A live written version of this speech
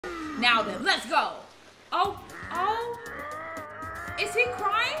Now then, let's go. Oh. Is he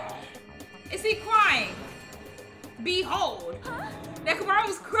crying? Is he crying? Behold.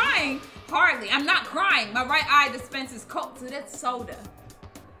 Nekomaru's crying. Hardly. I'm not crying. My right eye dispenses Coke to that soda.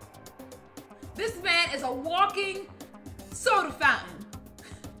 This man is a walking soda fountain.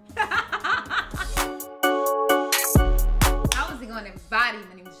 How is he going to embody?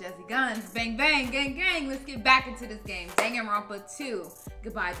 My name is JazzyGuns. Bang, bang, gang, gang. Let's get back into this game. Danganronpa 2.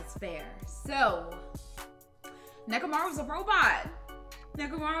 Goodbye, despair. So, Nekomaru's a robot.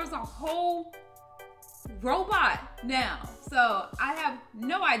 Nekomaru's a whole robot now. So, I have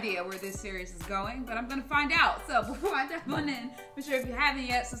no idea where this series is going, but I'm going to find out. So, before I dive on in, make sure if you haven't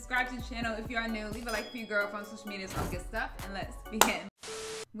yet, subscribe to the channel. If you are new, leave a like for your girl on social media, all good stuff, and let's begin.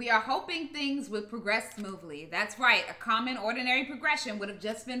 We are hoping things would progress smoothly. That's right, a common, ordinary progression would have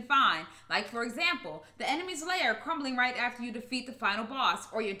just been fine. Like, for example, the enemy's lair crumbling right after you defeat the final boss,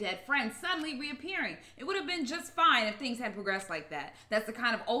 or your dead friend suddenly reappearing. It would have been just fine if things had progressed like that. That's the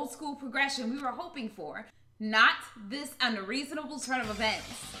kind of old school progression we were hoping for. Not this unreasonable turn of events.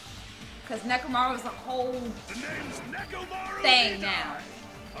 Because Nekomaru is a whole thing now.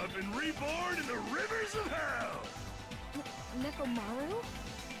 I've been reborn in the rivers of hell. Nekomaru?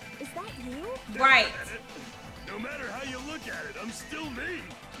 Is that you? Right. No matter how you look at it, I'm still me.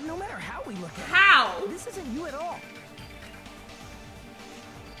 No matter how we look at it. How? This isn't you at all.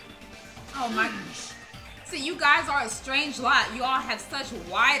 Oh my. So you guys are a strange lot. You all have such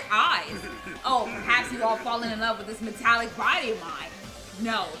wide eyes. Oh, perhaps you all fallen in love with this metallic body of mine.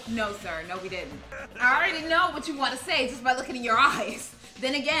 No, sir. No, we didn't. I already know what you want to say just by looking in your eyes.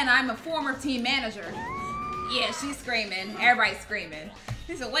 Then again, I'm a former team manager. Yeah, she's screaming. Everybody's screaming.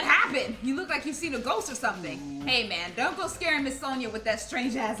 He said, what happened? You look like you've seen a ghost or something. Hey, man, don't go scaring Miss Sonia with that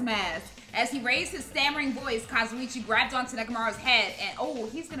strange-ass mask. As he raised his stammering voice, Kazuichi grabbed onto Nekomaru's head, and oh,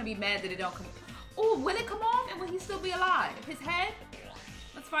 he's gonna be mad that it don't come. Oh, will it come off, and will he still be alive? His head?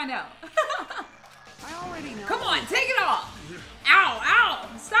 Let's find out. I already know. Come on, take it off. Ow,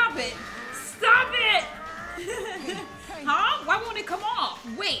 stop it. Stop it. Huh? Why won't it come off?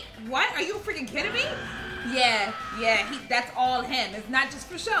 Wait, what? Are you freaking kidding me? Yeah, that's all him. It's not just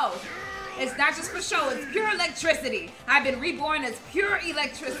for show. It's not just for show. It's pure electricity. I've been reborn as pure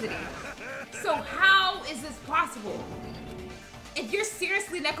electricity. So how is this possible? If you're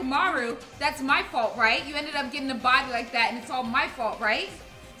seriously Nekomaru, that's my fault, right? You ended up getting a body like that and it's all my fault, right?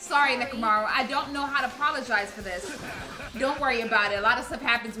 Sorry, Nekomaru. I don't know how to apologize for this. Don't worry about it. A lot of stuff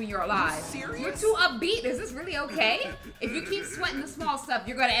happens when you're alive. You're too upbeat. Is this really okay? If you keep sweating the small stuff,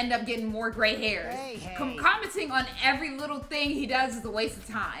 you're going to end up getting more gray hairs. Hey. Commenting on every little thing he does is a waste of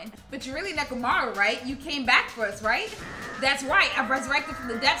time. But you're really Nekomaru, right? You came back for us, right? That's right. I've resurrected from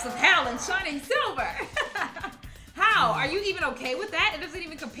the depths of hell and shining silver. How? Are you even okay with that? It doesn't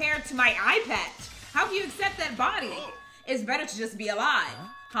even compare to my eye patch. How can you accept that body? It's better to just be alive.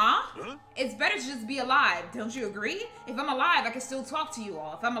 Huh? It's better to just be alive. Don't you agree? If I'm alive, I can still talk to you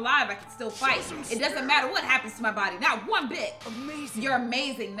all. If I'm alive, I can still fight. It doesn't matter what happens to my body. Not one bit. Amazing. You're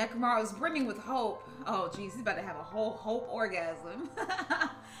amazing. Nekomaru is brimming with hope. Oh, geez. He's about to have a whole hope orgasm.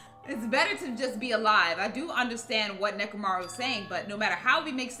 It's better to just be alive. I do understand what Nekomaru is saying, but no matter how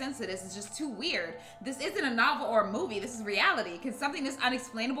we make sense of this, it's just too weird. This isn't a novel or a movie. This is reality. Can something this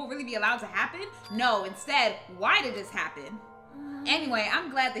unexplainable really be allowed to happen? No. Instead, why did this happen? Anyway,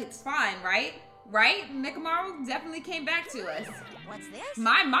 I'm glad that it's fine, right? Right? Nekomaru definitely came back to us. What's this?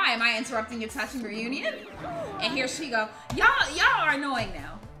 My, am I interrupting your touching reunion? And here she go. Y'all are annoying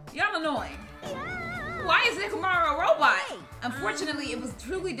now. Y'all annoying. Why is Nekomaru a robot? Unfortunately, it was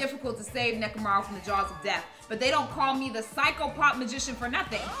truly difficult to save Nekomaru from the jaws of death, but they don't call me the psychopop magician for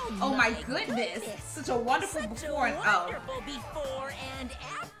nothing. Oh my goodness. Such a wonderful before and before and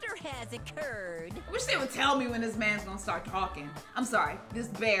after has occurred. I wish they would tell me when this man's gonna start talking. I'm sorry, this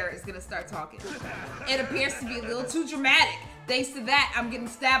bear is gonna start talking. It appears to be a little too dramatic. Thanks to that, I'm getting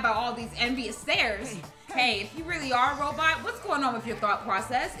stabbed by all these envious stares. Hey, if you really are a robot, what's going on with your thought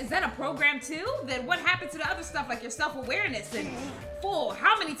process? Is that a program too? Then what happened to the other stuff like your self-awareness and fool?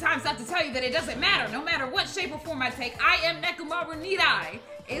 How many times I have to tell you that it doesn't matter? No matter what shape or form I take, I am Nekomaru, need I?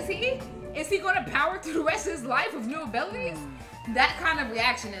 Is he? Is he going to power through the rest of his life with new abilities? That kind of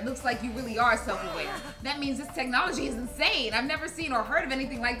reaction, it looks like you really are self-aware. That means this technology is insane. I've never seen or heard of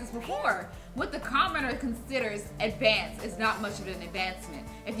anything like this before. What the commoner considers advanced is not much of an advancement.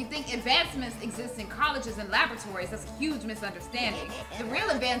 If you think advancements exist in colleges and laboratories, that's a huge misunderstanding. The real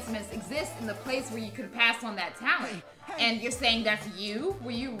advancements exist in the place where you can pass on that talent. And you're saying that's you?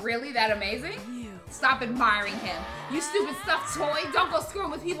 Were you really that amazing? Stop admiring him. You stupid stuffed toy. Don't go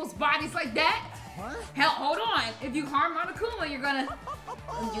screwing with people's bodies like that. What? Hell, hold on. If you harm Monokuma,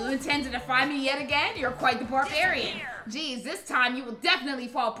 you intend to defy me yet again? You're quite the barbarian. Geez, this time you will definitely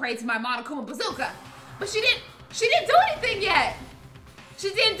fall prey to my Monokuma bazooka. But she didn't do anything yet. She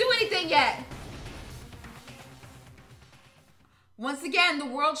didn't do anything yet. Once again, the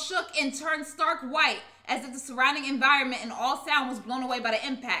world shook and turned stark white, as if the surrounding environment and all sound was blown away by the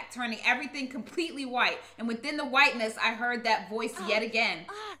impact, turning everything completely white. And within the whiteness, I heard that voice yet again.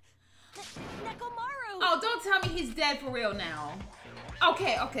 Nekomaru! Oh, don't tell me he's dead for real now.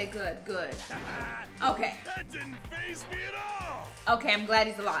 Okay, good. Okay. That didn't faze me at all. Okay, I'm glad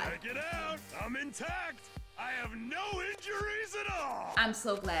he's alive. Check it out. I'm intact. I have no injuries at all. I'm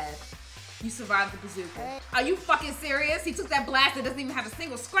so glad. You survived the bazooka. Are you fucking serious? He took that blast that doesn't even have a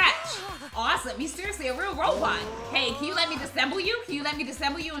single scratch. Awesome. He's seriously a real robot. Hey, can you let me disassemble you? Can you let me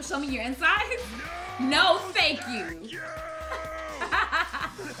disassemble you and show me your insides? No, thank you.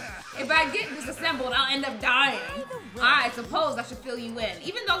 If I get disassembled, I'll end up dying. I suppose I should fill you in.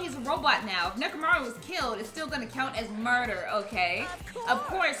 Even though he's a robot now, if Nekomaru was killed, it's still gonna count as murder, okay? Of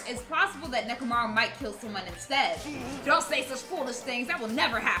course, it's possible that Nekomaru might kill someone instead. Don't say such foolish things, that will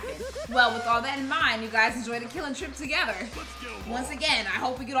never happen. Well, with all that in mind, you guys enjoy the killing trip together. Once again, I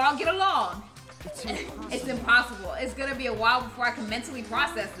hope we could all get along. It's impossible. It's gonna be a while before I can mentally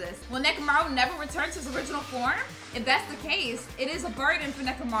process this. Will Nekomaru never return to his original form? If that's the case, it is a burden for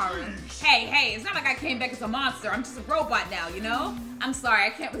Nekomaru. Hey, it's not like I came back as a monster. I'm just a robot now, you know? I'm sorry,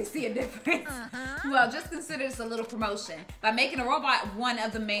 I can't really see a difference. Well, just consider this a little promotion. By making a robot one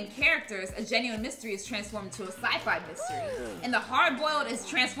of the main characters, a genuine mystery is transformed into a sci-fi mystery. And the hard-boiled is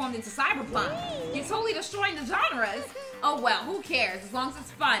transformed into cyberpunk. You're totally destroying the genres. Oh well, who cares? As long as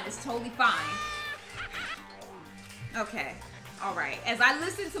it's fun, it's totally fine. Okay, alright. As I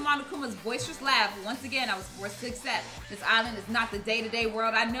listened to Monokuma's boisterous laugh, once again I was forced to accept this island is not the day-to-day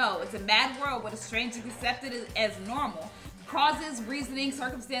world I know. It's a mad world where the strange is accepted as normal. Causes, reasoning,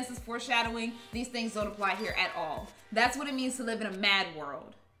 circumstances, foreshadowing, these things don't apply here at all. That's what it means to live in a mad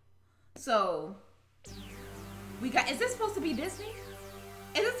world. So, is this supposed to be Disney?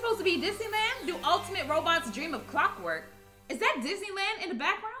 Is this supposed to be Disneyland? Do ultimate robots dream of clockwork? Is that Disneyland in the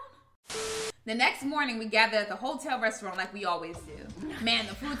background? The next morning, we gathered at the hotel restaurant like we always do. Man,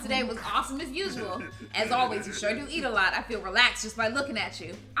 the food today was awesome as usual. As always, you sure do eat a lot. I feel relaxed just by looking at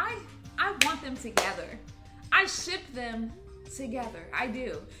you. I want them together. I ship them together. I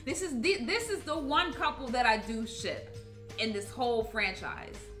do. This is the one couple that I do ship in this whole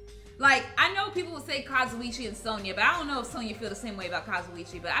franchise. Like, I know people would say Kazuichi and Sonya, but I don't know if Sonya feel the same way about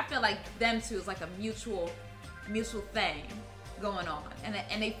Kazuichi, but I feel like them two is like a mutual thing going on,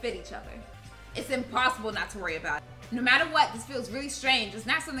 and they fit each other. It's impossible not to worry about it. No matter what, this feels really strange. It's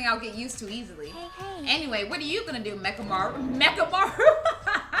not something I'll get used to easily. Hey. Anyway, what are you gonna do, Nekomaru? Nekomaru,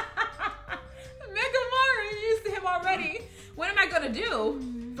 you're used to him already. What am I gonna do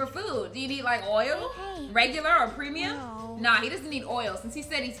for food? Do you need like oil? Hey. Regular or premium? No. Nah, he doesn't need oil. Since he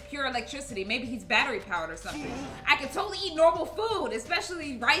said he's pure electricity, maybe he's battery powered or something. I could totally eat normal food,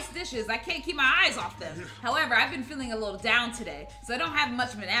 especially rice dishes. I can't keep my eyes off them. However, I've been feeling a little down today, so I don't have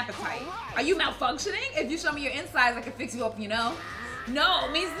much of an appetite. Are you malfunctioning? If you show me your insides, I can fix you up, you know?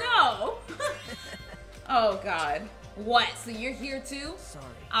 No means no. Oh, God. What? So you're here too? Sorry.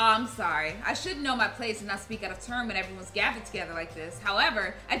 I'm sorry. I should know my place and not speak out of turn when everyone's gathered together like this.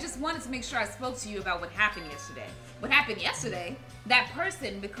 However, I just wanted to make sure I spoke to you about what happened yesterday. What happened yesterday? That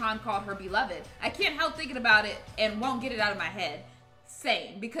person Mikan called her beloved. I can't help thinking about it and won't get it out of my head.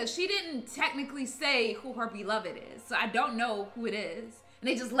 Same, because she didn't technically say who her beloved is, so I don't know who it is. And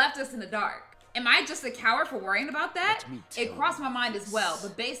they just left us in the dark. Am I just a coward for worrying about that? It crossed my mind as well,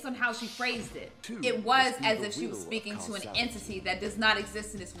 but based on how she phrased it, it was as if she was speaking to an entity that does not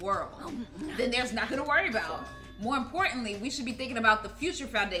exist in this world. Then there's nothing to worry about. More importantly, we should be thinking about the Future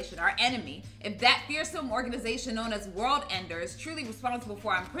Foundation, our enemy. If that fearsome organization known as World Ender is truly responsible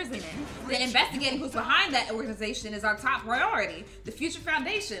for our imprisonment, then investigating who's behind that organization is our top priority. The Future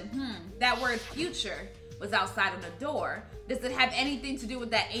Foundation, that word future was outside on the door. Does it have anything to do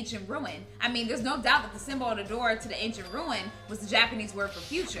with that ancient ruin? I mean, there's no doubt that the symbol on the door to the ancient ruin was the Japanese word for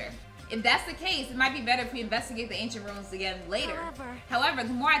future. If that's the case, it might be better if we investigate the ancient ruins again later. However,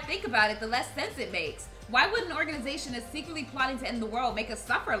 the more I think about it, the less sense it makes. Why would an organization that's secretly plotting to end the world make us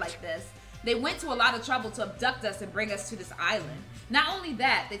suffer like this? They went to a lot of trouble to abduct us and bring us to this island. Not only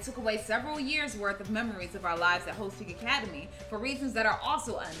that, they took away several years worth of memories of our lives at Host Peak Academy for reasons that are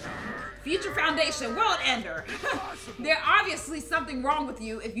also unknown. Future Foundation, World Ender. There's obviously something wrong with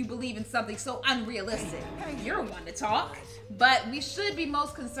you if you believe in something so unrealistic. You're one to talk. But we should be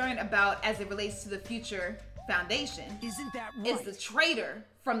most concerned about as it relates to the Future Foundation. Isn't that right? It's the traitor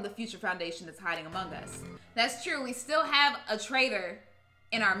from the Future Foundation that's hiding among us. That's true. We still have a traitor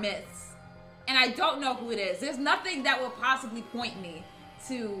in our midst. And I don't know who it is. There's nothing that will possibly point me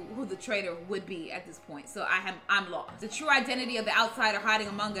to who the traitor would be at this point. So I'm lost. The true identity of the outsider hiding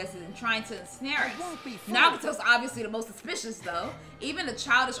among us is in trying to ensnare us. Nagato's obviously the most suspicious though. Even a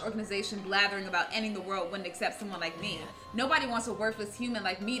childish organization blathering about ending the world wouldn't accept someone like me. Nobody wants a worthless human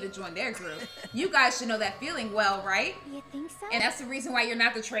like me to join their group. You guys should know that feeling well, right? You think so? And that's the reason why you're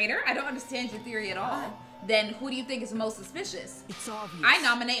not the traitor? I don't understand your theory at all. Then who do you think is the most suspicious? It's obvious. I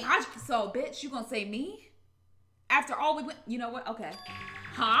nominate Haji. So, bitch, you gonna say me? After all we went, you know what? Okay.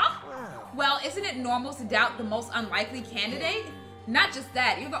 Huh? Well, isn't it normal to doubt the most unlikely candidate? Not just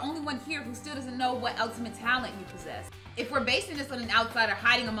that, you're the only one here who still doesn't know what ultimate talent you possess. If we're basing this on an outsider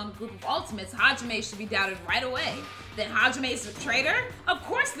hiding among a group of ultimates, Hajime should be doubted right away. Then Hajime is a traitor? Of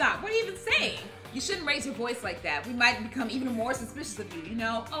course not. What are you even saying? You shouldn't raise your voice like that. We might become even more suspicious of you, you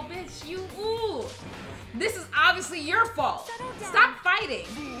know? Oh, bitch, you, ooh. This is obviously your fault. Stop fighting.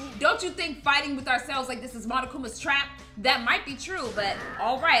 Don't you think fighting with ourselves like this is Monokuma's trap? That might be true, but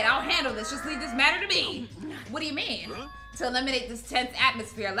all right, I'll handle this. Just leave this matter to me. What do you mean? To eliminate this tense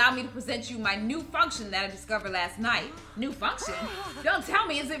atmosphere, allow me to present you my new function that I discovered last night. New function? Don't tell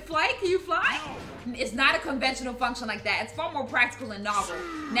me, is it flight? Can you fly? It's not a conventional function like that. It's far more practical and novel.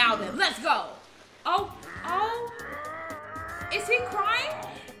 Now then, let's go. Oh. Is he crying?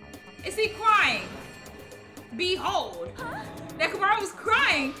 Is he crying? Behold. Nekomaru was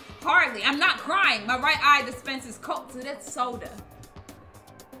crying. Hardly. I'm not crying. My right eye dispenses cultured soda.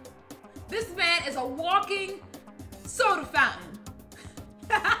 This man is a walking soda fountain.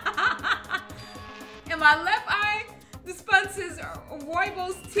 And my left eye dispenses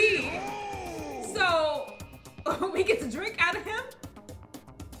Rooibos tea. So, we get to drink out of him?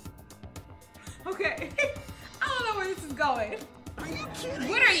 Okay. I don't know where this is going. Are you kidding?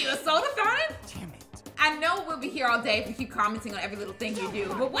 What are you, a soda fountain? Damn it. I know we'll be here all day if you keep commenting on every little thing you do,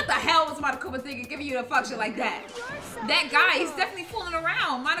 but what the hell was Monokuma thinking giving you a function like that? That guy, he's definitely fooling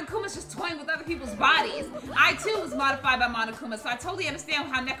around. Monokuma's just toying with other people's bodies. I too was modified by Monokuma, so I totally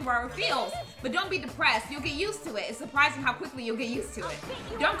understand how Nekomaru feels. But don't be depressed, you'll get used to it. It's surprising how quickly you'll get used to it.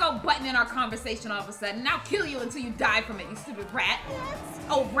 Don't go butting in our conversation all of a sudden, and I'll kill you until you die from it, you stupid rat.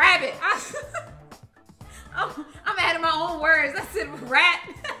 Oh, rabbit. Oh, I'm adding my own words. I said rat.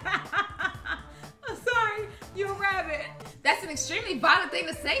 I'm sorry, you're a rabbit. That's an extremely violent thing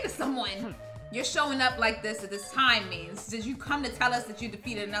to say to someone. You're showing up like this at this time means, did you come to tell us that you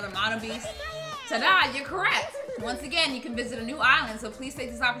defeated another mono beast? Ta-da, you're correct. Once again, you can visit a new island, so please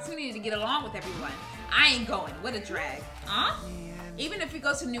take this opportunity to get along with everyone. I ain't going, what a drag. Huh? Even if we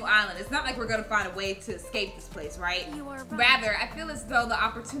go to a new island, it's not like we're gonna find a way to escape this place, right? Rather, I feel as though the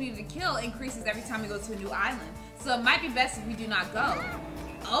opportunity to kill increases every time we go to a new island. So it might be best if we do not go.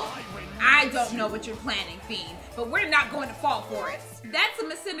 Oh, I don't know what you're planning, Fiend, but we're not going to fall for it. That's a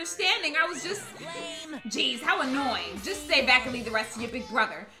misunderstanding. I was just... Jeez, how annoying. Just stay back and leave the rest to your big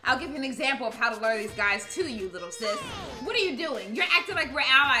brother. I'll give you an example of how to lure these guys to you, little sis. What are you doing? You're acting like we're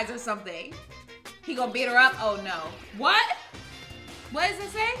allies or something. He gonna beat her up? Oh no. What? What does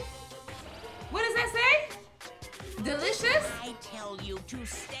it say? What does that say? Delicious? I tell you to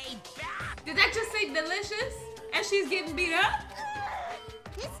stay back. Did that just say delicious? And she's getting beat up?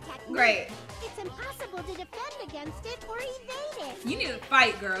 This technique, Great. it's impossible to defend against it or evade it. You need to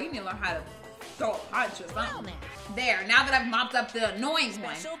fight, girl. You need to learn how to throw a punch or something. There, now that I've mopped up the annoying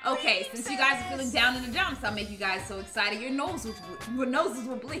one. Okay, since you guys are feeling down in the dumps, I'll make you guys so excited your noses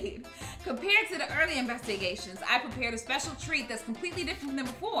will bleed. Compared to the early investigations, I prepared a special treat that's completely different than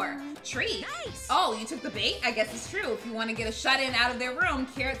before. Treat? Nice. Oh, you took the bait? I guess it's true. If you want to get a shut-in out of their room,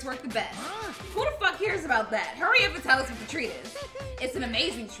 carrots work the best. Who the fuck cares about that? Hurry up and tell us what the treat is. It's an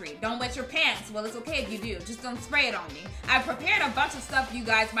amazing treat. Don't wet your pants. Well, it's okay if you do. Just don't spray it on me. I've prepared a bunch of stuff you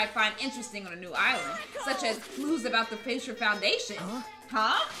guys might find interesting on a new island, such as clues about the Future Foundation.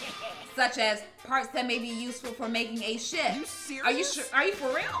 Huh? Such as parts that may be useful for making a ship. Are you sure? Are you for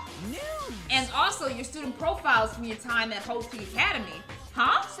real? News. And also your student profiles from your time at Hosting Academy.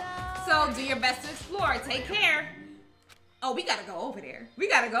 Huh? So do your best to explore. Take care. Oh, we gotta go over there. We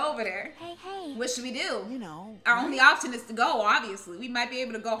gotta go over there. Hey. What should we do? You know. Our only option is to go, obviously. We might be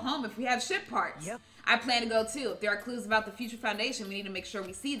able to go home if we have ship parts. Yep. I plan to go too. If there are clues about the Future Foundation, we need to make sure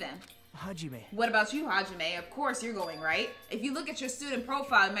we see them. Hajime. What about you, Hajime? Of course you're going, right? If you look at your student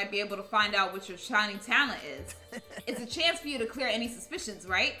profile, you might be able to find out what your shining talent is. It's a chance for you to clear any suspicions,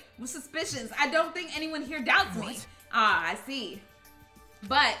 right? With suspicions, I don't think anyone here doubts me. Ah, I see.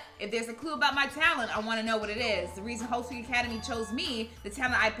 But if there's a clue about my talent, I want to know what it is. The reason Hosting Academy chose me, the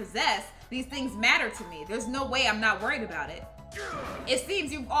talent I possess, These things matter to me. There's no way I'm not worried about it. It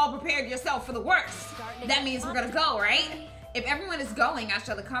seems you've all prepared yourself for the worst. That means we're gonna go, right? If everyone is going, I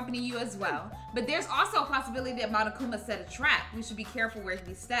shall accompany you as well. But there's also a possibility that Monokuma set a trap. We should be careful where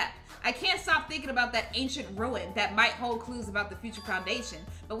we step. I can't stop thinking about that ancient ruin that might hold clues about the future foundation.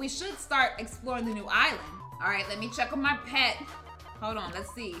 But we should start exploring the new island. All right, let me check on my pet. Hold on,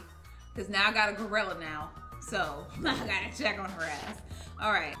 let's see. Because now I got a gorilla now. So, I gotta check on her ass.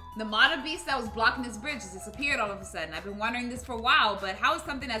 All right, the Mana Beast that was blocking this bridge has disappeared all of a sudden. I've been wondering this for a while, but how is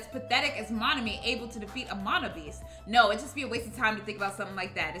something as pathetic as Monami able to defeat a Mana Beast? No, it'd just be a waste of time to think about something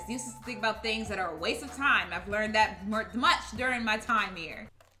like that. It's useless to think about things that are a waste of time. I've learned that much during my time here.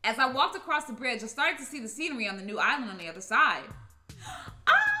 As I walked across the bridge, I started to see the scenery on the new island on the other side.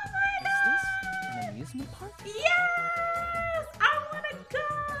 Oh my God! Is this an amusement park? Yes! I wanna go!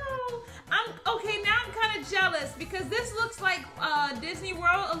 Okay, now I'm kind of jealous because this looks like Disney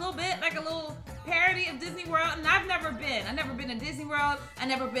World a little bit, like a little parody of Disney World, and I've never been. I've never been to Disney World. I've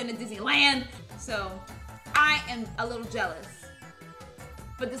never been to Disneyland, so I am a little jealous.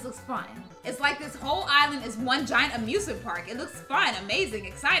 But this looks fun. It's like this whole island is one giant amusement park. It looks fun, amazing,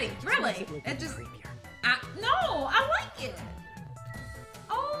 exciting, thrilling. It just, no, I like it.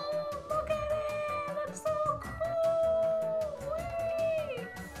 Oh, look at it. It looks so cool. Wait.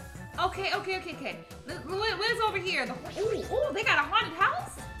 Okay. What is over here? Ooh, they got a haunted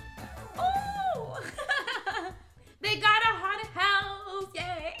house? Ooh. They got a haunted house,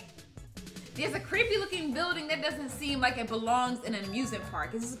 yay. There's a creepy looking building that doesn't seem like it belongs in an amusement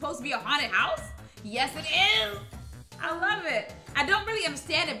park. Is it supposed to be a haunted house? Yes, it is. I love it. I don't really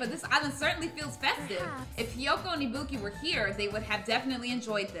understand it, but this island certainly feels festive. If Hiyoko and Ibuki were here, they would have definitely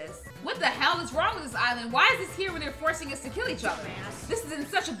enjoyed this. What the hell is wrong with this island? Why is this here when they're forcing us to kill each other? This is in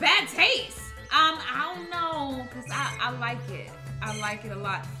such a bad taste. I don't know, because I like it. I like it a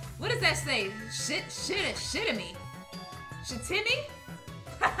lot. What does that say? Shitimi? Shitimi?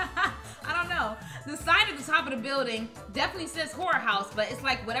 I don't know. The sign at the top of the building definitely says horror house, but it's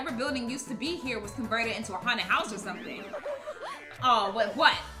like whatever building used to be here was converted into a haunted house or something. Oh,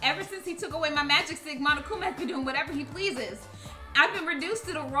 what? Ever since he took away my magic stick, Monokuma has been doing whatever he pleases. I've been reduced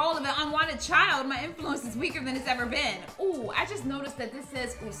to the role of an unwanted child. My influence is weaker than it's ever been. Ooh, I just noticed that this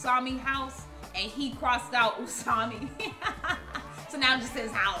says Usami house, and he crossed out Usami. So now it just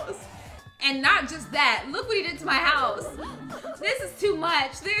says house. And not just that, look what he did to my house. This is too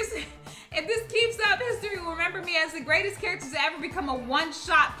much. If this keeps up, history will remember me as the greatest character to ever become a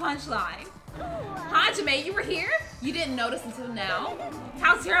one-shot punchline. Hajime, you were here? You didn't notice until now?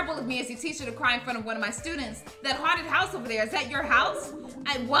 How terrible of me as your teacher to cry in front of one of my students. That haunted house over there, is that your house?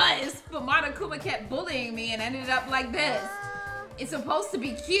 I was, but Monokuma kept bullying me and ended up like this. It's supposed to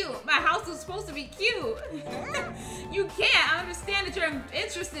be cute. My house is supposed to be cute. You can't. I understand that you're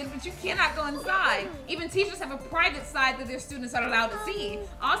interested, but you cannot go inside. Even teachers have a private side that their students are allowed to see.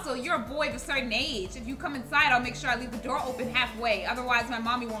 Also, you're a boy of a certain age. If you come inside, I'll make sure I leave the door open halfway. Otherwise, my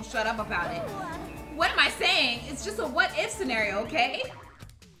mommy won't shut up about it. What am I saying? It's just a what-if scenario, okay?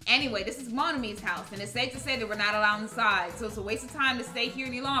 Anyway, this is Monami's house, and it's safe to say that we're not allowed inside, so it's a waste of time to stay here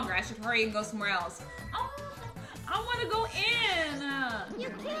any longer. I should hurry and go somewhere else. Oh, I want to go in. You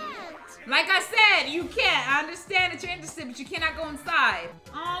can't. Like I said, you can't. I understand that you're interested, but you cannot go inside.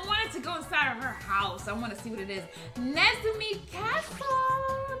 Oh, I wanted to go inside of her house. I want to see what it is. Nezumi Castle.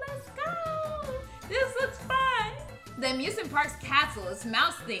 Let's go. This looks fun. The amusement park's castle is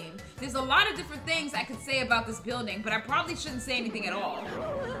mouse themed. There's a lot of different things I could say about this building, but I probably shouldn't say anything at all.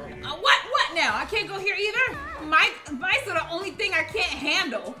 What now? I can't go here either? Mice are the only thing I can't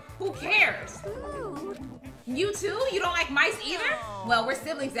handle. Who cares? You too? You don't like mice either? Well, we're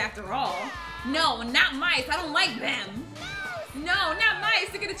siblings after all. No, not mice. I don't like them. No, not mice.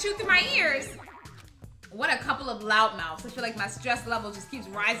 They're gonna chew through my ears. What a couple of loudmouths. I feel like my stress level just keeps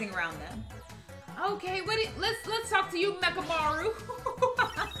rising around them. Okay, let's talk to you, Nekomaru.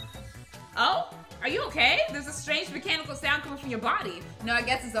 Oh, are you okay? There's a strange mechanical sound coming from your body. No, I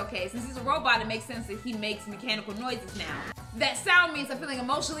guess it's okay. Since he's a robot, it makes sense that he makes mechanical noises now. That sound means I'm feeling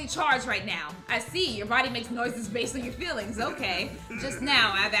emotionally charged right now. I see, your body makes noises based on your feelings. Okay, just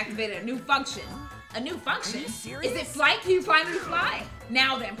now I've activated a new function. A new function? Is it flight? Can you finally fly?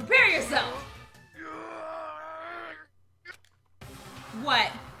 Now then, prepare yourself.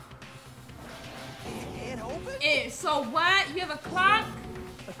 What? It open? So what? You have a clock?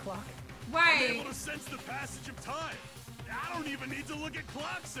 A clock? Right. I'm able to sense the passage of time. I don't even need to look at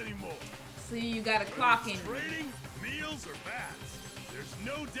clocks anymore. So you got a clock in. Trading, meals, or baths. There's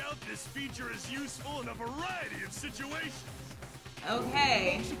no doubt this feature is useful in a variety of situations.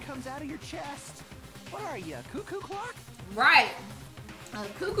 Okay. She comes out of your chest. What are you, a cuckoo clock? Right. A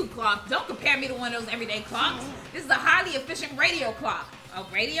cuckoo clock? Don't compare me to one of those everyday clocks. This is a highly efficient radio clock. A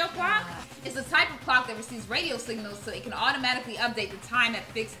radio clock? It's a type of clock that receives radio signals so it can automatically update the time at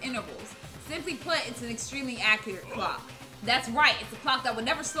fixed intervals. Simply put, it's an extremely accurate clock. That's right, it's a clock that will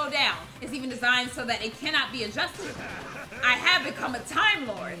never slow down. It's even designed so that it cannot be adjusted. I have become a Time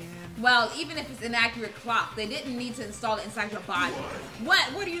Lord. Well, even if it's an accurate clock, they didn't need to install it inside your body.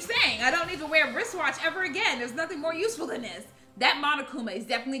 What are you saying? I don't need to wear a wristwatch ever again. There's nothing more useful than this. That Monokuma is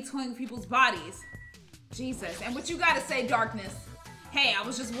definitely toying with people's bodies. Jesus, and what you gotta say, Darkness? Hey, I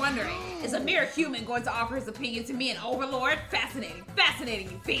was just wondering, is a mere human going to offer his opinion to me, an overlord? Fascinating, fascinating,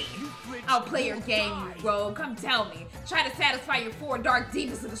 you fiend. I'll play your game, you rogue. Come tell me. Try to satisfy your 4 dark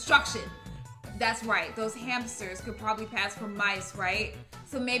demons of destruction. That's right, those hamsters could probably pass for mice, right?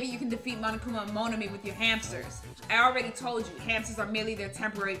 So maybe you can defeat Monokuma and Monami with your hamsters. I already told you, hamsters are merely their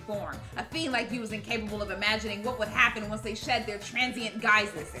temporary form. A fiend like you is incapable of imagining what would happen once they shed their transient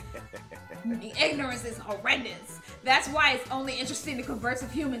guises. Ignorance is horrendous. That's why it's only interesting to converse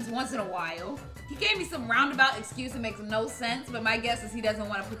with humans once in a while. He gave me some roundabout excuse that makes no sense, but my guess is he doesn't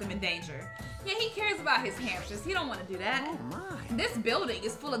want to put them in danger. Yeah, he cares about his hamsters. He don't want to do that. Oh my. This building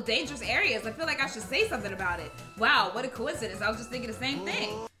is full of dangerous areas. I feel like I should say something about it. Wow, what a coincidence. I was just thinking the same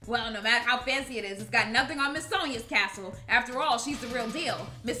thing. Well, no matter how fancy it is, it's got nothing on Miss Sonia's castle. After all, she's the real deal.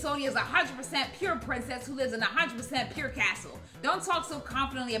 Miss Sonia is a 100% pure princess who lives in a 100% pure castle. Don't talk so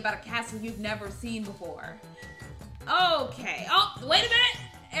confidently about a castle you've never seen before. Okay. Oh, wait a minute.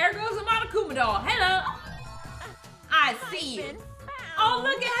 There goes a Monokuma doll. Hello. I see you. Oh,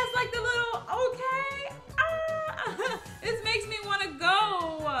 look, it has like the little, okay. This makes me want to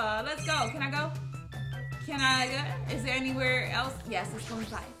go. Let's go. Can I go? Can I go? Is there anywhere else? Yes, let's go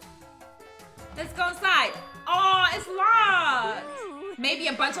inside. Let's go inside. Oh, it's locked. Maybe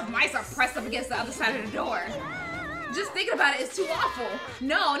a bunch of mice are pressed up against the other side of the door. Just thinking about it is too awful.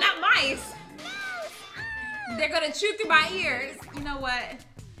 No, not mice. They're gonna chew through my ears. You know what?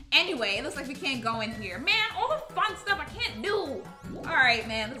 Anyway, it looks like we can't go in here. Man, all the fun stuff I can't do. All right,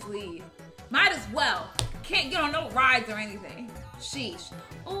 man, let's leave. Might as well. Can't get on no rides or anything. Sheesh.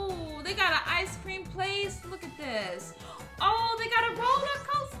 Oh, they got an ice cream place. Look at this. Oh, they got a roller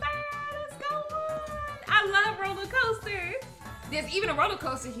coaster. Let's go on. I love roller coasters. There's even a roller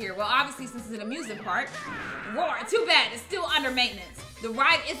coaster here. Well, obviously, since it's an amusement park. Roar, too bad. It's still under maintenance. The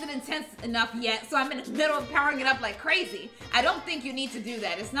ride isn't intense enough yet, so I'm in the middle of powering it up like crazy. I don't think you need to do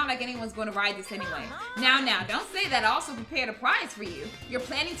that. It's not like anyone's going to ride this anyway. Now, don't say that. I also prepared a prize for you. You're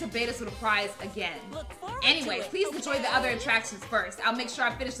planning to bait us with a prize again. Anyway, please enjoy the other attractions first. I'll make sure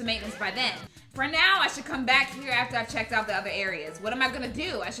I finish the maintenance by then. For now, I should come back here after I've checked out the other areas. What am I going to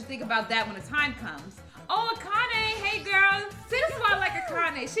do? I should think about that when the time comes. Oh, Akane, hey girl. See, this is why I like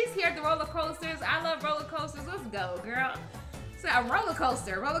Akane. She's here at the roller coasters. I love roller coasters. Let's go, girl. So a roller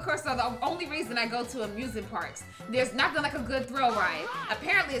coaster. Roller coasters are the only reason I go to amusement parks. There's nothing like a good thrill ride.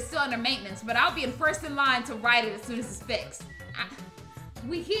 Apparently it's still under maintenance, but I'll be first in line to ride it as soon as it's fixed.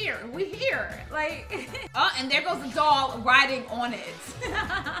 We here. Like, oh, and there goes the doll riding on it.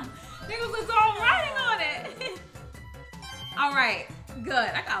 There goes the doll riding on it. All right. Good.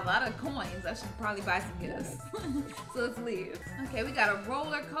 I got a lot of coins. I should probably buy some gifts. So let's leave. Okay, we got a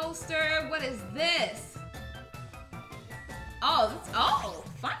roller coaster. What is this? Oh,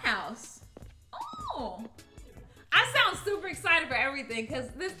 Funhouse. Oh. I sound super excited for everything because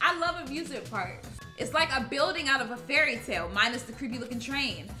I love amusement parks. It's like a building out of a fairy tale minus the creepy looking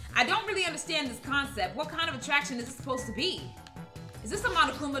train. I don't really understand this concept. What kind of attraction is this supposed to be? Is this a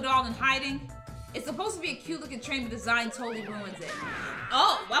Monokuma doll in hiding? It's supposed to be a cute looking train, but design totally ruins it.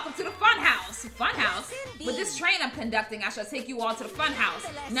 Oh, welcome to the Funhouse. Funhouse? With this train I'm conducting, I shall take you all to the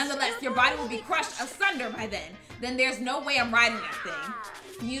Funhouse. Nonetheless, your body will be crushed asunder by then. Then there's no way I'm riding that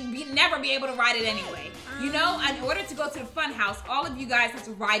thing. You'd never be able to ride it anyway. You know, in order to go to the Funhouse, all of you guys have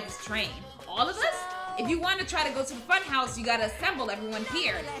to ride this train. All of us? If you want to try to go to the Funhouse, you gotta assemble everyone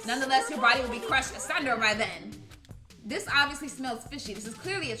here. Nonetheless, your body will be crushed asunder by then. This obviously smells fishy. This is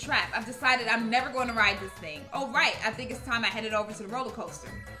clearly a trap. I've decided I'm never going to ride this thing. Oh, right. I think it's time I headed over to the roller coaster.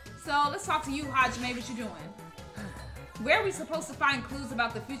 So let's talk to you, Hajime. What you doing? Where are we supposed to find clues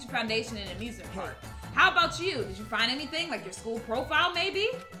about the Future Foundation and amusement park? How about you? Did you find anything? Like your school profile, maybe?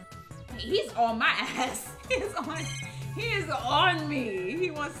 He's on my ass. He is on me. He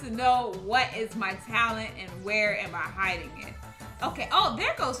wants to know what is my talent and where am I hiding it. Okay. Oh,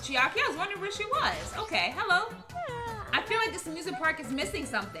 there goes Chiaki. I was wondering where she was. Okay. Hello. I feel like this amusement park is missing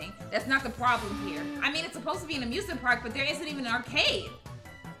something. That's not the problem here. I mean, it's supposed to be an amusement park, but there isn't even an arcade.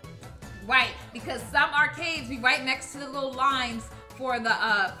 Right, because some arcades be right next to the little lines for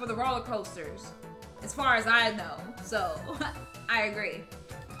the roller coasters. as far as I know. So, I agree.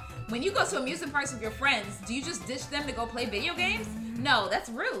 When you go to amusement parks with your friends, do you just ditch them to go play video games? No, that's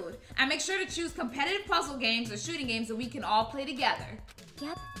rude. And make sure to choose competitive puzzle games or shooting games that we can all play together.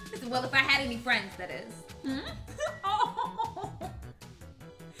 Yep. Well, if I had any friends, that is.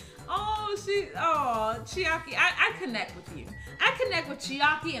 Chiaki, I connect with you. I connect with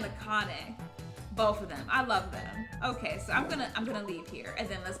Chiaki and Akane. Both of them. I love them. Okay, so I'm gonna leave here and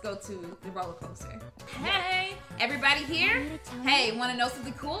then let's go to the roller coaster. Hey, everybody here? Hey, wanna know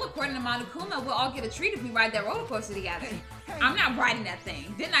something cool? According to Monokuma, we'll all get a treat if we ride that roller coaster together. I'm not riding that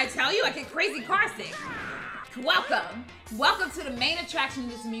thing. Didn't I tell you I get crazy car sick? Welcome! Welcome to the main attraction of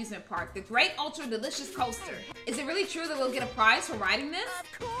this amusement park, the Great Ultra Delicious Coaster. Is it really true that we'll get a prize for riding this?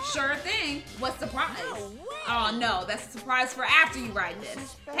 Sure thing. What's the prize? Oh no, that's a surprise for after you ride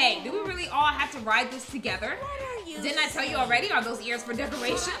this. Hey, do we really all have to ride this together? Didn't I tell you already? Are those ears for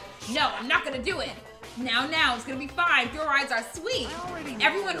decoration? No, I'm not gonna do it. Now, it's gonna be fine. Thrill rides are sweet.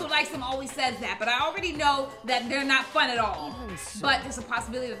 Everyone who likes them always says that, but I already know that they're not fun at all. But there's a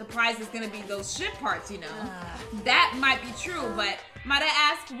possibility that the prize is gonna be those ship parts, you know. That might be true, but might I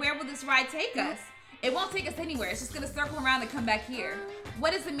ask, where will this ride take us? It won't take us anywhere. It's just gonna circle around and come back here.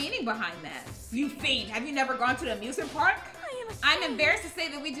 What is the meaning behind that? You fiend, have you never gone to the amusement park? I'm embarrassed to say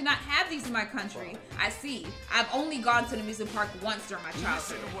that we do not have these in my country. I see. I've only gone to an amusement park once during my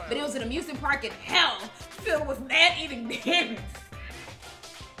childhood, but it was an amusement park in hell, filled with man-eating demons.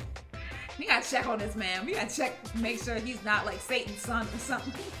 We gotta check on this man. We gotta check, make sure he's not like Satan's son or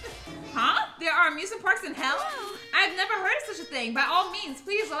something. Huh? There are amusement parks in hell? I've never heard of such a thing. By all means,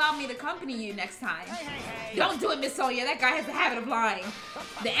 please allow me to accompany you next time. Don't do it, Miss Sonia. That guy has a habit of lying.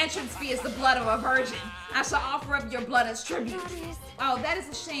 The entrance fee is the blood of a virgin. I shall offer up your blood as tribute. Oh, that is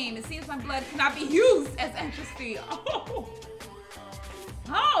a shame. It seems my blood cannot be used as entrance fee.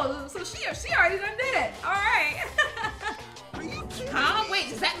 Oh, so she already done did it. All right. Are you kidding? Huh? Wait,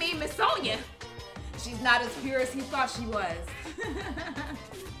 does that mean Miss Sonia? She's not as pure as he thought she was.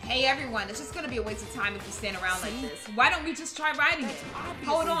 Hey everyone, it's just gonna be a waste of time if you stand around like this. Why don't we just try riding it?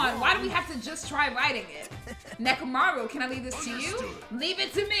 Hold on, why do we have to just try riding it? Nekomaru, can I leave this to you? Leave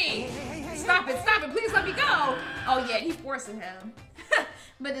it to me! Stop it, please let me go! Oh yeah, he's forcing him.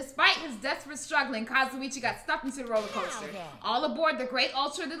 But despite his desperate struggling, Kazuichi got stuck into the roller coaster. All aboard the Great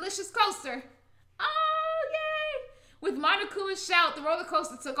Ultra Delicious Coaster. Oh, yay! With Monokuma's shout, the roller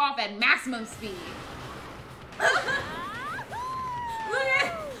coaster took off at maximum speed.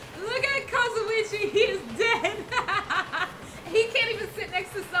 Look at Kazuichi, he is dead. He can't even sit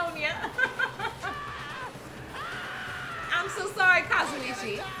next to Sonia. I'm so sorry,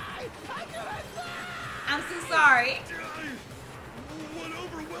 Kazuichi. I'm so sorry. What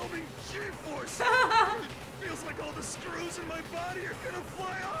overwhelming G-force! Feels like all the screws in my body are gonna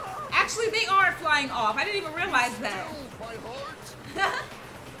fly off! Actually, they are flying off. I didn't even realize that. My heart!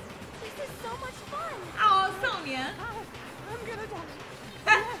 This is so much fun. Oh, Sonia. I'm gonna die.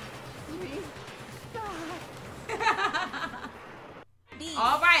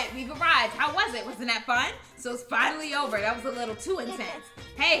 All right, we've arrived. How was it? Wasn't that fun? So it's finally over. That was a little too intense.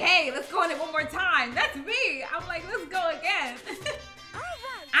 Hey, let's go on it one more time. That's me. I'm like, let's go again.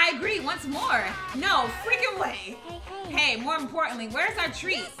 I agree, once more. No, freaking way. Hey, more importantly, where's our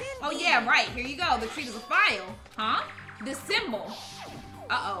treat? Oh yeah, right, here you go. The treat is a file. Huh? The symbol.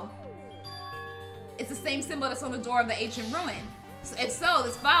 Uh-oh. It's the same symbol that's on the door of the ancient ruin. So if so,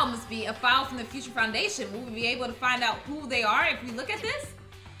 this file must be a file from the Future Foundation. Will we be able to find out who they are if we look at this?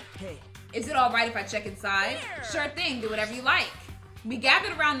 Hey. Is it alright if I check inside? Sure thing, do whatever you like. We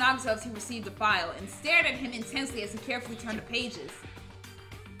gathered around Nagito as he received the file and stared at him intensely as he carefully turned the pages.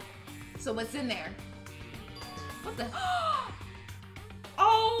 So what's in there? What the?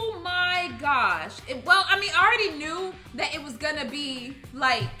 Oh my gosh. Well, I mean, I already knew that it was gonna be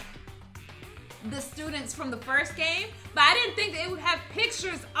like the students from the first game, but I didn't think that it would have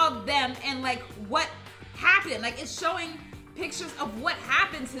pictures of them and like what happened. Like it's showing pictures of what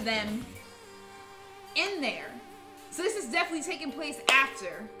happened to them in there. So this is definitely taking place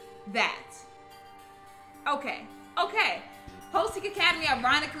after that. Okay. Hosting Academy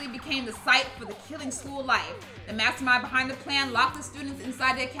ironically became the site for the killing school life. The mastermind behind the plan locked the students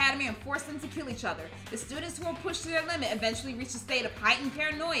inside the academy and forced them to kill each other. The students who were pushed to their limit eventually reached a state of heightened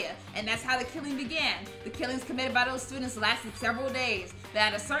paranoia, and that's how the killing began. The killings committed by those students lasted several days, but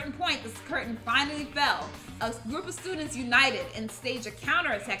at a certain point, the curtain finally fell. A group of students united and staged a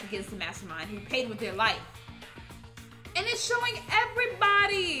counterattack against the mastermind, who paid with their life. And it's showing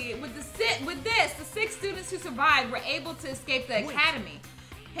everybody with the 6 students who survived were able to escape the academy.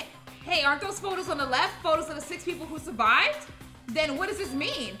 Hey, aren't those photos on the left photos of the 6 people who survived? then what does this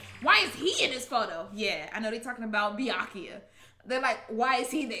mean? Why is he in this photo? Yeah, I know they're talking about Byakuya. They're like, why is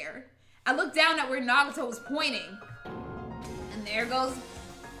he there? I looked down at where Nagato was pointing, and there goes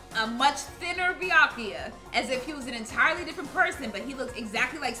a much thinner Byakuya, as if he was an entirely different person, but he looked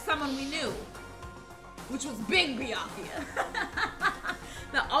exactly like someone we knew, which was Big Byakuya.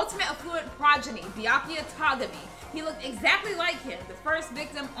 The ultimate affluent progeny, Byakuya Tagami. He looked exactly like him, the first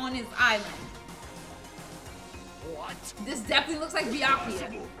victim on his island. What? This definitely looks like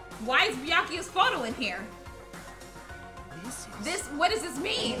Byakuya. Why is Byakuya's photo in here? What does this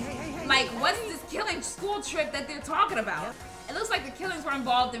mean? Like, what's this killing school trip that they're talking about? It looks like the killings were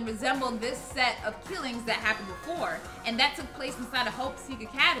involved and resemble this set of killings that happened before, and that took place inside of Hope Seek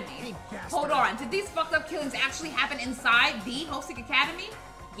Academy. Hold on, did these fucked up killings actually happen inside the Hope Seek Academy?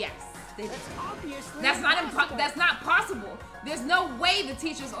 Yes, they did. That's not possible. There's no way the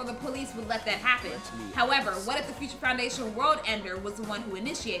teachers or the police would let that happen. However, what if the Future Foundation World Ender was the one who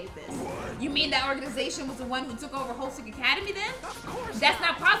initiated this? You mean that organization was the one who took over Hope Seek Academy then? That's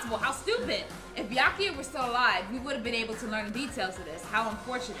not possible. How stupid. If Byakuya were still alive, we would have been able to learn the details of this. How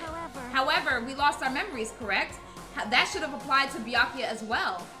unfortunate. However, we lost our memories, correct? That should have applied to Byakuya as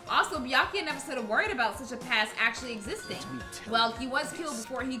well. Also, Byakuya never said a word about such a past actually existing. Well, he was killed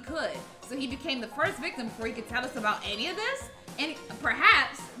before he could, so he became the first victim before he could tell us about any of this? And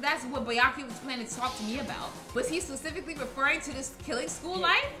perhaps that's what Byakuya was planning to talk to me about. Was he specifically referring to this killing school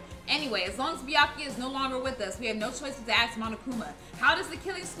life? Anyway, as long as Byakuya is no longer with us, we have no choice but to ask Monokuma, how does the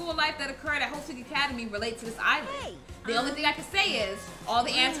killing school life that occurred at Hope Seek Academy relate to this island? The only thing I can say is, all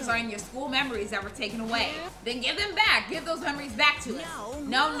the answers are in your school memories that were taken away. Then give them back. Give those memories back to us.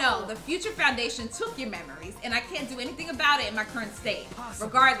 No. The Future Foundation took your memories, and I can't do anything about it in my current state.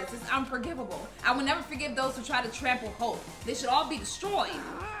 Regardless, it's unforgivable. I will never forgive those who try to trample hope. They should all be destroyed.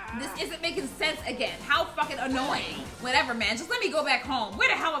 This isn't making sense again. How fucking annoying. Whatever, man. Just let me go back home. Where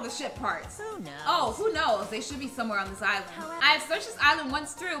the hell are the ship parts? Who knows? Oh, who knows? They should be somewhere on this island. I have searched this island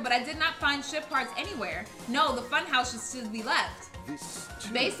once through, but I did not find ship parts anywhere. No, the funhouse should still be left.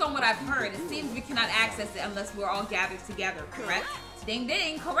 Based on what I've heard, it seems we cannot access it unless we're all gathered together, correct? Ding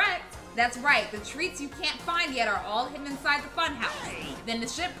ding, correct. That's right. The treats you can't find yet are all hidden inside the funhouse. Then the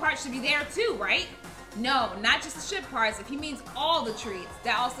ship parts should be there too, right? No, not just the ship parts. If he means all the treats,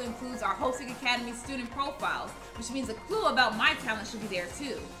 that also includes our Hope Seek Academy student profiles, which means a clue about my talent should be there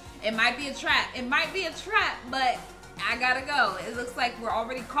too. It might be a trap. It might be a trap, but I gotta go. It looks like we're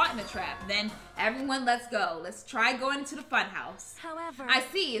already caught in a trap. Then everyone, let's go. Let's try going into the funhouse. However, I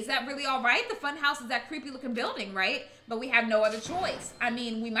see. Is that really all right? The funhouse is that creepy looking building, right? But we have no other choice. I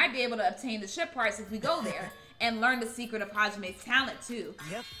mean, we might be able to obtain the ship parts if we go there and learn the secret of Hajime's talent too.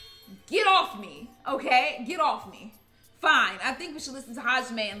 Yep. Get off me, okay? Get off me. Fine, I think we should listen to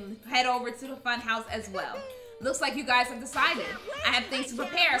Hajime and head over to the funhouse as well. Looks like you guys have decided. I have things to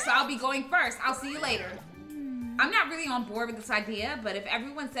prepare, so I'll be going first. I'll see you later. I'm not really on board with this idea, but if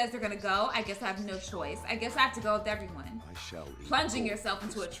everyone says they're gonna go, I guess I have no choice. I guess I have to go with everyone. Plunging yourself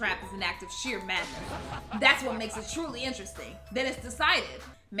into a trap is an act of sheer madness. That's what makes it truly interesting. Then it's decided.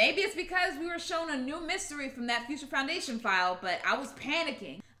 Maybe it's because we were shown a new mystery from that Future Foundation file, but I was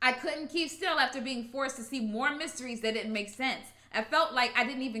panicking. I couldn't keep still after being forced to see more mysteries that didn't make sense. I felt like I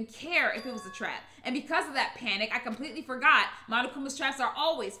didn't even care if it was a trap. And because of that panic, I completely forgot Monokuma's traps are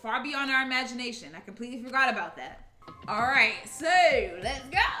always far beyond our imagination. I completely forgot about that. Alright, so let's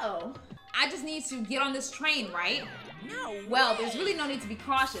go. I just need to get on this train, right? No. Well, there's really no need to be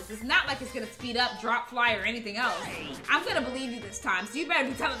cautious. It's not like it's gonna speed up, drop, fly, or anything else. I'm gonna believe you this time, so you better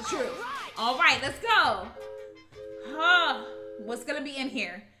be telling the truth. Alright, let's go. What's gonna be in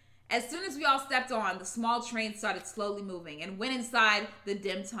here? As soon as we all stepped on, the small train started slowly moving and went inside the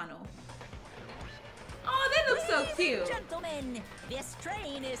dim tunnel. Oh, they look so cute. Gentlemen, this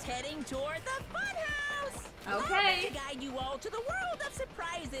train is heading toward the funhouse. Okay. To guide you all to the world of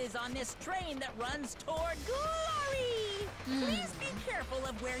surprises on this train that runs toward glory. Please be careful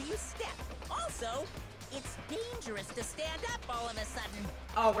of where you step. Also, it's dangerous to stand up all of a sudden.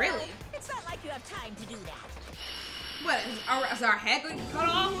 Oh, really? It's not like you have time to do that. What, is our head going to get cut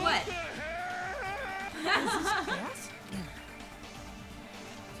off? What? Yes?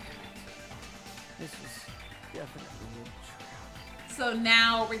 This is definitely a trap. So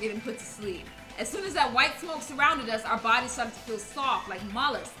now we're getting put to sleep. As soon as that white smoke surrounded us, our bodies started to feel soft like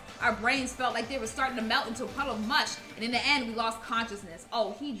mollusks. Our brains felt like they were starting to melt into a puddle of mush, and in the end, we lost consciousness.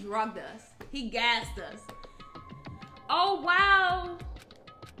 Oh, he drugged us. He gassed us. Oh, wow.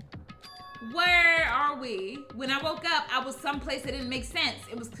 Where are we? When I woke up, I was someplace that didn't make sense.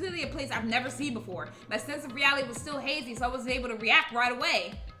 It was clearly a place I've never seen before. My sense of reality was still hazy, so I wasn't able to react right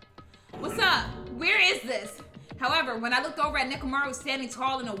away. What's up? Where is this? However, when I looked over at Nekomaru standing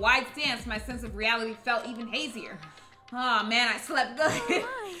tall in a wide stance, my sense of reality felt even hazier. Oh man, I slept good.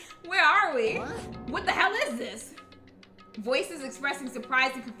 Where are we? What the hell is this? Voices expressing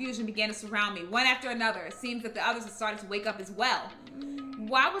surprise and confusion began to surround me, one after another. It seems that the others had started to wake up as well.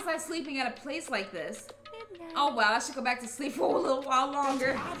 Why was I sleeping at a place like this? Oh well, I should go back to sleep for a little while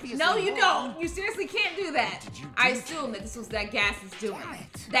longer. No, you don't. You seriously can't do that. I assume that this was that gas is doing.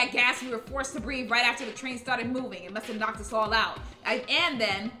 That gas we were forced to breathe right after the train started moving. It must have knocked us all out. And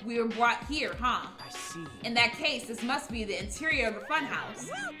then we were brought here, huh? I see. In that case, this must be the interior of the fun house.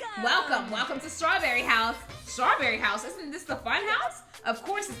 Welcome to Strawberry House. Strawberry House, isn't this the fun house? Of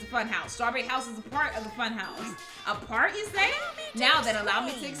course it's the fun house. Strawberry House is a part of the fun house. A part, you say? Now then, allow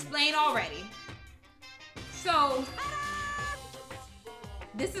me to explain already. So,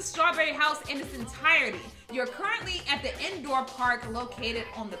 this is Strawberry House in its entirety. You're currently at the indoor park located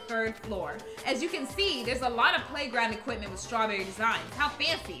on the 3rd floor. As you can see, there's a lot of playground equipment with strawberry designs. How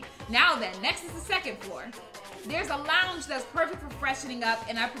fancy. Now then, next is the 2nd floor. There's a lounge that's perfect for freshening up,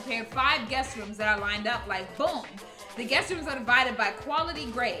 and I prepared 5 guest rooms that are lined up like boom. The guest rooms are divided by quality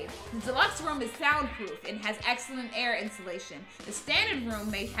grade. The deluxe room is soundproof and has excellent air insulation. The standard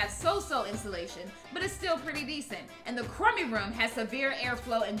room may have so-so insulation, but it's still pretty decent. And the crummy room has severe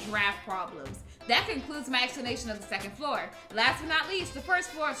airflow and draft problems. That concludes my explanation of the 2nd floor. Last but not least, the 1st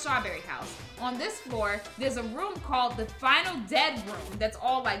floor of Strawberry House. On this floor, there's a room called the Final Dead Room that's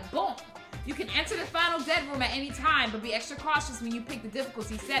all like boom. You can enter the Final Dead Room at any time, but be extra cautious when you pick the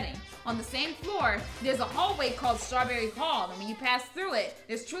difficulty setting. On the same floor, there's a hallway called Strawberry Hall, and when you pass through it,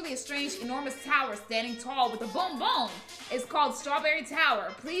 there's truly a strange, enormous tower standing tall with a boom boom. It's called Strawberry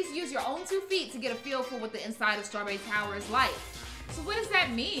Tower. Please use your own 2 feet to get a feel for what the inside of Strawberry Tower is like. So what does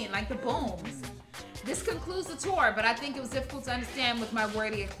that mean, like the booms? This concludes the tour, but I think it was difficult to understand with my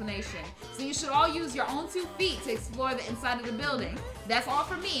wordy explanation. So you should all use your own 2 feet to explore the inside of the building. That's all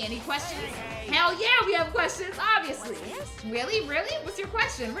for me. Any questions? Hell yeah, we have questions, obviously. Really? Really? What's your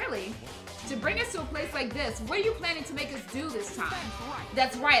question, really? To bring us to a place like this, what are you planning to make us do this time?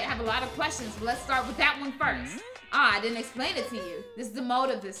 That's right, I have a lot of questions, but let's start with that one first. I didn't explain it to you. This is the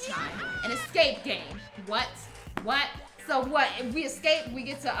mode of this time. An escape game. What? What? So what, if we escape, we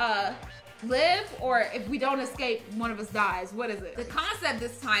get to, live, or if we don't escape, one of us dies? What is it? The concept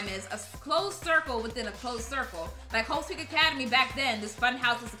this time is a closed circle within a closed circle. Like Hope Speak Academy back then, this fun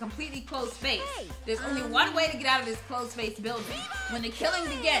house is a completely closed space. There's only one way to get out of this closed space building. When the killing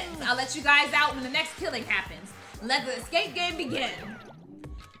begins, I'll let you guys out when the next killing happens. Let the escape game begin.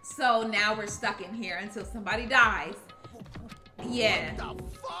 So now we're stuck in here until somebody dies. Yeah.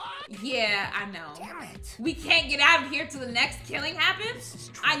 Yeah, I know. Damn it. We can't get out of here till the next killing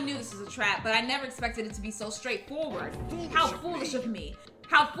happens? I knew this was a trap, but I never expected it to be so straightforward. How foolish of me.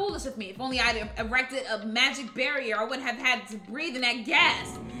 How foolish of me. If only I'd erected a magic barrier, I wouldn't have had to breathe in that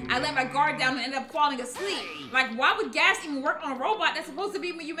gas. I let my guard down and ended up falling asleep. Like, why would gas even work on a robot? That's supposed to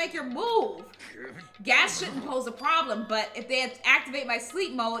be when you make your move. Gas shouldn't pose a problem, but if they activate my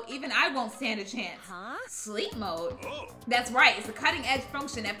sleep mode, even I won't stand a chance. Huh? Sleep mode? That's right, it's a cutting edge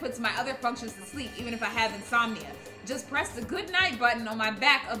function that puts my other functions to sleep, even if I have insomnia. Just press the good night button on my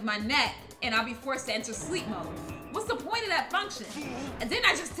back of my neck, and I'll be forced to enter sleep mode. What's the point of that function? And didn't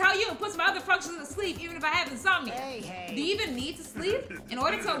I just tell you it puts my other functions to sleep even if I have insomnia? Do you even need to sleep? In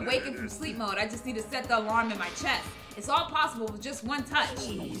order to awaken from sleep mode, I just need to set the alarm in my chest. It's all possible with just one touch.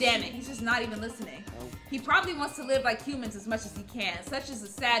 Damn it, he's just not even listening. He probably wants to live like humans as much as he can. Such is the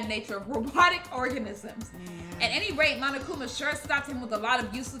sad nature of robotic organisms. At any rate, Monokuma sure stopped him with a lot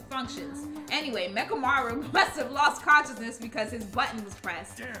of useless functions. Anyway, Nekomaru must have lost consciousness because his button was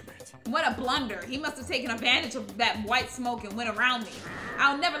pressed. Damn it. What a blunder. He must have taken advantage of that white smoke and went around me.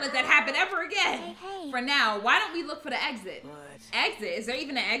 I'll never let that happen ever again. Hey. For now, why don't we look for the exit? What? Exit? Is there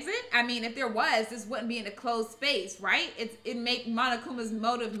even an exit? I mean, if there was, this wouldn't be in a closed space, right? It'd make Monokuma's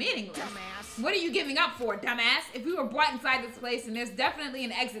motive meaningless. Dumbass. What are you giving up for, dumbass? If we were brought inside this place, and there's definitely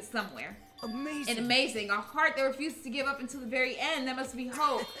an exit somewhere. Amazing. And amazing. A heart that refuses to give up until the very end. That must be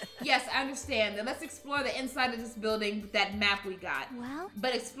hope. Yes, I understand. Then let's explore the inside of this building with that map we got. Well?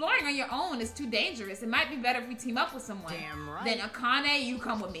 But exploring on your own is too dangerous. It might be better if we team up with someone. Damn right. Then Akane, you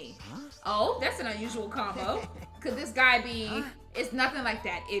come with me. Oh, that's an unusual combo. Could this guy be... It's nothing like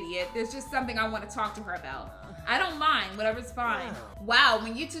that, idiot. There's just something I want to talk to her about. I don't mind. Whatever's fine. Wow,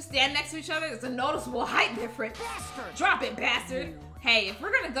 when you two stand next to each other, there's a noticeable height difference. Bastard. Drop it, bastard. Hey, if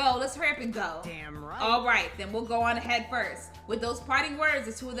we're gonna go, let's hurry up and go. Damn right. All right, then we'll go on ahead first. With those parting words,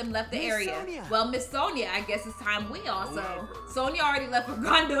 the two of them left the Miss area. Sonia. Well, Miss Sonia, I guess it's time we also. Sonia already left for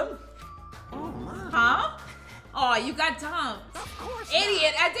Gundam. Oh, my. Huh? Oh, you got dumped. Of course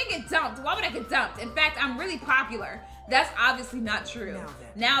Idiot, I did get dumped. Why would I get dumped? In fact, I'm really popular. That's obviously not true.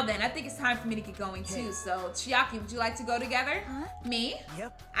 Now then, I think it's time for me to get going too. So, Chiaki, would you like to go together? Huh? Me?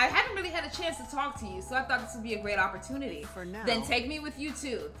 Yep. I haven't really had a chance to talk to you, so I thought this would be a great opportunity. For now. Then take me with you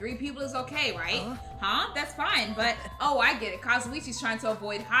too. 3 people is okay, right? Huh? That's fine, but oh, I get it. Kazuichi's trying to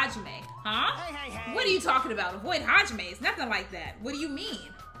avoid Hajime. Huh? Hey. What are you talking about? Avoid Hajime? It's nothing like that. What do you mean?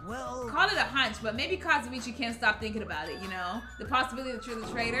 Well, Call it a hunch, but maybe Kazuichi can't stop thinking about it, you know? The possibility that you're the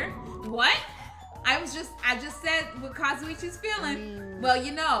traitor? What? I just said what Kazuichi's feeling. Well,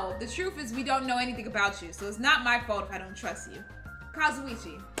 you know, the truth is we don't know anything about you, so it's not my fault if I don't trust you.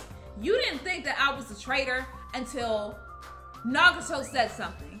 Kazuichi, you didn't think that I was a traitor until Nagato said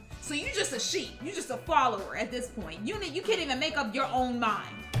something. So you're just a sheep. You're just a follower at this point. You can't even make up your own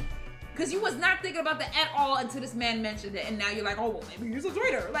mind. Because you was not thinking about that at all until this man mentioned it, and now you're like, oh, well, maybe he's a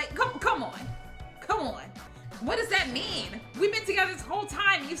traitor. Like, come on. What does that mean? We've been together this whole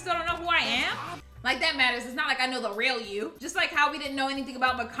time, and you still don't know who I am? Like, that matters. It's not like I know the real you. Just like how we didn't know anything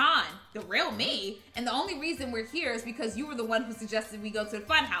about Makan, the real me. And the only reason we're here is because you were the one who suggested we go to the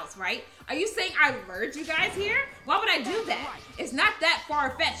fun house, right? Are you saying I lured you guys here? Why would I do that? It's not that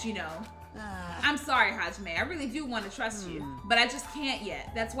far-fetched, you know. I'm sorry, Hajime. I really do want to trust you, but I just can't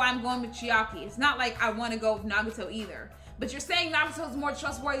yet. That's why I'm going with Chiaki. It's not like I want to go with Nagato either. But you're saying Nagato's more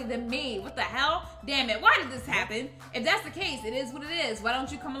trustworthy than me. What the hell? Damn it, why did this happen? If that's the case, it is what it is. Why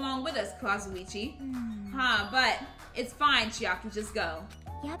don't you come along with us, Kazuichi? But it's fine, Chiaki. Just go.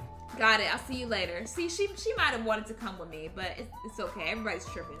 Yep. Got it. I'll see you later. See, she might have wanted to come with me, but it's okay. Everybody's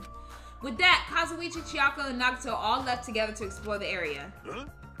tripping. With that, Kazuichi, Chiako, and Nagato all left together to explore the area.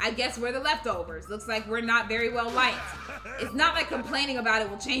 I guess we're the leftovers. Looks like we're not very well liked. It's not like complaining about it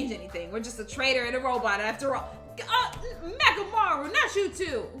will change anything. We're just a traitor and a robot after all. Nekomaru, not you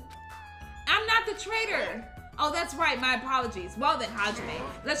too. I'm not the traitor. Oh, that's right. My apologies. Well then, Hajime,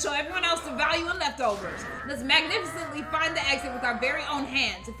 let's show everyone else the value in leftovers. Let's magnificently find the exit with our very own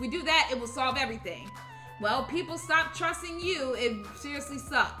hands. If we do that, it will solve everything. Well, people stop trusting you. It seriously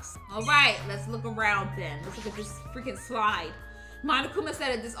sucks. All right, let's look around then. Let's look at this freaking slide. Monokuma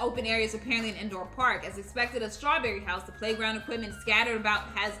said that this open area is apparently an indoor park. As expected, a strawberry house, the playground equipment scattered about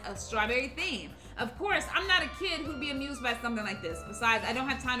has a strawberry theme. Of course, I'm not a kid who'd be amused by something like this. Besides, I don't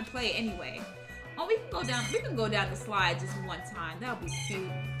have time to play anyway. Oh, we can go down the slide just one time. That would be cute.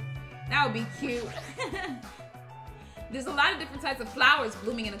 That would be cute. There's a lot of different types of flowers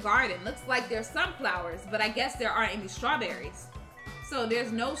blooming in the garden. Looks like there's some flowers, but I guess there aren't any strawberries. So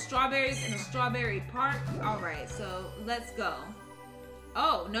there's no strawberries in a strawberry park? All right, so let's go.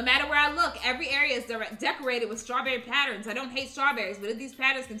 Oh, no matter where I look, every area is decorated with strawberry patterns. I don't hate strawberries, but if these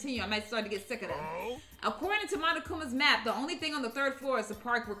patterns continue, I might start to get sick of them. According to Monokuma's map, the only thing on the 3rd floor is the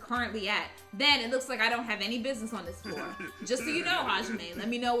park we're currently at. Then it looks like I don't have any business on this floor. Just so you know, Hajime, let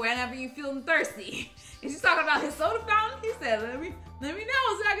me know whenever you're feeling thirsty. Is he talking about his soda fountain? He said, let me know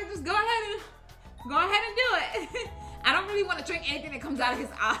so I can just go ahead and do it. I don't really want to drink anything that comes out of his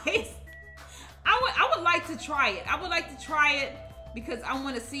eyes. I would like to try it. I would like to try it. Because I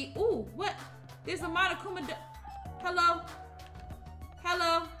want to see. Ooh, what? There's a Monokuma. Hello?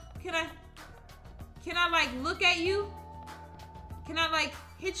 Hello? Can I like look at you? Can I like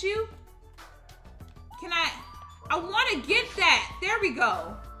hit you? I want to get that. There we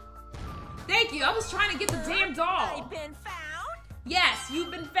go. Thank you. I was trying to get the damn doll. I've been found? Yes,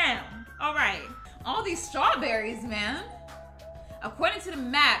 you've been found. All right. All these strawberries, man. According to the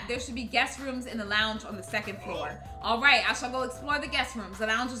map, there should be guest rooms in the lounge on the 2nd floor. All right, I shall go explore the guest rooms. The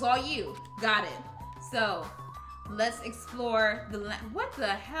lounge is all you. Got it. So, let's explore the what the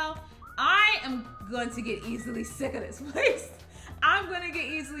hell? I am going to get easily sick of this place. I'm going to get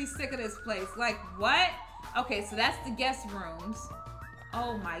easily sick of this place. Like, what? Okay, so that's the guest rooms.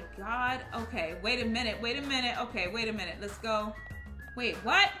 Oh my God. Okay, wait a minute. Okay, wait a minute. Let's go. Wait,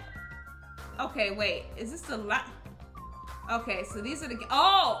 what? Okay, wait. Is this the Okay, so these are the...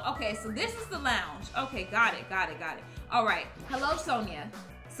 Oh, okay, so this is the lounge. Okay, got it. All right. Hello, Sonia.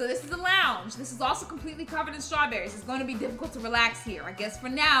 So this is the lounge. This is also completely covered in strawberries. It's going to be difficult to relax here. I guess for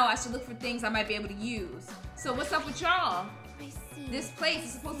now, I should look for things I might be able to use. So what's up with y'all? I see. This place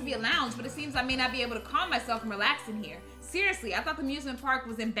is supposed to be a lounge, but it seems I may not be able to calm myself and relax in here. Seriously, I thought the amusement park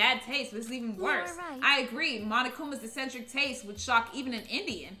was in bad taste, but it's even worse. Right. I agree. Monokuma's eccentric taste would shock even an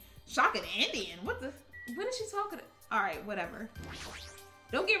Indian. Shock an Indian? What is she talking about? Alright, whatever.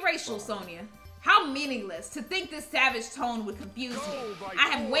 Don't get racial, Sonia. How meaningless. To think this savage tone would confuse me. I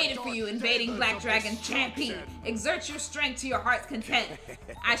have waited for you, invading Black Dragon Champ P. Exert your strength to your heart's content.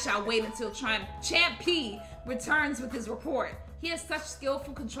 I shall wait until Champ P returns with his report. He has such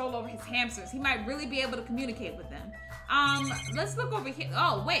skillful control over his hamsters. He might really be able to communicate with them. Let's look over here.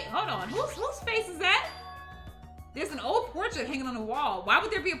 Oh, wait, hold on. Whose face is that? There's an old portrait hanging on the wall. Why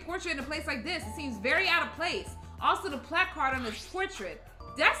would there be a portrait in a place like this? It seems very out of place. Also, the placard on this portrait.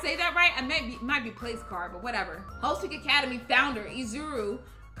 Did I say that right? It might be place card, but whatever. Host Week Academy founder, Izuru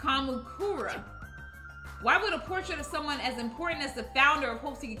Kamukura. Why would a portrait of someone as important as the founder of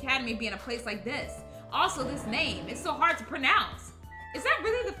Hope Seek Academy be in a place like this? Also, this name, it's so hard to pronounce. Is that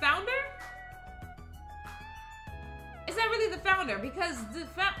really the founder? Is that really the founder? Because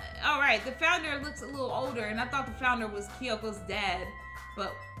alright, the founder looks a little older, and I thought the founder was Kyoko's dad,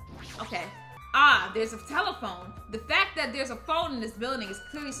 but, okay. Ah, there's a telephone. The fact that there's a phone in this building is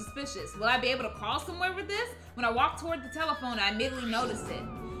clearly suspicious. Will I be able to call somewhere with this? When I walk toward the telephone, I immediately notice it.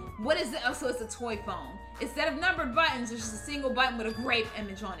 What is it? Oh, so it's a toy phone. Instead of numbered buttons, there's just a single button with a grape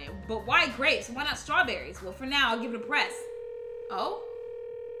image on it. But why grapes? Why not strawberries? Well, for now, I'll give it a press. Oh?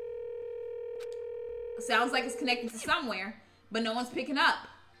 Sounds like it's connected to somewhere, but no one's picking up.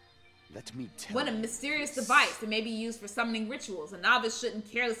 Let me tell What a mysterious device that may be used for summoning rituals. A novice shouldn't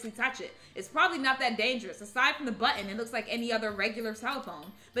carelessly touch it. It's probably not that dangerous. Aside from the button, it looks like any other regular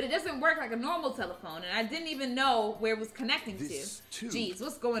telephone. But it doesn't work like a normal telephone, and I didn't even know where it was connecting to. Jeez,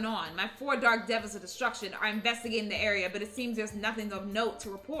 what's going on? My 4 dark devils of destruction are investigating the area, but it seems there's nothing of note to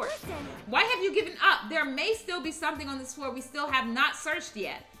report. Why have you given up? There may still be something on this floor we still have not searched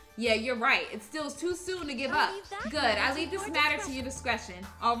yet. Yeah, you're right. It still is too soon to give up. Good, I leave this matter to your discretion.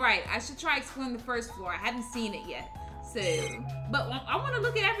 Alright, I should try exploring the first floor. I haven't seen it yet. So, but I want to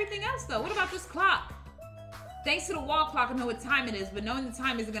look at everything else though. What about this clock? Thanks to the wall clock, I know what time it is, but knowing the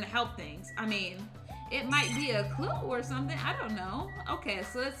time isn't going to help things. I mean, it might be a clue or something. I don't know. Okay,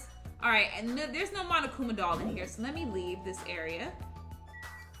 so let's... Alright, and there's no Monokuma doll in here, so let me leave this area.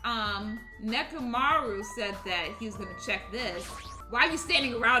 Nekomaru said that he was going to check this. Why are you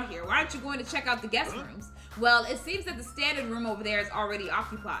standing around here? Why aren't you going to check out the guest rooms? Well, it seems that the standard room over there is already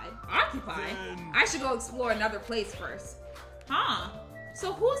occupied. Occupied? I should go explore another place first. Huh?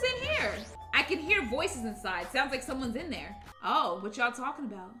 So who's in here? I can hear voices inside. Sounds like someone's in there. Oh, what y'all talking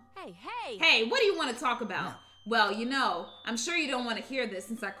about? Hey, what do you want to talk about? Well, you know, I'm sure you don't want to hear this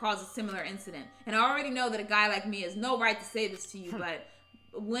since I caused a similar incident. And I already know that a guy like me has no right to say this to you, but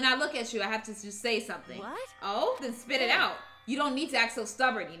when I look at you, I have to just say something. What? Oh, then spit it out. You don't need to act so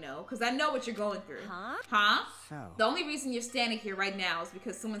stubborn, you know, because I know what you're going through. Huh? So. The only reason you're standing here right now is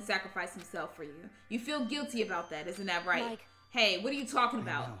because someone sacrificed himself for you. You feel guilty about that, isn't that right? Hey, what are you talking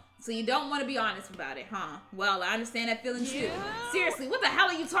about? So you don't want to be honest about it, huh? Well, I understand that feeling too. Seriously, what the hell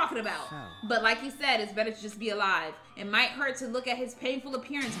are you talking about? But like he said, it's better to just be alive. It might hurt to look at his painful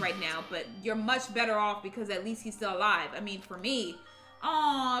appearance right now, but you're much better off because at least he's still alive. I mean, for me...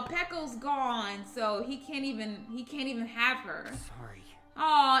 Aw, Pecco's gone, so he can't even have her. Sorry.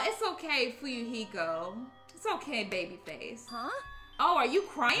 Aw, it's okay, Fuyuhiko. It's okay, babyface. Huh? Oh, are you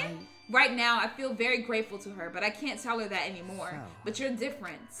crying? Right now, I feel very grateful to her, but I can't tell her that anymore. So. But you're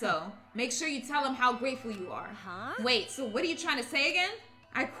different, so make sure you tell him how grateful you are. Wait, so what are you trying to say again?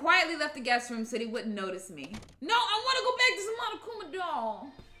 I quietly left the guest room so he wouldn't notice me. No, I want to go back to some Monokuma doll.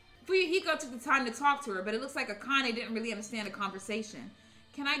 Fuyuhiko took the time to talk to her, but it looks like Akane didn't really understand the conversation.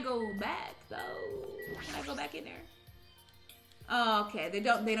 Can I go back though? Can I go back in there? Oh, okay. They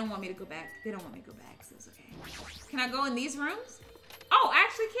don't want me to go back. They don't want me to go back, so it's okay. Can I go in these rooms? Oh, I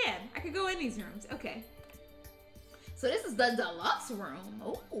actually can. I could go in these rooms. Okay. So this is the deluxe room.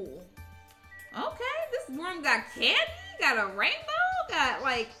 Oh. Okay. This room got candy, got a rainbow, got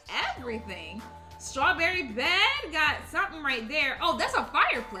like everything. Strawberry bed, got something right there. Oh, that's a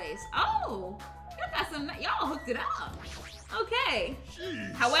fireplace. Oh, y'all got some, y'all hooked it up. Okay.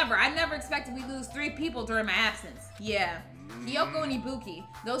 Jeez. However, I never expected we'd lose 3 people during my absence. Yeah. Kyoko and Ibuki,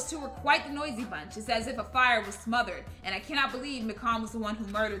 those two were quite the noisy bunch. It's as if a fire was smothered, and I cannot believe Mikam was the one who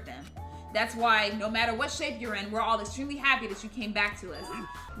murdered them. That's why, no matter what shape you're in, we're all extremely happy that you came back to us.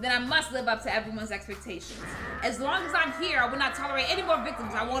 Then I must live up to everyone's expectations. As long as I'm here, I will not tolerate any more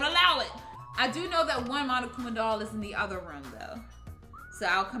victims. I won't allow it. I do know that one Monokuma doll is in the other room, though. So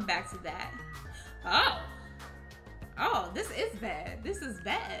I'll come back to that. Oh. Oh, this is bad. This is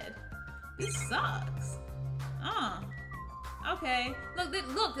bad. This sucks. Okay. Look,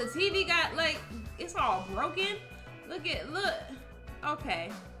 the TV got, like, it's all broken. Look.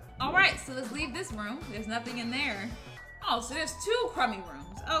 Okay. All right, so let's leave this room. There's nothing in there. Oh, so there's 2 crummy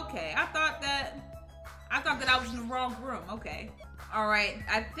rooms. Okay, I thought that I was in the wrong room. Okay. All right,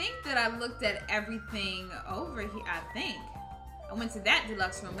 I think that I looked at everything over here. I think I went to that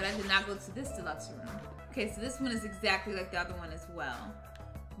deluxe room, but I did not go to this deluxe room. Okay, so this one is exactly like the other one as well.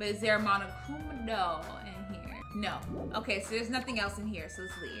 But is there a Monokuma doll in here? No. Okay, so there's nothing else in here, so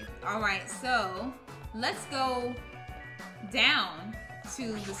let's leave. Alright, so let's go down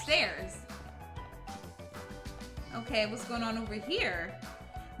to the stairs. Okay, what's going on over here?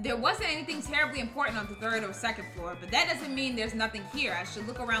 There wasn't anything terribly important on the 3rd or 2nd floor, but that doesn't mean there's nothing here. I should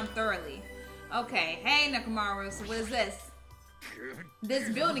look around thoroughly. Okay, hey Nekomaru, so what is this? This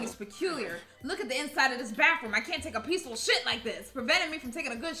building is peculiar. Look at the inside of this bathroom. I can't take a peaceful shit like this, preventing me from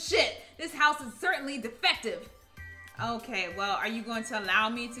taking a good shit. This house is certainly defective. Okay, well, are you going to allow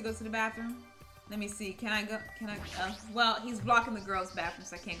me to go to the bathroom? Let me see, can I go? Well, he's blocking the girls' bathroom,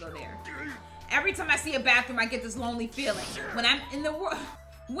 so I can't go there. Every time I see a bathroom, I get this lonely feeling. When I'm in the world,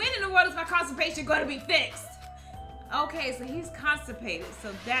 when in the world is my constipation going to be fixed? Okay, so he's constipated,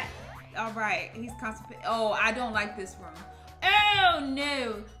 so that, all right, he's constipated. Oh, I don't like this room. Oh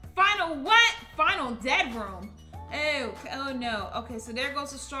no, final what? Final dead room. Oh no. Okay, so there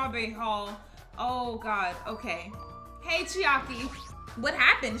goes the Strawberry Hall. Oh God, okay. Hey Chiaki, what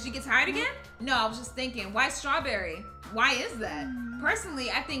happened? Did she get tired again? No, I was just thinking, why strawberry? Why is that? Personally,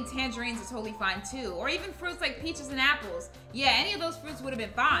 I think tangerines are totally fine too, or even fruits like peaches and apples. Yeah, any of those fruits would have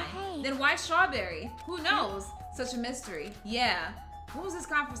been fine. Hey. Then why strawberry? Who knows? Such a mystery. Yeah. What was this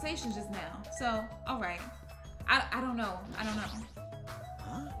conversation just now? So, all right. I don't know. I don't know.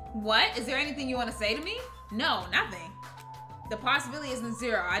 Huh? What? Is there anything you want to say to me? No, nothing. The possibility isn't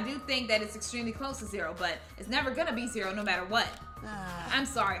 0. I do think that it's extremely close to 0, but it's never gonna be 0 no matter what. I'm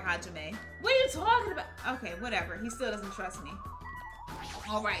sorry, Hajime. What are you talking about? Okay, whatever. He still doesn't trust me.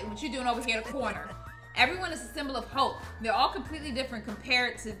 All right, what you doing over here in the corner? Everyone is a symbol of hope. They're all completely different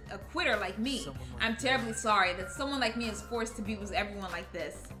compared to a quitter like me. I'm terribly sorry that someone like me is forced to be with everyone like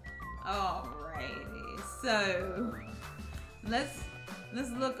this. Alrighty, so let's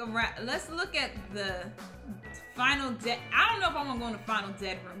look around. Let's look at the final dead. I don't know if I want to go in the final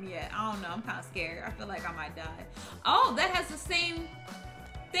dead room yet. I don't know. I'm kind of scared. I feel like I might die. Oh, that has the same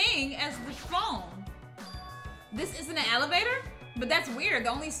thing as the phone. This isn't an elevator? But that's weird. The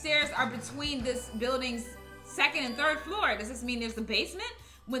only stairs are between this building's 2nd and 3rd floor. Does this mean there's a basement?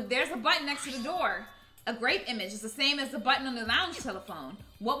 When there's a button next to the door. A grape image is the same as the button on the lounge telephone.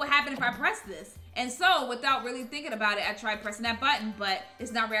 What would happen if I pressed this? And so, without really thinking about it, I tried pressing that button, but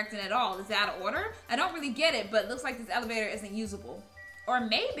it's not reacting at all. Is it out of order? I don't really get it, but it looks like this elevator isn't usable. Or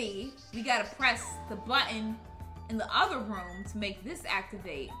maybe we gotta press the button in the other room to make this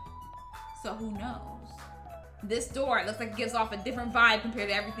activate. So who knows? This door looks like it gives off a different vibe compared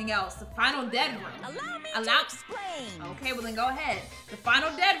to everything else. The final dead room. Allow me to explain. Okay, well then go ahead. The final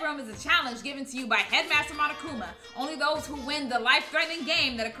dead room is a challenge given to you by Headmaster Monokuma. Only those who win the life-threatening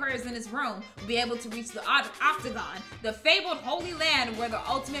game that occurs in this room will be able to reach the octagon, the fabled holy land where the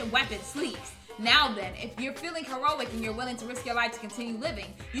ultimate weapon sleeps. Now then, if you're feeling heroic and you're willing to risk your life to continue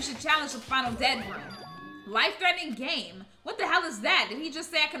living, you should challenge the final dead room. Life-threatening game? What the hell is that? Did he just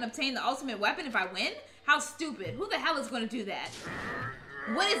say I can obtain the ultimate weapon if I win? How stupid. Who the hell is going to do that?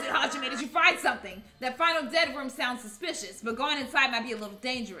 What is it, Hajime? Did you find something? That final dead room sounds suspicious, but going inside might be a little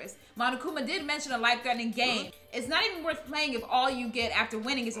dangerous. Monokuma did mention a life-threatening game. It's not even worth playing if all you get after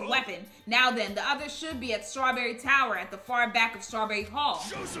winning is a weapon. Now then, the others should be at Strawberry Tower at the far back of Strawberry Hall.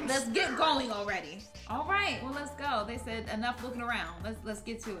 Let's get going already. All right, well, let's go. They said enough looking around. Let's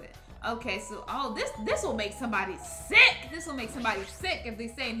get to it. Okay, so, oh, this will make somebody sick. This will make somebody sick if they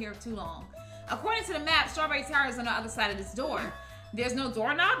stay in here too long. According to the map, Strawberry Tower is on the other side of this door. There's no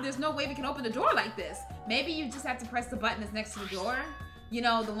doorknob. There's no way we can open the door like this. Maybe you just have to press the button that's next to the door. You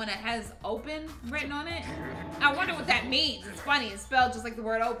know, the one that has open written on it. I wonder what that means. It's funny. It's spelled just like the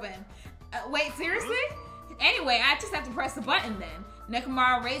word open. Wait, seriously? Anyway, I just have to press the button then.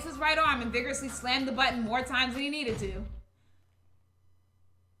 Nekomaru raised his right arm and vigorously slammed the button more times than he needed to.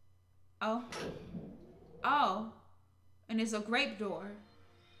 Oh. Oh. And it's a grape door.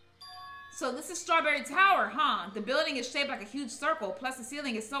 So this is Strawberry Tower, huh? The building is shaped like a huge circle, plus the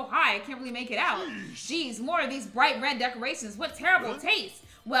ceiling is so high I can't really make it out. Jeez, more of these bright red decorations. What terrible taste.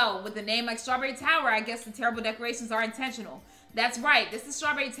 Well, with a name like Strawberry Tower, I guess the terrible decorations are intentional. That's right, this is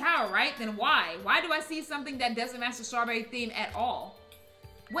Strawberry Tower, right? Then why? Why do I see something that doesn't match the strawberry theme at all?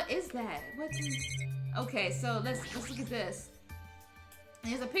 What is that? Okay, so let's look at this.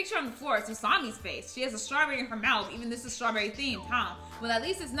 There's a picture on the floor. It's Usami's face. She has a strawberry in her mouth. Even this is strawberry themed, huh? Well, at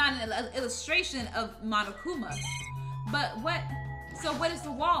least it's not an illustration of Monokuma. But what? So what is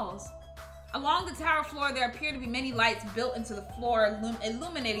the walls? Along the tower floor, there appear to be many lights built into the floor,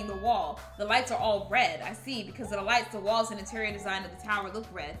 illuminating the wall. The lights are all red. I see. Because of the lights, the walls and interior design of the tower look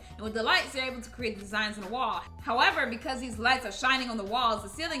red. And with the lights, they're able to create the designs on the wall. However, because these lights are shining on the walls, the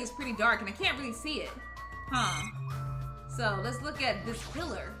ceiling is pretty dark and I can't really see it. Huh. So let's look at this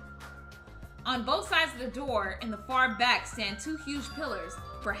pillar. On both sides of the door, in the far back, stand two huge pillars.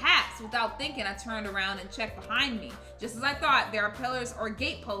 Perhaps, without thinking, I turned around and checked behind me. Just as I thought, there are pillars or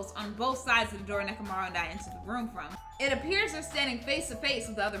gate posts on both sides of the door Nekomaru and I entered the room from. It appears they're standing face to face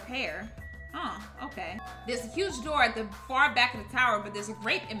with the other pair. Huh, okay. There's a huge door at the far back of the tower, but there's a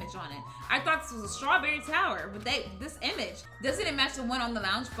grape image on it. I thought this was a strawberry tower, but this image, doesn't it match the one on the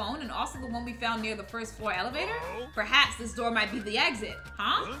lounge phone and also the one we found near the first floor elevator? Perhaps this door might be the exit,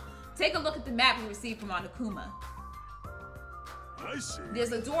 huh? Take a look at the map we received from Nekoma. I see.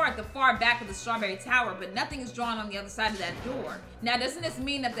 There's a door at the far back of the strawberry tower, but nothing is drawn on the other side of that door. Now, doesn't this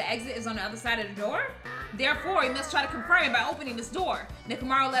mean that the exit is on the other side of the door? Therefore, we must try to confirm it by opening this door.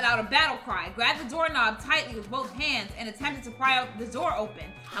 Nekomaru let out a battle cry, grabbed the doorknob tightly with both hands, and attempted to pry the door open.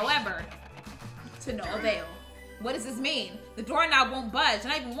 However, to no avail. What does this mean? The doorknob won't budge,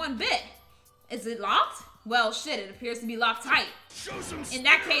 not even one bit. Is it locked? Well, shit, it appears to be locked tight. In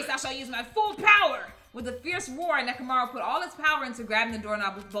that case, I shall use my full power. With a fierce roar, Nekomaru put all his power into grabbing the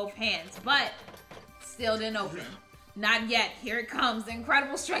doorknob with both hands, but still didn't open. Not yet. Here it comes. The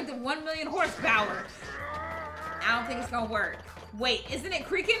incredible strength of 1 million horsepower. I don't think it's gonna work. Wait, isn't it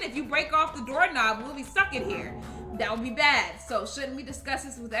creaking? If you break off the doorknob, we'll be stuck in here. That would be bad. So shouldn't we discuss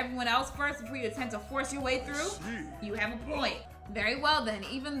this with everyone else first before you attempt to force your way through? You have a point. Very well then.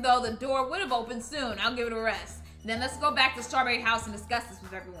 Even though the door would have opened soon, I'll give it a rest. Then let's go back to Strawberry House and discuss this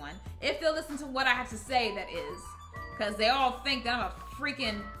with everyone. If they'll listen to what I have to say, that is. Because they all think that I'm a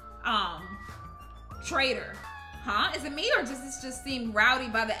freaking, traitor. Huh? Is it me or does this just seem rowdy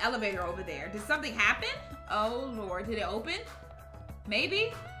by the elevator over there? Did something happen? Oh, Lord. Did it open?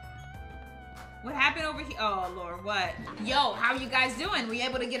 Maybe? What happened over here? Oh, Lord. What? Yo, how are you guys doing? Were you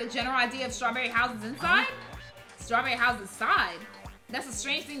able to get a general idea of Strawberry House's inside? Strawberry House's side? That's a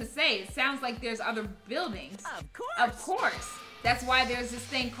strange thing to say. It sounds like there's other buildings. Of course. Of course. That's why there's this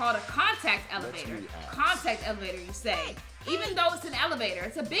thing called a contact elevator. Contact elevator, you say. Even though it's an elevator,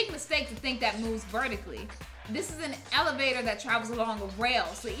 it's a big mistake to think that moves vertically. This is an elevator that travels along a rail,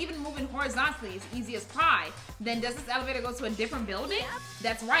 so even moving horizontally is easy as pie. Then does this elevator go to a different building?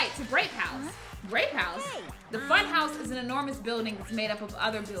 That's right, to Grape House. Grape House? The Fun House is an enormous building that's made up of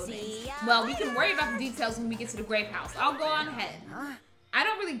other buildings. Well, we can worry about the details when we get to the Grape House. I'll go on ahead. I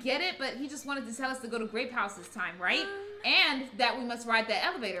don't really get it, but he just wanted to tell us to go to Grape House this time, right? And that we must ride that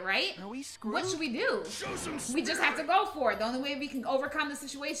elevator, right? Are we screwed? What should we do? We just have to go for it. The only way we can overcome the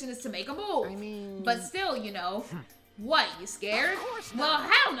situation is to make a move. I mean... But still, you know. What, you scared? Of course Well,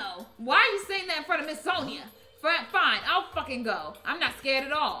 not. hell no. Why are you saying that in front of Miss Sonia? Fine, I'll fucking go. I'm not scared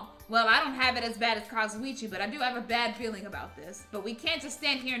at all. Well, I don't have it as bad as Kazuichi, but I do have a bad feeling about this. But we can't just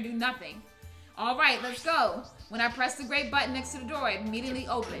stand here and do nothing. All right, let's go. When I pressed the gray button next to the door, it immediately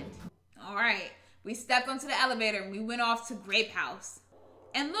opened. All right, we stepped onto the elevator and we went off to Grape House.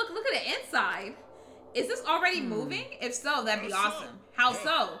 And look at the inside. Is this already moving? If so, that'd be awesome. How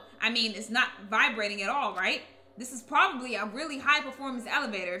so? I mean, it's not vibrating at all, right? This is probably a really high-performance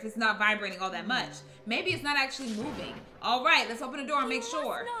elevator if it's not vibrating all that much. Maybe it's not actually moving. All right, let's open the door and make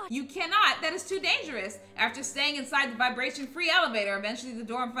sure. You cannot. That is too dangerous. After staying inside the vibration-free elevator, eventually the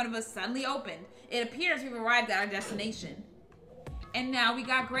door in front of us suddenly opened. It appears we've arrived at our destination. And now we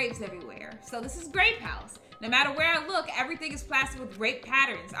got grapes everywhere. So this is Grape House. No matter where I look, everything is plastered with grape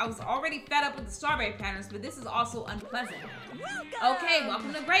patterns. I was already fed up with the strawberry patterns, but this is also unpleasant. Okay,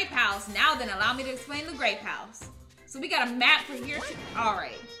 welcome to Grape House. Now then, allow me to explain the Grape House. So we got a map for here too. All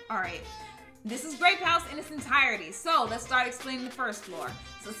right. This is Grape House in its entirety. So let's start explaining the first floor.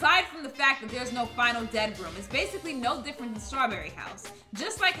 So aside from the fact that there's no final dead room, it's basically no different than Strawberry House.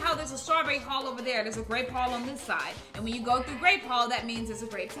 Just like how there's a Strawberry Hall over there, there's a Grape Hall on this side. And when you go through Grape Hall, that means there's a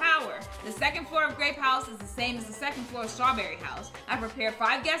Grape Tower. The second floor of Grape House is the same as the second floor of Strawberry House. I prepared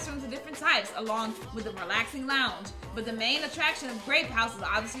 5 guest rooms of different types, along with a relaxing lounge. But the main attraction of Grape House is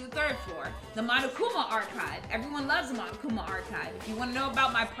obviously the third floor, the Monokuma Archive. Everyone loves the Monokuma Archive. If you want to know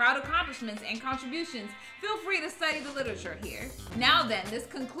about my proud accomplishments and contributions, feel free to study the literature here. Now then, this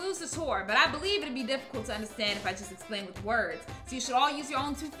concludes the tour, but I believe it'd be difficult to understand if I just explain with words. So you should all use your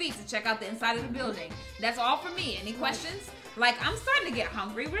own 2 feet to check out the inside of the building. That's all for me. Any questions? Like, I'm starting to get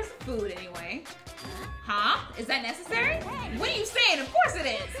hungry. Where's the food anyway? Huh? Is that necessary? What are you saying? Of course it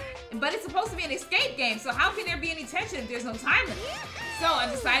is. But it's supposed to be an escape game, so how can there be any tension if there's no time limit? So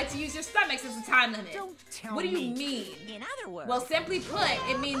I decided to use your stomachs as a time limit. Don't tell What do me. you mean? In other words, Well, simply put,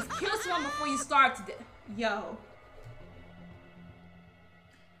 it means kill someone before you starve to death. Yo.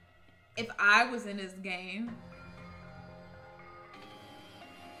 If I was in this game,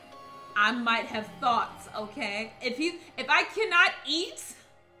 I might have thoughts, okay? If I cannot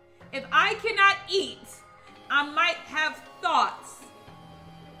eat, I might have thoughts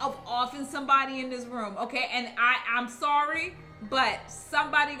of muffing somebody in this room, okay? And I'm sorry, but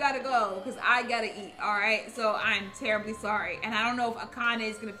somebody gotta go because I gotta eat, all right? So I'm terribly sorry. And I don't know if Akane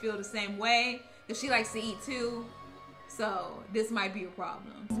is gonna feel the same way because she likes to eat too. So this might be a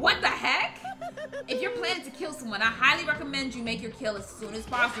problem. What the heck? If you're planning to kill someone, I highly recommend you make your kill as soon as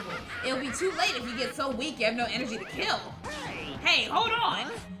possible. It'll be too late if you get so weak you have no energy to kill. Hey, hold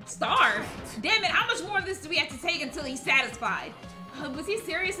on. Starve? Damn it, how much more of this do we have to take until he's satisfied? Was he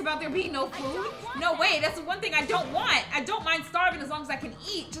serious about there being no food? No way, that's the one thing I don't want. I don't mind starving as long as I can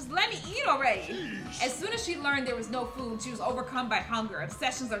eat. Just let me eat already. As soon as she learned there was no food, she was overcome by hunger.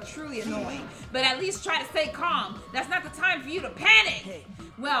 Obsessions are truly annoying, but at least try to stay calm. That's not the time for you to panic.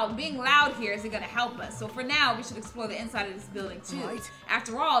 Well, being loud here isn't gonna help us. So for now, we should explore the inside of this building too.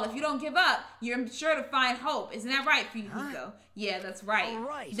 After all, if you don't give up, you're sure to find hope. Isn't that right, Fuyuhiko? Yeah, that's right.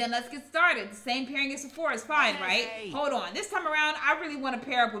 Then let's get started. The same pairing as before is fine, right? Hold on. This time around, I really want to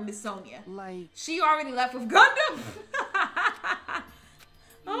pair up with Miss Sonia. She already left with Gundam.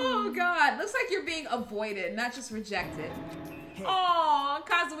 Oh, God. Looks like you're being avoided, not just rejected. Oh,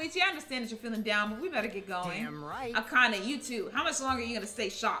 Kazuichi, I understand that you're feeling down, but we better get going. Damn right. Akane, you too. How much longer are you going to stay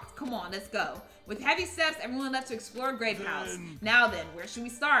shocked? Come on, let's go. With heavy steps, everyone left to explore Grape House. Now then, where should we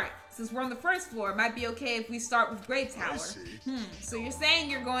start? Since we're on the first floor, it might be okay if we start with Grape Tower. So you're saying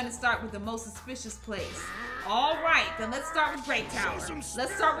you're going to start with the most suspicious place. All right, then let's start with Grape Tower.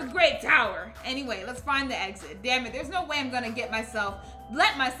 Let's start with Grape Tower. Anyway, let's find the exit. Damn it, there's no way I'm going to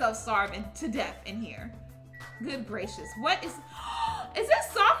let myself starve to death in here. Good gracious. What is... Is that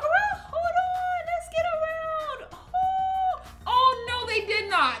Sakura? Hold on. Let's get around. Oh, no, they did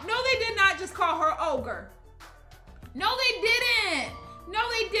not. No, they did not just call her ogre. No, they didn't. No,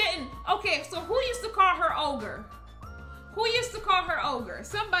 they didn't. Okay, so who used to call her ogre? Who used to call her ogre?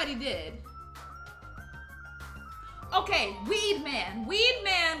 Somebody did. Okay, Weed Man. Weed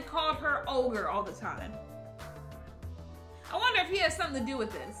Man called her ogre all the time. I wonder if he has something to do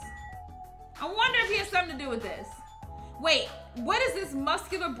with this. Wait, what is this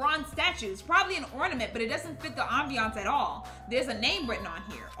muscular bronze statue? It's probably an ornament, but it doesn't fit the ambiance at all. There's a name written on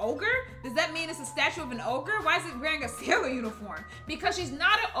here. Ogre? Does that mean it's a statue of an ogre? Why is it wearing a sailor uniform? Because she's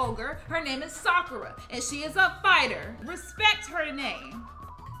not an ogre. Her name is Sakura, and she is a fighter. Respect her name.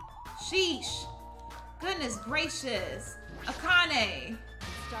 Sheesh. Goodness gracious. Akane.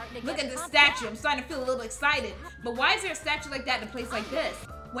 Look at this statue. I'm starting to feel a little excited. But why is there a statue like that in a place like this?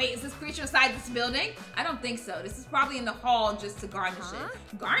 Wait, is this creature inside this building? I don't think so. This is probably in the hall just to garnish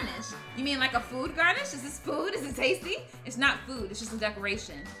it. Garnish? You mean like a food garnish? Is this food? Is it tasty? It's not food. It's just a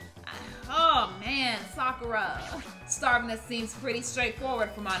decoration. Oh man, Sakura. Starvingness seems pretty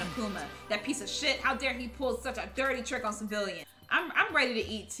straightforward for Monokuma. That piece of shit, how dare he pull such a dirty trick on civilians. I'm ready to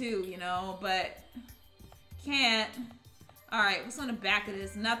eat too, you know, but can't. All right, what's on the back of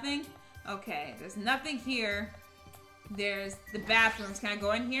this? Nothing? Okay, there's nothing here. There's the bathrooms. Can I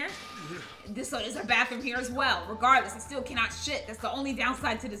go in here? So there's a bathroom here as well. Regardless, I still cannot shit. That's the only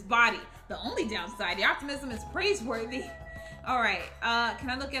downside to this body. The only downside. The optimism is praiseworthy. All right, can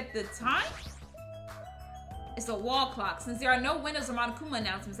I look at the time? It's a wall clock. Since there are no windows or Monokuma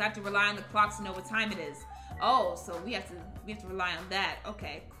announcements, I have to rely on the clock to know what time it is. Oh, so we have to rely on that.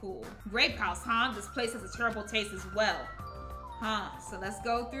 Okay, cool. Grape House, huh? This place has a terrible taste as well. Huh, so let's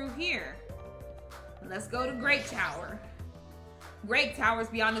go through here. Let's go to Grape Tower. Grape Tower's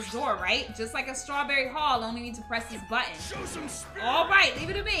beyond this door, right? Just like a Strawberry Hall, only need to press this button. All right, leave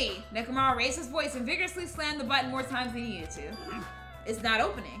it to me. Nekomaru raised his voice and vigorously slammed the button more times than he needed to. It's not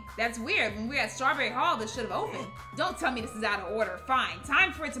opening. That's weird. When we were at Strawberry Hall, this should have opened. Don't tell me this is out of order. Fine,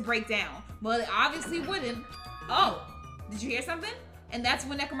 time for it to break down. Well, it obviously wouldn't. Oh, did you hear something? And that's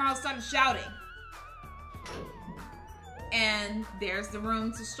when Nekomaru started shouting. And there's the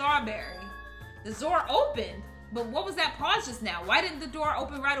room to Strawberry. The door opened, but what was that pause just now? Why didn't the door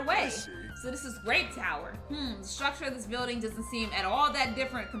open right away? So this is Grape Tower. The structure of this building doesn't seem at all that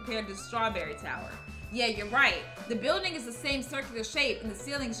different compared to Strawberry Tower. Yeah, you're right. The building is the same circular shape and the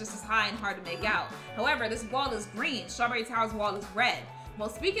ceiling is just as high and hard to make out. However, this wall is green. Strawberry Tower's wall is red. Well,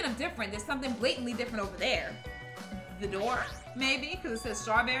 speaking of different, there's something blatantly different over there. The door? Maybe, because it says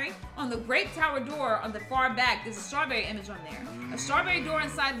strawberry. On the Grape Tower door on the far back, there's a strawberry image on there. A strawberry door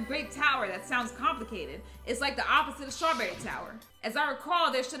inside the Grape Tower, that sounds complicated. It's like the opposite of Strawberry Tower. As I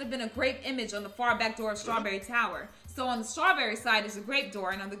recall, there should have been a grape image on the far back door of Strawberry Tower. So on the strawberry side is a grape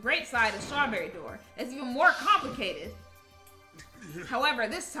door, and on the grape side, a strawberry door. It's even more complicated. However,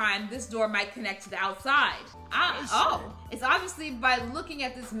 this time, this door might connect to the outside. Oh, it's obviously by looking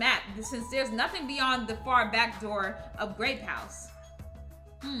at this map, since there's nothing beyond the far back door of Grape House.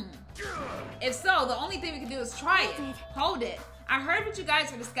 If so, the only thing we can do is try it. Hold it. I heard what you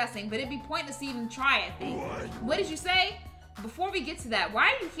guys were discussing, but it'd be pointless to even try, I think. What did you say? Before we get to that,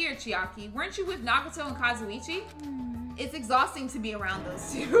 why are you here, Chiaki? Weren't you with Nagato and Kazuichi? It's exhausting to be around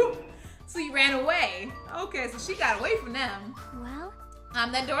those two. So you ran away. Okay, so she got away from them. Well?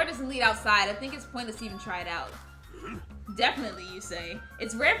 That door doesn't lead outside. I think it's pointless to even try it out. Definitely, you say.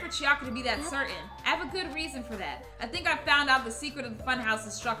 It's rare for Chiaki to be that certain. I have a good reason for that. I think I found out the secret of the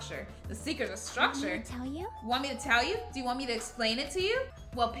funhouse's structure. The secret of structure? Want me to tell you? Want me to tell you? Do you want me to explain it to you?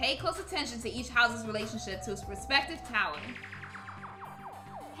 Well, pay close attention to each house's relationship to its respective tower.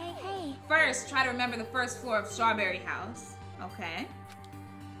 Hey. First, try to remember the first floor of Strawberry House. Okay.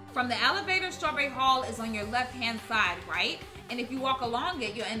 From the elevator, Strawberry Hall is on your left-hand side, right? And if you walk along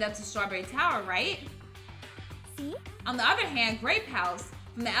it, you'll end up to Strawberry Tower, right? See? On the other hand, Grape House.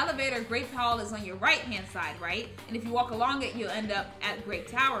 From the elevator, Grape Hall is on your right-hand side, right? And if you walk along it, you'll end up at Grape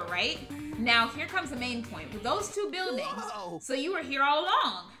Tower, right? Now, here comes the main point. With those two buildings, so you were here all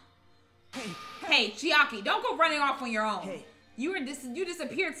along. Hey, Chiaki, don't go running off on your own. Hey. You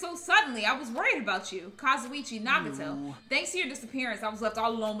disappeared so suddenly. I was worried about you. Kazuichi, Nagato. No. Thanks to your disappearance, I was left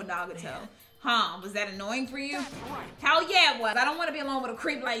all alone with Nagato. Huh, was that annoying for you? Hell yeah, it was. I don't want to be alone with a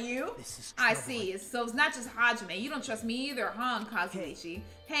creep like you. I see. So it's not just Hajime. You don't trust me either, huh, Kazuichi?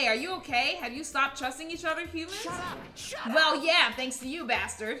 Hey, are you okay? Have you stopped trusting each other, humans? Shut up! Well, yeah, thanks to you,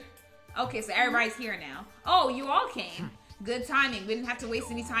 bastard. Okay, so everybody's here now. Oh, you all came. Good timing. We didn't have to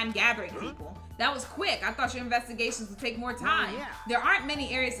waste any time gathering people. That was quick. I thought your investigations would take more time. yeah. There aren't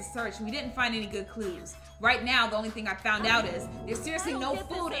many areas to search, and we didn't find any good clues. Right now, the only thing I found out is there's seriously no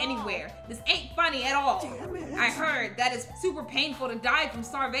food anywhere. This ain't funny at all. I heard that it's super painful to die from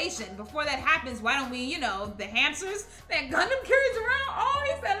starvation. Before that happens, why don't we, you know, the hamsters that Gundam carries around? Oh,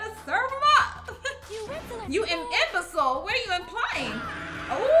 he said, let's serve them up. You imbecile. What are you implying?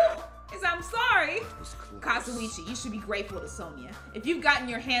 Oh, I'm sorry. Kazuichi, you should be grateful to Sonya. If you've gotten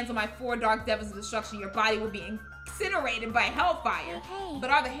your hands on my 4 Dark Devils of Destruction, your body would be incinerated by hellfire. Hey.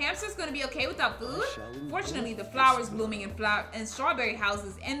 But are the hamsters going to be okay without food? Fortunately, the flowers blooming in Strawberry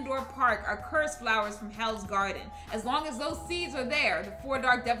House's indoor park are cursed flowers from Hell's Garden. As long as those seeds are there, the 4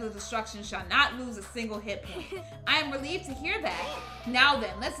 Dark Devils of Destruction shall not lose a single hit point. I am relieved to hear that. Now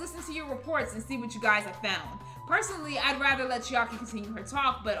then, let's listen to your reports and see what you guys have found. Personally, I'd rather let Chiaki continue her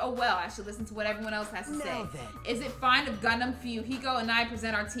talk, but oh well, I should listen to what everyone else has to say. Now then. Is it fine if Gundam, Fuyuhiko, and I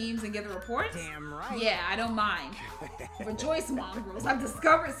present our teams and give the reports? Damn right. Yeah, I don't mind. Rejoice, mongrels. I've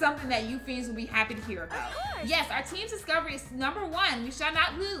discovered something that you fiends will be happy to hear about. Yes, our team's discovery is number 1. We shall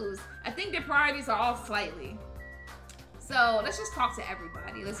not lose. I think their priorities are off slightly. So, let's just talk to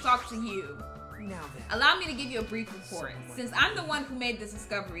everybody. Let's talk to you. Now then. Allow me to give you a brief report. Since I'm the one who made this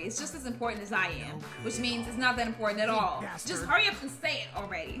discovery, it's just as important as I am, which means it's not that important at all. Just hurry up and say it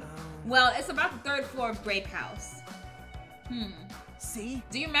already. Well, it's about the 3rd floor of Grape House. See?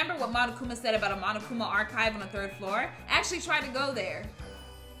 Do you remember what Monokuma said about a Monokuma archive on the 3rd floor? I actually tried to go there.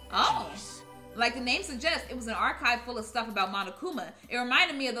 Oh. Like the name suggests, it was an archive full of stuff about Monokuma. It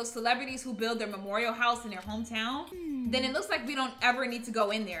reminded me of those celebrities who build their memorial house in their hometown. Then it looks like we don't ever need to go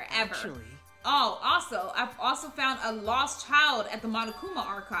in there, ever. Actually. Oh, also, I've also found a lost child at the Monokuma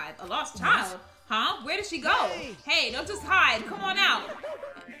archive. A lost child? Huh? Where did she go? Hey, don't just hide. Come on out.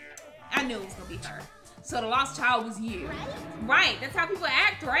 I knew it was gonna be her. So the lost child was you. Right, that's how people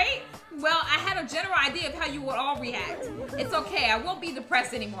act, right? Well, I had a general idea of how you would all react. It's okay, I won't be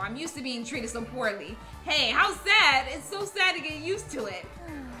depressed anymore. I'm used to being treated so poorly. Hey, how sad. It's so sad to get used to it.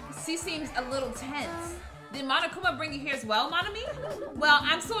 She seems a little tense. Did Monokuma bring you here as well, Monami? Well,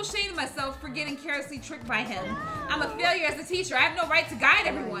 I'm so ashamed of myself for getting carelessly tricked by him. I'm a failure as a teacher. I have no right to guide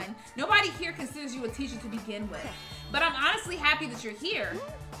everyone. Nobody here considers you a teacher to begin with. But I'm honestly happy that you're here.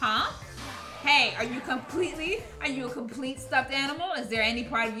 Huh? Hey, are you a complete stuffed animal? Is there any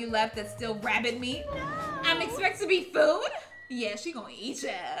part of you left that's still rabbit meat? I'm expected to be food? Yeah, she gonna eat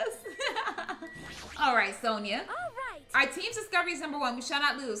your ass. All right, Sonya. All right. Our team's discovery is number 1. We shall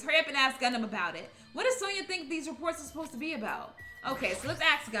not lose. Hurry up and ask Gundam about it. What does Sonya think these reports are supposed to be about? Okay, so let's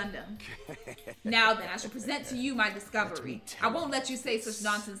ask Gundam. Now then, I should present to you my discovery. I won't let you say such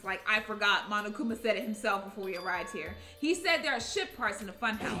nonsense like, I forgot, Monokuma said it himself before we arrived here. He said there are ship parts in the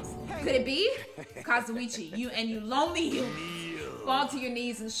funhouse. Could it be? Kazuichi, you lonely humans. Fall to your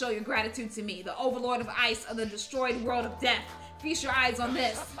knees and show your gratitude to me, the overlord of ice of the destroyed world of death. Feast your eyes on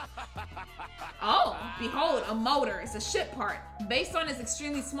this. Oh, behold, a motor. It's a ship part. Based on its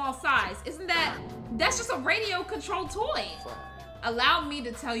extremely small size, that's just a radio-controlled toy. Allow me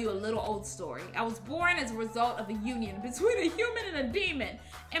to tell you a little old story. I was born as a result of a union between a human and a demon,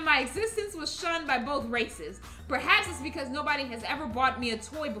 and my existence was shunned by both races. Perhaps it's because nobody has ever bought me a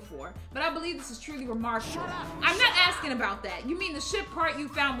toy before, but I believe this is truly remarkable. I'm not asking about that. You mean the ship part you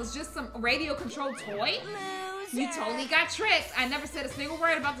found was just some radio-controlled toy? You totally got tricked. I never said a single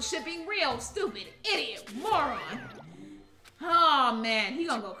word about the ship being real. Stupid, idiot, moron. Oh man, he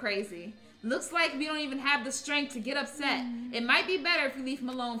gonna go crazy. Looks like we don't even have the strength to get upset. It might be better if we leave him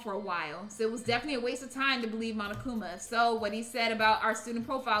alone for a while. So it was definitely a waste of time to believe Monokuma. So what he said about our student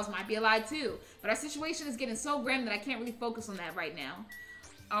profiles might be a lie too. But our situation is getting so grim that I can't really focus on that right now.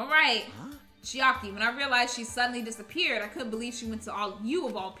 Alright. Chiaki, when I realized she suddenly disappeared, I couldn't believe she went to you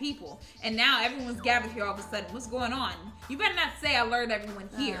of all people. And now everyone's gathered here all of a sudden. What's going on? You better not say I lured everyone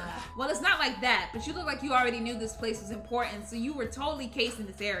here. Well, it's not like that, but you look like you already knew this place was important, so you were totally casing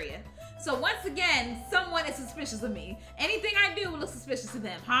this area. So once again, someone is suspicious of me. Anything I do will look suspicious to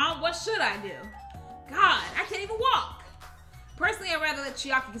them, huh? What should I do? God, I can't even walk. Personally, I'd rather let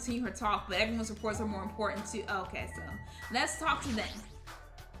Chiaki continue her talk, but everyone's reports are more important too. Okay, so let's talk to them.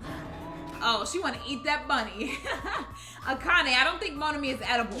 Oh, she want to eat that bunny. Akane, I don't think Monomi is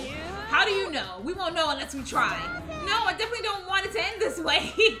edible. How do you know? We won't know unless we try. No, I definitely don't want it to end this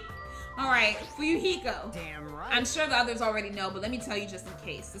way. Alright, Fuyuhiko. Damn right. I'm sure the others already know, but let me tell you just in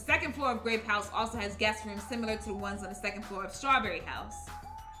case. The second floor of Grape House also has guest rooms similar to the ones on the second floor of Strawberry House.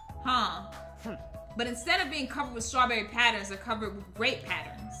 Huh. But instead of being covered with strawberry patterns, they're covered with grape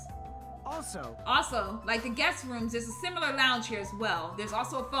patterns. Also, like the guest rooms, there's a similar lounge here as well. There's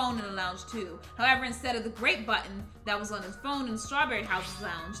also a phone in the lounge too. However, instead of the grape button that was on his phone in Strawberry House's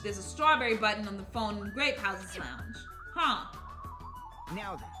lounge, there's a strawberry button on the phone in Grape House's lounge. Huh.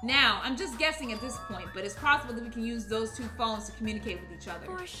 Now, I'm just guessing at this point, but it's possible that we can use those two phones to communicate with each other.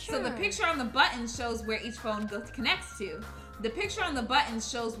 For sure. So the picture on the button shows where each phone connects to. The picture on the button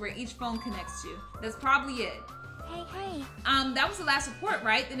shows where each phone connects to. That's probably it. Hey. That was the last report,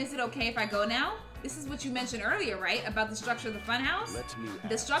 right? Then is it okay if I go now? This is what you mentioned earlier, right? About the structure of the funhouse?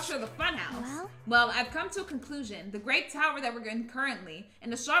 The structure of the funhouse. Well, I've come to a conclusion. The Grape Tower that we're in currently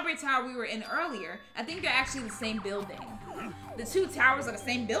and the Strawberry Tower we were in earlier, I think they're actually the same building. The two towers are the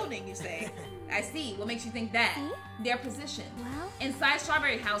same building, you say? I see. What makes you think that? Their position. Inside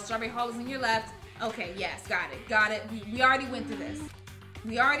Strawberry House, Strawberry Hall is on your left. Okay, yes, got it. We already went through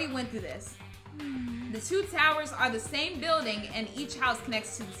this. The two towers are the same building and each house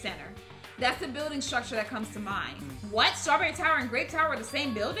connects to the center. That's the building structure that comes to mind. What? Strawberry Tower and Grape Tower are the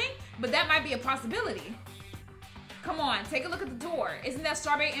same building? But that might be a possibility. Come on, take a look at the door. Isn't that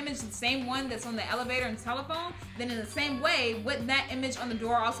strawberry image the same one that's on the elevator and telephone? Then in the same way, wouldn't that image on the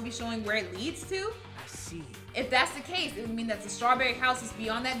door also be showing where it leads to? I see. If that's the case, it would mean that the strawberry house is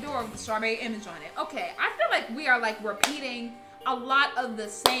beyond that door with the strawberry image on it. Okay, I feel like we are like repeating a lot of the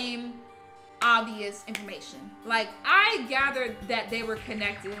same obvious information. Like, I gathered that they were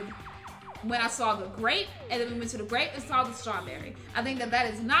connected when I saw the grape, and then we went to the grape and saw the strawberry. I think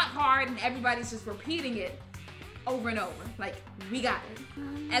that is not hard, and everybody's just repeating it over and over. Like, we got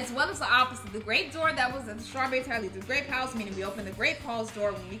it. As well as the opposite. The grape door that was at the Strawberry Tower leads to the Grape House, meaning we opened the Grape Hall's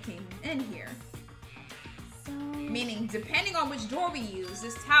door when we came in here. Meaning, depending on which door we use,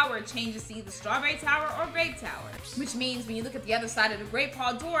 this tower changes to either Strawberry Tower or Grape Tower. Which means when you look at the other side of the Grape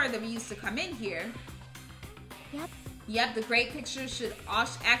Hall door that we used to come in here, Yep, the grape picture should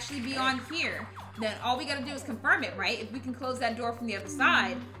actually be on here. Then all we gotta do is confirm it, right? If we can close that door from the other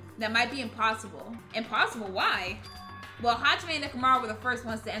side, that might be impossible. Impossible? Why? Well, Hajime and Nekomaru were the first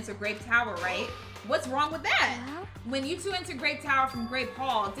ones to enter Grape Tower, right? What's wrong with that? When you two entered Grape Tower from Grape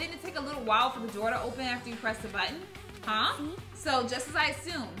Hall, didn't it take a little while for the door to open after you pressed the button? Huh? So, just as I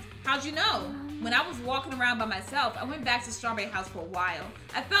assumed. How'd you know? When I was walking around by myself, I went back to Strawberry House for a while.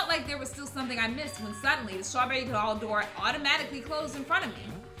 I felt like there was still something I missed when suddenly the Strawberry Hall door automatically closed in front of me.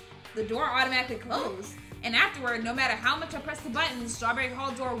 The door automatically closed, and afterward, no matter how much I pressed the button, the Strawberry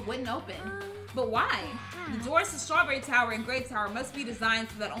Hall door wouldn't open. But why? The doors to Strawberry Tower and Grape Tower must be designed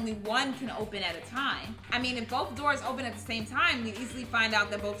so that only one can open at a time. I mean, if both doors open at the same time, we'd easily find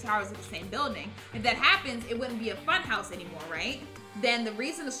out that both towers are the same building. If that happens, it wouldn't be a fun house anymore, right? Then the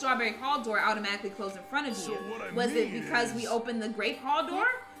reason the Strawberry Hall door automatically closed in front of you, was it because we opened the Grape Hall door?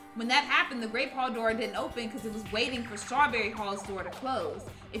 When that happened, the Grape Hall door didn't open because it was waiting for Strawberry Hall's door to close.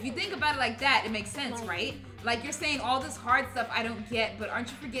 If you think about it like that, it makes sense, right? Like, you're saying all this hard stuff I don't get, but aren't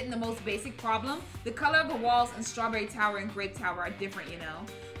you forgetting the most basic problem? The color of the walls in Strawberry Tower and Grape Tower are different, you know?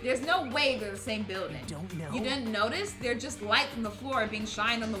 There's no way they're the same building. You didn't notice? They're just light from the floor being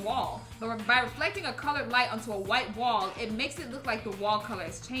shined on the wall. But by reflecting a colored light onto a white wall, it makes it look like the wall color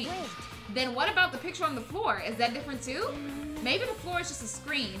has changed. Then what about the picture on the floor? Is that different too? Maybe the floor is just a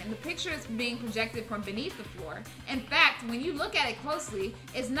screen and the picture is being projected from beneath the floor. In fact, when you look at it closely,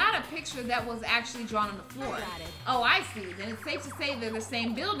 it's not a picture that was actually drawn on the floor. Oh, I see. Then it's safe to say they're the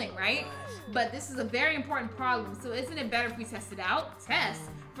same building, right? But this is a very important problem, so isn't it better if we test it out? Test?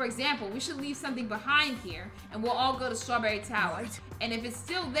 For example, we should leave something behind here and we'll all go to Strawberry Tower. And if it's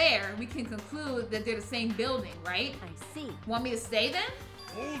still there, we can conclude that they're the same building, right? I see. Want me to stay then?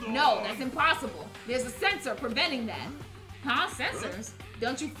 Hold on. No, that's impossible. There's a sensor preventing that. Huh? Sensors?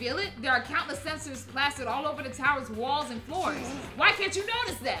 Don't you feel it? There are countless sensors plastered all over the tower's walls and floors. Why can't you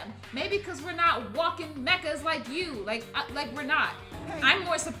notice them? Maybe because we're not walking mechas like you. Like we're not. I'm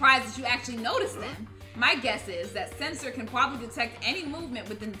more surprised that you actually notice them. My guess is that sensor can probably detect any movement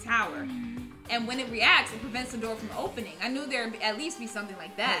within the tower. And when it reacts, it prevents the door from opening. I knew there'd at least be something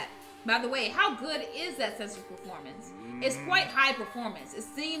like that. By the way, how good is that sensor's performance? It's quite high performance. It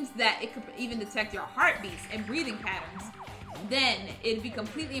seems that it could even detect your heartbeats and breathing patterns. Then it'd be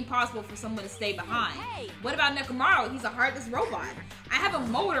completely impossible for someone to stay behind. What about Nekomaru? He's a heartless robot. I have a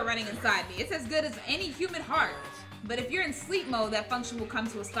motor running inside me. It's as good as any human heart. But if you're in sleep mode, that function will come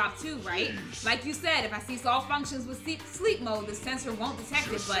to a stop too, right? Like you said, if I cease all functions with sleep mode, the sensor won't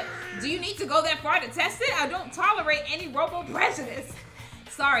detect it. But do you need to go that far to test it? I don't tolerate any robo prejudice.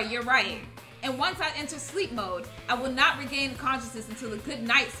 Sorry, you're right. And once I enter sleep mode, I will not regain consciousness until the good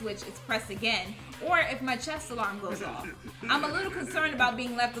night switch is pressed again, or if my chest alarm goes off. I'm a little concerned about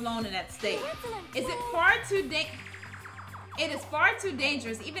being left alone in that state. It is far too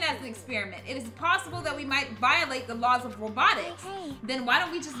dangerous, even as an experiment. It is possible that we might violate the laws of robotics. Then why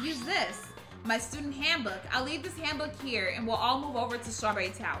don't we just use this? My student handbook. I'll leave this handbook here and we'll all move over to Strawberry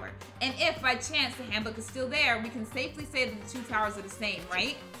Tower. And if by chance the handbook is still there, we can safely say that the two towers are the same,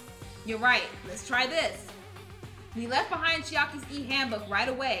 right? You're right. Let's try this. We left behind Chiaki's e-handbook right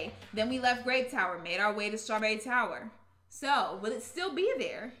away. Then we left Grape Tower, made our way to Strawberry Tower. So, will it still be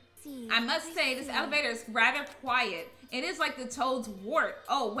there? I must say, this elevator is rather quiet. It is like the Toad's Wart.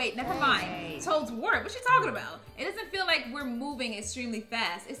 Oh, wait, never mind. Toad's Wart, what you talking about? It doesn't feel like we're moving extremely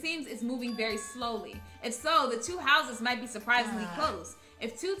fast. It seems it's moving very slowly. If so, the two houses might be surprisingly close.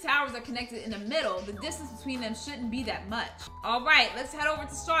 If two towers are connected in the middle, the distance between them shouldn't be that much. All right, let's head over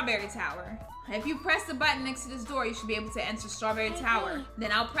to Strawberry Tower. If you press the button next to this door, you should be able to enter Strawberry Tower.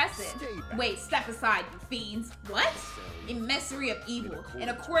 Then I'll press it. Wait, step aside, you fiends. What? Emissary of evil. In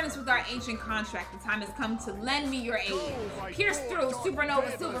accordance with our ancient contract, the time has come to lend me your aid. Pierce through,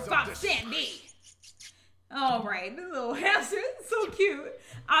 Supernova Silver Fox Sandy. All right, this little hamster is so cute.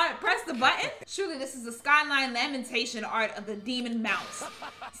 I press the button. Surely this is the skyline lamentation art of the demon mouse.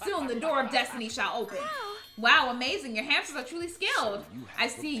 Soon the door of destiny shall open. Wow, amazing. Your hamsters are truly skilled. I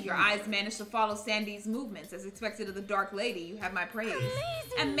see your eyes managed to follow Sandy's movements. As expected of the Dark Lady, you have my praise.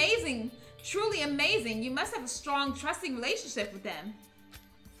 Amazing. Truly amazing. You must have a strong, trusting relationship with them.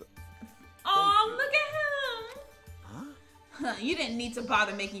 Oh, look at him. You didn't need to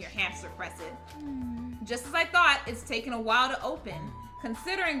bother making your hamster press it. Just as I thought, it's taken a while to open.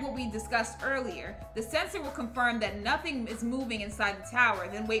 Considering what we discussed earlier, the sensor will confirm that nothing is moving inside the tower,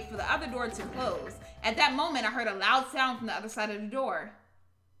 then wait for the other door to close. At that moment, I heard a loud sound from the other side of the door.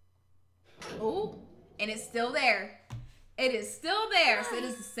 Oh, and it's still there. It is still there, so it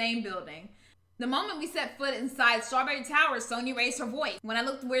is the same building. The moment we set foot inside Strawberry Tower, Sonia raised her voice. When I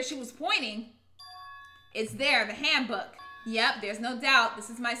looked where she was pointing, it's there, the handbook. Yep, there's no doubt. This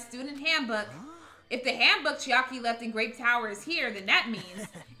is my student handbook. If the handbook Chiaki left in Grape Tower is here, then that means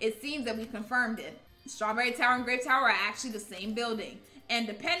it seems that we've confirmed it. Strawberry Tower and Grape Tower are actually the same building. And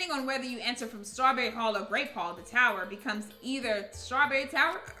depending on whether you enter from Strawberry Hall or Grape Hall, the tower becomes either Strawberry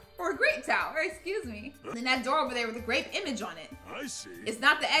Tower or Grape Tower, excuse me. And that door over there with the grape image on it. I see. It's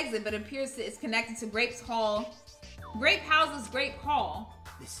not the exit, but it appears it's connected to Grape's Hall. Grape House's Grape Hall.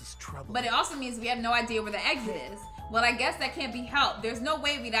 This is trouble. But it also means we have no idea where the exit is. Well, I guess that can't be helped. There's no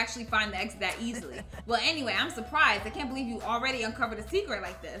way we'd actually find the exit that easily. Well, anyway, I'm surprised. I can't believe you already uncovered a secret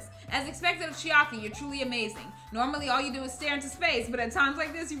like this. As expected of Chiaki, you're truly amazing. Normally, all you do is stare into space, but at times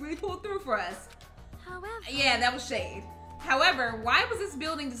like this, you really pull through for us. However, Yeah, that was shade. However, why was this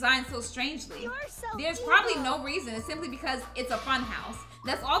building designed so strangely? You're so There's evil. probably no reason. It's simply because it's a fun house.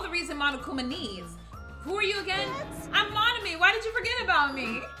 That's all the reason Monokuma needs. Who are you again? I'm Monami. Why did you forget about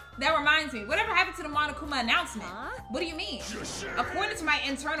me? That reminds me, whatever happened to the Monokuma announcement? What do you mean? According to my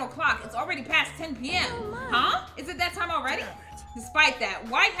internal clock, it's already past 10 p.m. Huh? Is it that time already? Despite that,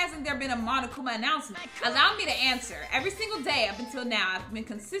 why hasn't there been a Monokuma announcement? Allow me to answer. Every single day up until now, I've been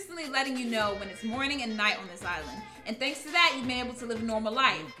consistently letting you know when it's morning and night on this island. And thanks to that, you've been able to live a normal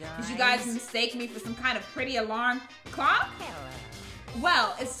life. Did you guys mistake me for some kind of pretty alarm clock?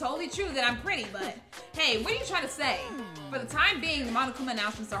 Well, it's totally true that I'm pretty, but hey, what are you trying to say? For the time being, the Monokuma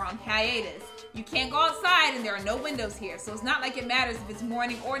announcements are on hiatus. You can't go outside and there are no windows here, so it's not like it matters if it's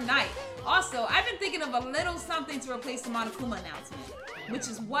morning or night. Also, I've been thinking of a little something to replace the Monokuma announcement. Which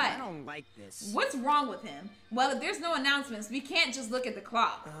is what? I don't like this. What's wrong with him? Well, if there's no announcements, we can't just look at the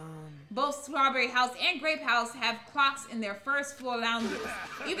clock. Both Strawberry House and Grape House have clocks in their first floor lounges.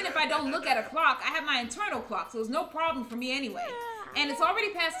 Even if I don't look at a clock, I have my internal clock, so it's no problem for me anyway. And it's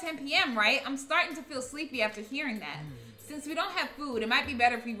already past 10 p.m., right? I'm starting to feel sleepy after hearing that. Since we don't have food, it might be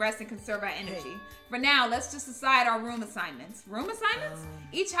better if we rest and conserve our energy. For now, let's just decide our room assignments. Room assignments?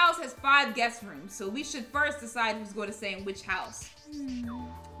 Each house has 5 guest rooms, so we should first decide who's going to stay in which house.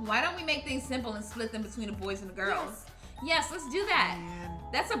 Why don't we make things simple and split them between the boys and the girls? Yes, let's do that.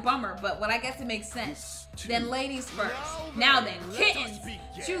 That's a bummer, but well, I guess it makes sense. Then ladies first. Now then, kittens!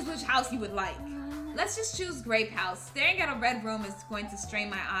 Choose which house you would like. Let's just choose Grape House. Staring at a red room is going to strain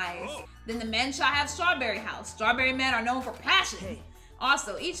my eyes. Then the men shall have Strawberry House. Strawberry men are known for passion.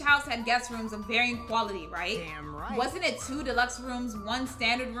 Also, each house had guest rooms of varying quality, right? Damn right. Wasn't it 2 deluxe rooms, 1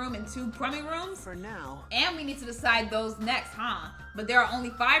 standard room, and 2 crummy rooms? For now. And we need to decide those next, huh? But there are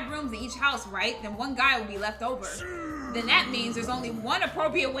only 5 rooms in each house, right? Then 1 guy will be left over. Then that means there's only one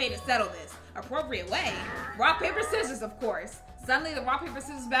appropriate way to settle this. Appropriate way? Rock, paper, scissors, of course. Suddenly, the rock, paper,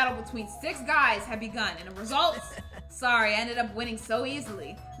 scissors battle between 6 guys had begun, and the results? Sorry, I ended up winning so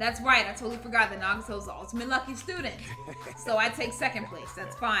easily. That's right, I totally forgot that Nagato's the ultimate lucky student. So I take 2nd place,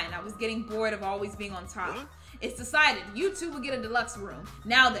 that's fine. I was getting bored of always being on top. It's decided, you 2 will get a deluxe room.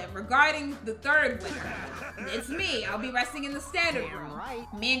 Now then, regarding the 3rd winner, it's me. I'll be resting in the standard room.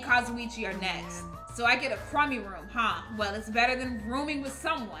 Me and Kazuichi are next. So I get a crummy room, huh? Well, it's better than rooming with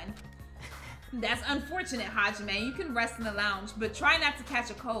someone. That's unfortunate, Hajime. You can rest in the lounge, but try not to catch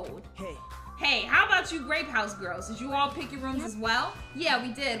a cold. Hey, how about you Grape House girls? Did you all pick your rooms as well? Yeah,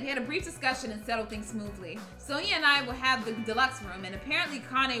 we did. We had a brief discussion and settled things smoothly. Sonia and I will have the deluxe room, and apparently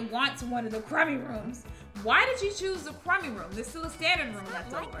Kane wants one of the crummy rooms. Why did you choose the crummy room? There's still a standard room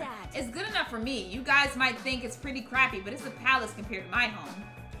left over. It's good enough for me. You guys might think it's pretty crappy, but it's a palace compared to my home.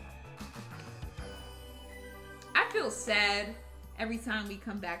 I feel sad every time we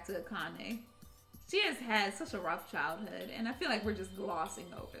come back to Akane. She has had such a rough childhood, and I feel like we're just glossing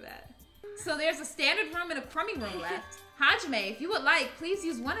over that. So there's a standard room and a crummy room left. Hajime, if you would like, please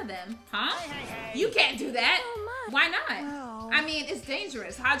use one of them. Huh? You can't do that. Why not? I mean, it's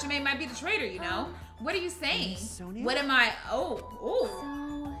dangerous. Hajime might be the traitor, you know? What are you saying? What am I?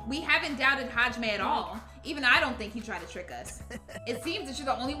 Oh. We haven't doubted Hajime at all. Even I don't think he tried to trick us. It seems that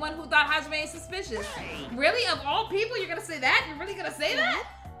you're the only one who thought Hajime is suspicious. Really? Of all people, you're gonna say that? You're really gonna say that?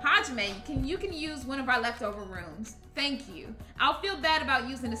 Hajime, you can use one of our leftover rooms. Thank you. I'll feel bad about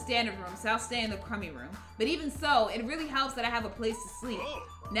using the standard room, so I'll stay in the crummy room. But even so, it really helps that I have a place to sleep.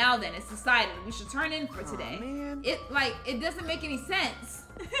 Now then, it's decided. We should turn in for today. It doesn't make any sense.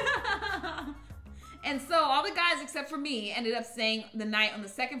 And so all the guys except for me ended up staying the night on the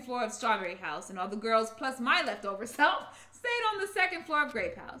 2nd floor of Strawberry House, and all the girls plus my leftover self stayed on the 2nd floor of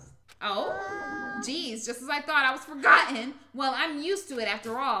Grape House. Oh, geez, just as I thought, I was forgotten. Well, I'm used to it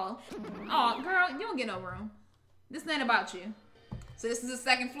after all. Oh, girl, you don't get no room. This ain't about you. So this is the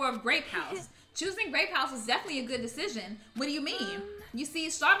 2nd floor of Grape House. Choosing Grape House is definitely a good decision. What do you mean? You see,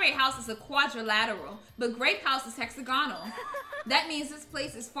 Strawberry House is a quadrilateral, but Grape House is hexagonal. That means this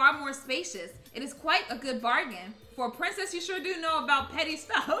place is far more spacious. It is quite a good bargain. For a princess, you sure do know about petty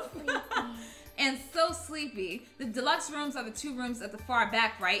stuff. And so sleepy. The deluxe rooms are the 2 rooms at the far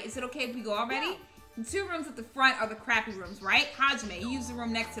back, right? Is it okay if we go already? The 2 rooms at the front are the crappy rooms, right? Hajime, you use the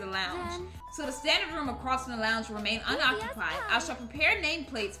room next to the lounge. So the standard room across from the lounge will remain unoccupied. I shall prepare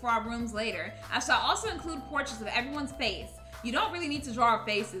nameplates for our rooms later. I shall also include portraits of everyone's face. You don't really need to draw our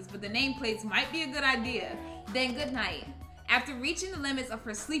faces, but the nameplates might be a good idea. Then good night. After reaching the limits of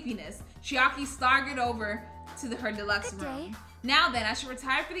her sleepiness, Chiaki staggered over to her deluxe room. Now then, I should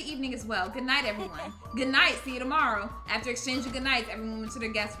retire for the evening as well. Good night, everyone. Good night. See you tomorrow. After exchanging good nights, everyone went to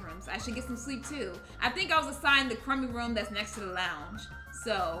their guest rooms. I should get some sleep too. I think I was assigned the crummy room that's next to the lounge.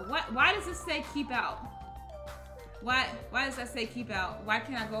 So, why does it say keep out? Why does that say keep out? Why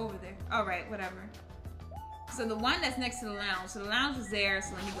can't I go over there? All right, whatever. So the one that's next to the lounge. So the lounge is there,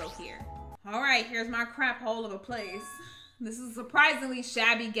 so let me go here. All right, here's my crap hole of a place. This is a surprisingly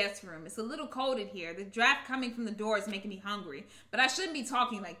shabby guest room. It's a little cold in here. The draft coming from the door is making me hungry. But I shouldn't be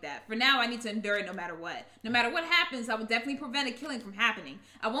talking like that. For now, I need to endure it no matter what. No matter what happens, I will definitely prevent a killing from happening.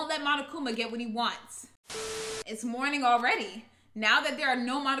 I won't let Monokuma get what he wants. It's morning already. Now that there are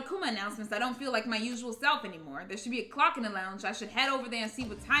no Monokuma announcements, I don't feel like my usual self anymore. There should be a clock in the lounge. I should head over there and see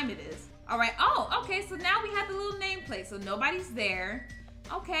what time it is. All right. Oh, okay. So now we have the little nameplate. So nobody's there.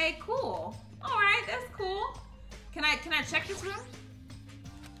 Okay, cool. All right, that's cool. Can I check this room?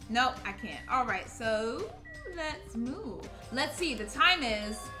 Nope, I can't. All right, so let's move. Let's see. The time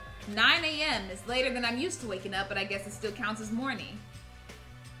is 9 a.m. It's later than I'm used to waking up, but I guess it still counts as morning.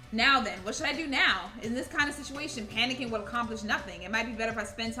 Now then, what should I do now? In this kind of situation, panicking will accomplish nothing. It might be better if I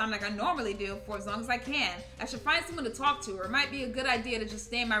spend time like I normally do for as long as I can. I should find someone to talk to, or it might be a good idea to just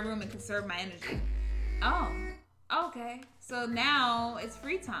stay in my room and conserve my energy. Oh, okay. So now it's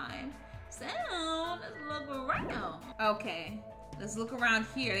free time. So let's look around. Okay, let's look around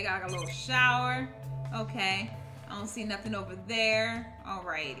here. They got like a little shower. Okay, I don't see nothing over there.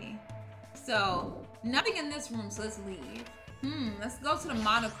 Alrighty. So nothing in this room, so let's leave. Let's go to the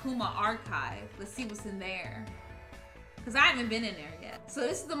Monokuma archive. Let's see what's in there. Because I haven't been in there yet. So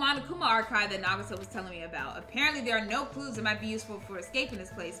this is the Monokuma archive that Nagata was telling me about. Apparently there are no clues that might be useful for escaping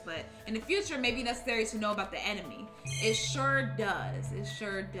this place, but in the future it may be necessary to know about the enemy. It sure does. It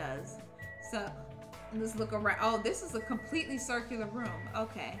sure does. So let's look around. Oh, this is a completely circular room.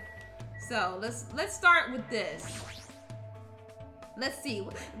 Okay. So let's start with this. Let's see,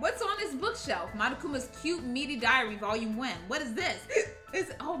 what's on this bookshelf? Monokuma's Cute Meaty Diary, Volume 1. What is this?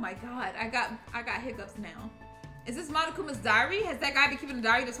 Oh my god, I got hiccups now. Is this Monokuma's diary? Has that guy been keeping a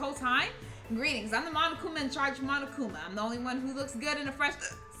diary this whole time? Greetings, I'm the Monokuma in charge of Monokuma. I'm the only one who looks good in a fresh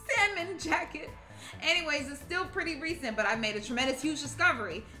salmon jacket. Anyways, it's still pretty recent, but I've made a tremendous, huge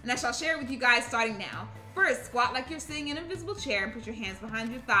discovery, and I shall share it with you guys starting now. First, squat like you're sitting in an invisible chair and put your hands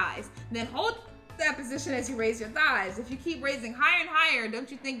behind your thighs. Then hold that position as you raise your thighs. If you keep raising higher and higher, don't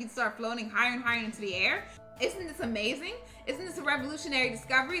you think you'd start floating higher and higher into the air? Isn't this amazing? Isn't this a revolutionary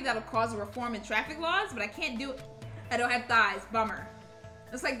discovery that'll cause a reform in traffic laws? But I can't do it. I don't have thighs. Bummer.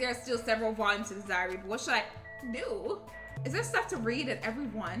 Looks like there are still several volumes to this diary, but what should I do? Is there stuff to read at every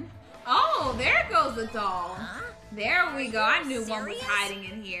one? Oh, there goes the doll. There we go. I knew one was hiding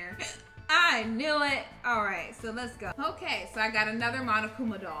in here. I knew it. All right, so let's go. Okay, so I got another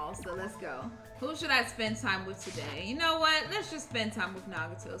Monokuma doll, so let's go. Who should I spend time with today? You know what? Let's just spend time with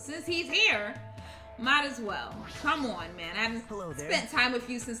Nagato. Since he's here, might as well. Come on, man. I haven't spent time with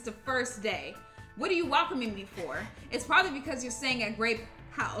you since the first day. What are you welcoming me for? It's probably because you're staying at Grape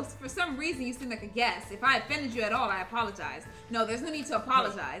House. For some reason, you seem like a guest. If I offended you at all, I apologize. No, there's no need to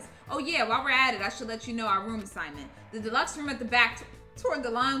apologize. Oh yeah, while we're at it, I should let you know our room assignment. The deluxe room at the back toward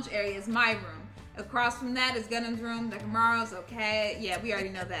the lounge area is my room. Across from that is Gunnan's room, Nekomaru's, okay. Yeah, we already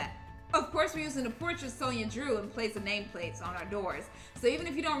know that. Of course, we're using the portrait Sonia drew in place of nameplates on our doors. So even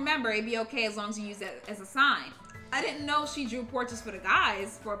if you don't remember, it'd be okay as long as you use that as a sign. I didn't know she drew portraits for the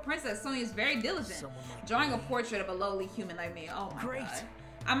guys. For a princess, Sonia's very diligent. Drawing a portrait of a lowly human like me, oh my god.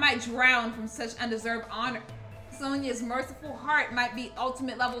 I might drown from such undeserved honor. Sonia's merciful heart might be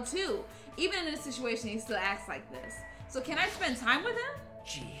ultimate level 2. Even in this situation, he still acts like this. So can I spend time with him?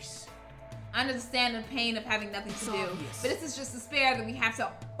 Jeez. I understand the pain of having nothing to do, but this is just despair that we have to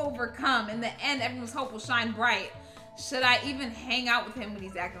overcome. In the end, everyone's hope will shine bright. Should I even hang out with him when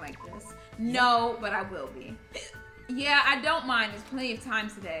he's acting like this? No, but I will be. Yeah, I don't mind. There's plenty of time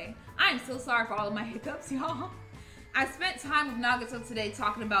today. I am so sorry for all of my hiccups, y'all. I spent time with Nagato today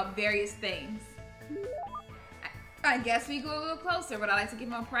talking about various things. I guess we go a little closer, but I'd like to give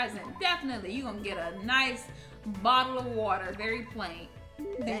him a present. Definitely, you're gonna get a nice bottle of water, very plain.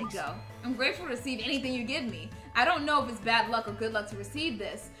 There you go. I'm grateful to receive anything you give me. I don't know if it's bad luck or good luck to receive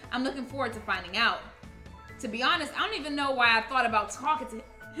this. I'm looking forward to finding out. To be honest, I don't even know why I thought about talking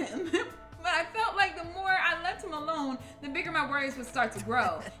to him. But I felt like the more I left him alone, the bigger my worries would start to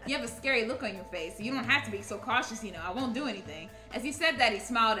grow. You have a scary look on your face, so you don't have to be so cautious, you know. I won't do anything. As he said that, he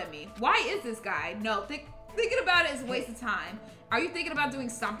smiled at me. Why is this guy? No, thinking about it is a waste of time. Are you thinking about doing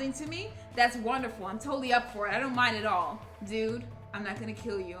something to me? That's wonderful. I'm totally up for it. I don't mind at all. Dude, I'm not gonna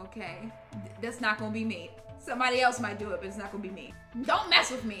kill you, okay? That's not gonna be me. Somebody else might do it, but it's not gonna be me. Don't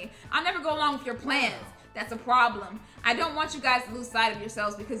mess with me. I'll never go along with your plans. That's a problem. I don't want you guys to lose sight of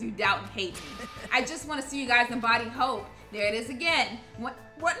yourselves because you doubt and hate me. I just want to see you guys embody hope. There it is again. What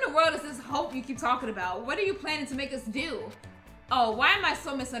in the world is this hope you keep talking about? What are you planning to make us do? Oh, why am I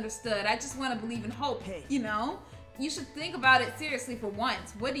so misunderstood? I just want to believe in hope, you know? You should think about it seriously for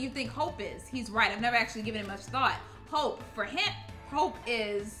once. What do you think hope is? He's right. I've never actually given it much thought. Hope, for him, hope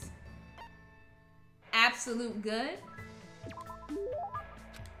is absolute good.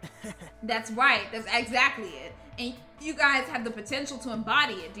 That's right. That's exactly it. And you guys have the potential to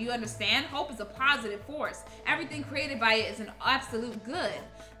embody it. Do you understand? Hope is a positive force. Everything created by it is an absolute good.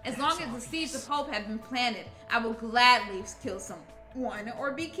 As long as the seeds of hope have been planted, I will gladly kill one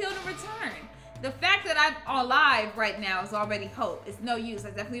or be killed in return. The fact that I'm alive right now is already hope. It's no use.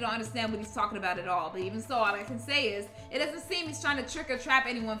 I definitely don't understand what he's talking about at all. But even so, all I can say is, it doesn't seem he's trying to trick or trap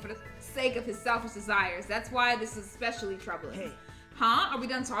anyone for the sake of his selfish desires. That's why this is especially troubling. Hey. Huh? Are we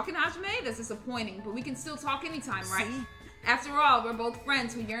done talking, Hajime? That's disappointing, but we can still talk anytime, right? See? After all, we're both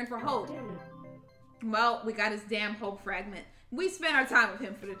friends who yearn for hope. Well, we got his damn hope fragment. We spent our time with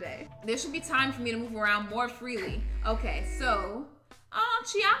him for the day. There should be time for me to move around more freely. Okay, so... Oh,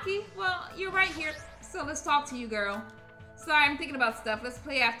 Chiaki, well, you're right here. So let's talk to you, girl. Sorry, I'm thinking about stuff. Let's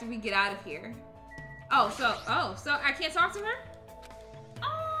play after we get out of here. So I can't talk to her? Oh,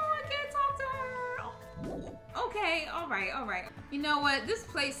 I can't talk to her. Oh, okay, all right. You know what? This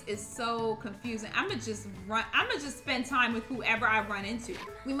place is so confusing. I'ma just spend time with whoever I run into.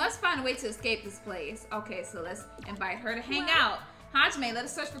 We must find a way to escape this place. Okay, so let's invite her to hang out. Hajime, let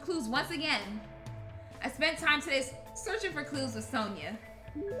us search for clues once again. I spent time today searching for clues with Sonia.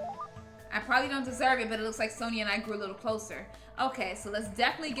 I probably don't deserve it, but it looks like Sonia and I grew a little closer. Okay, so let's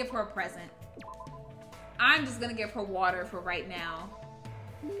definitely give her a present. I'm just gonna give her water for right now.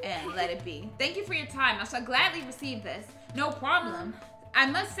 And let it be. Thank you for your time. I shall gladly receive this. No problem. I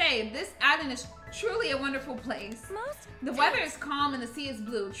must say, this island is truly a wonderful place. The weather is calm and the sea is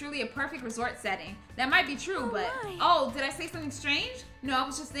blue. Truly a perfect resort setting. That might be true, but... Oh, did I say something strange? No, I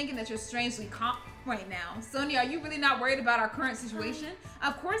was just thinking that you're strangely calm right now. Sonia, are you really not worried about our current situation?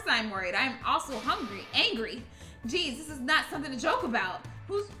 Of course I'm worried. I'm also angry. Geez, this is not something to joke about.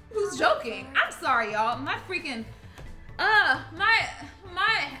 Who's joking? I'm sorry, y'all. My freaking...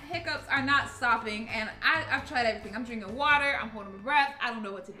 My hiccups are not stopping, and I've tried everything. I'm drinking water, I'm holding my breath, I don't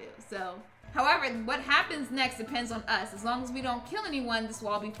know what to do. So, however, what happens next depends on us. As long as we don't kill anyone, this will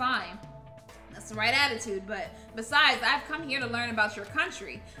all be fine. That's the right attitude, but besides, I've come here to learn about your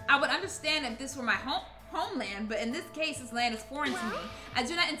country. I would understand if this were my homeland, but in this case, this land is foreign to me. I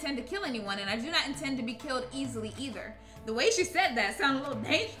do not intend to kill anyone, and I do not intend to be killed easily either. The way she said that sounded a little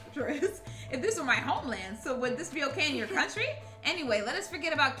dangerous. If this were my homeland, so would this be okay in your country? Anyway, let us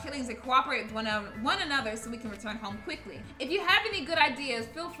forget about killings and cooperate with one another so we can return home quickly. If you have any good ideas,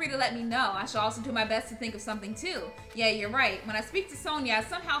 feel free to let me know. I shall also do my best to think of something too. Yeah, you're right. When I speak to Sonia, I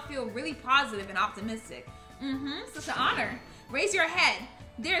somehow feel really positive and optimistic. Such an honor. Raise your head.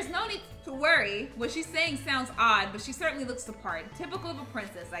 There's no need to worry. What she's saying sounds odd, but she certainly looks the part. Typical of a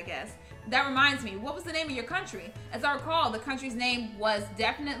princess, I guess. That reminds me, what was the name of your country? As I recall, the country's name was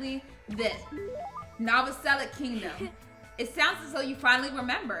definitely this. Novoselic Kingdom. It sounds as though you finally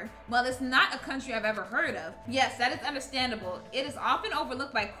remember. Well, it's not a country I've ever heard of. Yes, that is understandable. It is often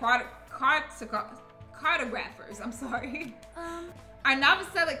overlooked by cartographers. I'm sorry. Our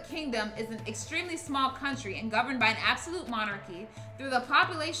Novoselic Kingdom is an extremely small country and governed by an absolute monarchy. Though the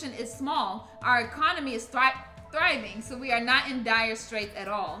population is small, our economy is thriving, so we are not in dire straits at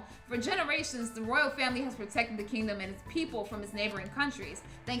all. For generations, the royal family has protected the kingdom and its people from its neighboring countries.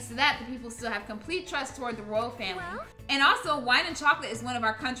 Thanks to that, the people still have complete trust toward the royal family. And also, wine and chocolate is one of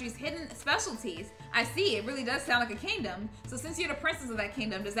our country's hidden specialties. I see, it really does sound like a kingdom. So since you're the princess of that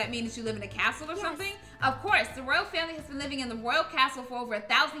kingdom, does that mean that you live in a castle or something? Of course, the royal family has been living in the royal castle for over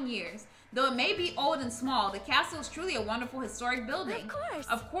 1,000 years. Though it may be old and small, the castle is truly a wonderful historic building.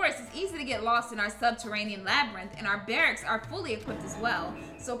 Of course, it's easy to get lost in our subterranean labyrinth, and our barracks are fully equipped as well.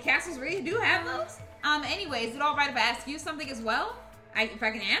 So castles really do have those? Anyway, is it alright if I ask you something as well? If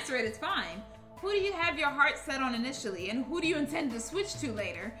I can answer it, it's fine. Who do you have your heart set on initially, and who do you intend to switch to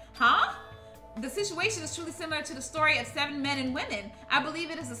later? Huh? The situation is truly similar to the story of 7 men and women. I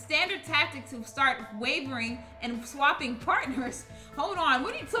believe it is a standard tactic to start wavering and swapping partners. Hold on,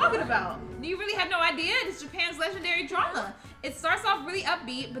 what are you talking about? Do you really have no idea? It's Japan's legendary drama. It starts off really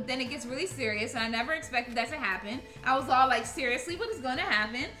upbeat, but then it gets really serious, and I never expected that to happen. I was all like, seriously, what is going to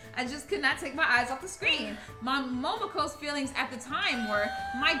happen? I just could not take my eyes off the screen. Momoko's feelings at the time were,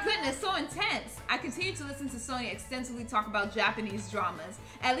 my goodness, so intense. I continued to listen to Sonia extensively talk about Japanese dramas.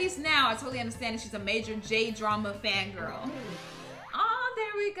 At least now, I totally understand that she's a major J-drama fangirl. Oh,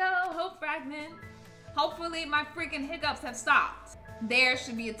 there we go, hope fragment. Hopefully, my freaking hiccups have stopped. There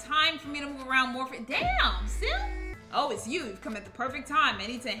should be a time for me to move around more. Damn, Sim? Oh, it's you. You've come at the perfect time. I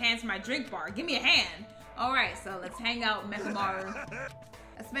need to enhance my drink bar. Give me a hand. All right, so let's hang out with Nekomaru.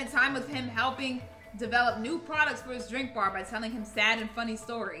 I spent time with him helping develop new products for his drink bar by telling him sad and funny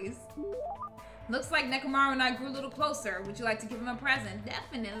stories. Looks like Nekomaru and I grew a little closer. Would you like to give him a present?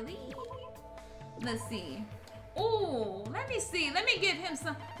 Definitely. Let's see. Oh, let me see. Let me give him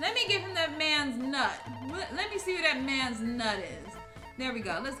that man's nut. Let me see what that man's nut is. There we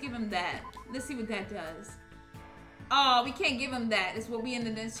go. Let's give him that. Let's see what that does. Oh, we can't give him that. It's what we in the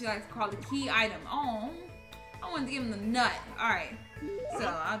industry like to call the key item. Oh, I wanted to give him the nut. Alright. So,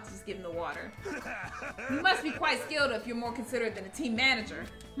 I'll just give him the water. You must be quite skilled if you're more considerate than a team manager.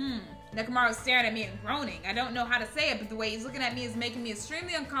 Nekomaru's staring at me and groaning. I don't know how to say it, but the way he's looking at me is making me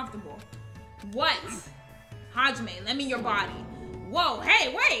extremely uncomfortable. What? Hajime, lend me your body. Whoa,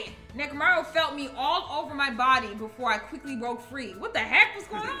 hey, wait! Nekomaru felt me all over my body before I quickly broke free. What the heck was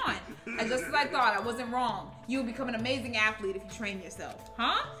going on? And just as I thought, I wasn't wrong. You will become an amazing athlete if you train yourself.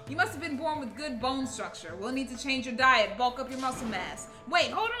 Huh? You must have been born with good bone structure. We'll need to change your diet, bulk up your muscle mass.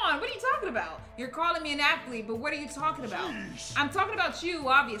 Wait, hold on, what are you talking about? You're calling me an athlete, but what are you talking about? I'm talking about you,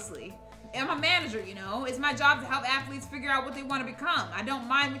 obviously. I'm a manager, you know. It's my job to help athletes figure out what they want to become. I don't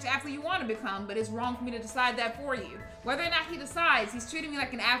mind which athlete you want to become, but it's wrong for me to decide that for you. Whether or not he decides, he's treating me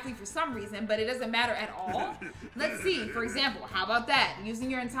like an athlete for some reason, but it doesn't matter at all. Let's see, for example, how about that?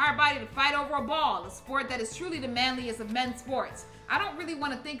 Using your entire body to fight over a ball, a sport that is truly the manliest of men's sports. I don't really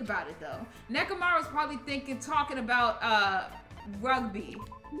want to think about it, though. Nekomaru's probably talking about, rugby.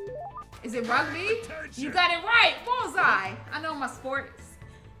 Is it rugby? You got it right, bullseye. I know my sports.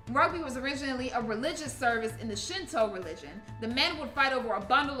 Rugby was originally a religious service in the Shinto religion. The men would fight over a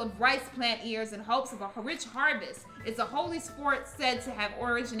bundle of rice plant ears in hopes of a rich harvest. It's a holy sport said to have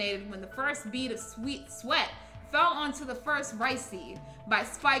originated when the first bead of sweet sweat fell onto the first rice seed by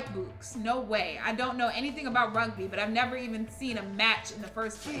spike books. No way. I don't know anything about rugby, but I've never even seen a match in the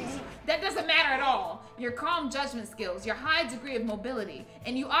first place. That doesn't matter at all. Your calm judgment skills, your high degree of mobility,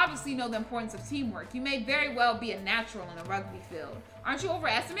 and you obviously know the importance of teamwork. You may very well be a natural in the rugby field. Aren't you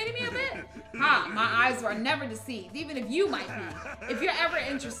overestimating me a bit? Ha, my eyes are never deceived, even if you might be. If you're ever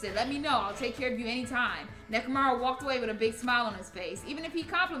interested, let me know. I'll take care of you anytime. Nekomaru walked away with a big smile on his face. Even if he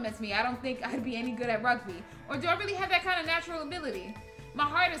compliments me, I don't think I'd be any good at rugby. Or do I really have that kind of natural ability? My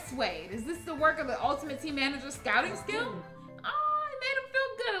heart is swayed. Is this the work of the ultimate team manager's scouting skill? Oh, it made him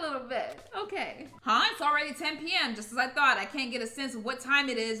feel good a little bit. Okay. Huh? It's already 10 p.m. Just as I thought. I can't get a sense of what time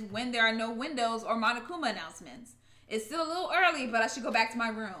it is when there are no windows or Monokuma announcements. It's still a little early, but I should go back to my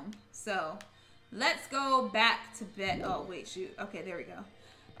room. So, let's go back to bed. Oh, wait, shoot. Okay, there we go.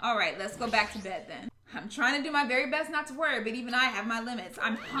 All right, let's go back to bed then. I'm trying to do my very best not to worry, but even I have my limits.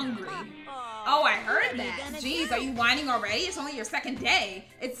 I'm hungry. Oh, I heard that. Jeez, are you whining already? It's only your second day.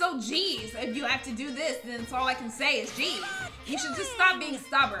 It's so geez. If you have to do this, then it's all I can say is geez. You should just stop being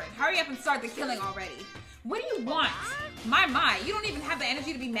stubborn. Hurry up and start the killing already. What do you want? My, you don't even have the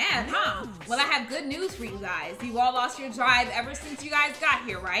energy to be mad, huh? Well, I have good news for you guys. You all lost your drive ever since you guys got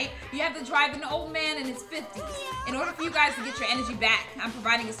here, right? You have the drive of an old man in his 50s. In order for you guys to get your energy back, I'm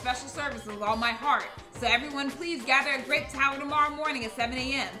providing a special service with all my heart. So everyone, please gather at Grape Tower tomorrow morning at 7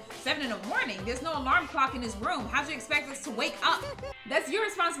 a.m. 7 in the morning? There's no alarm clock in this room. How'd you expect us to wake up? That's your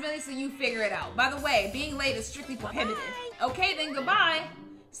responsibility, so you figure it out. By the way, being late is strictly prohibited. Okay, then goodbye.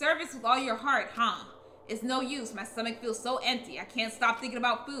 Service with all your heart, huh? It's no use. My stomach feels so empty. I can't stop thinking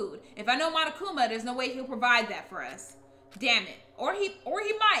about food. If I know Monokuma, there's no way he'll provide that for us. Damn it. Or he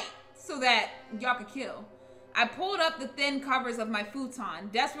might, so that y'all could kill. I pulled up the thin covers of my futon,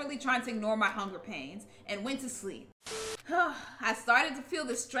 desperately trying to ignore my hunger pains, and went to sleep. I started to feel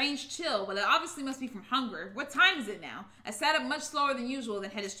this strange chill, but it obviously must be from hunger. What time is it now? I sat up much slower than usual,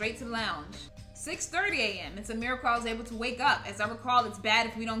 then headed straight to the lounge. 6:30 a.m. It's a miracle I was able to wake up. As I recall, it's bad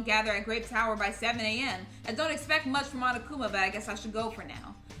if we don't gather at Grape Tower by 7 a.m. I don't expect much from Monokuma, but I guess I should go for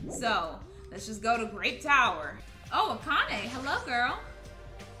now. So, let's just go to Grape Tower. Oh, Akane. Hello, girl.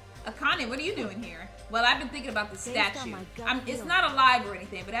 Akane, what are you doing here? Well, I've been thinking about the statue. It's not alive or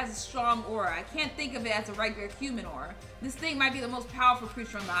anything, but it has a strong aura. I can't think of it as a regular human aura. This thing might be the most powerful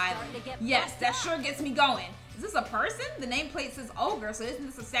creature on the island. Yes, that sure gets me going. Is this a person? The nameplate says ogre, so isn't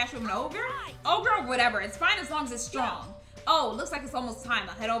this a statue of an ogre? Ogre or whatever, it's fine as long as it's strong. Oh, looks like it's almost time.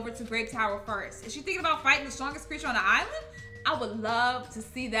 I'll head over to Grape Tower first. Is she thinking about fighting the strongest creature on the island? I would love to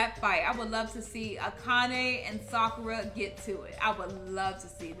see that fight. I would love to see Akane and Sakura get to it. I would love to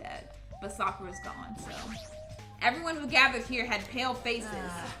see that. But Sakura's gone, so. Everyone who gathered here had pale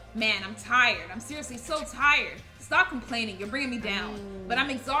faces. Man, I'm tired. I'm seriously so tired. Stop complaining. You're bringing me down. But I'm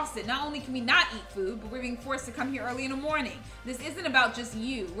exhausted. Not only can we not eat food, but we're being forced to come here early in the morning. This isn't about just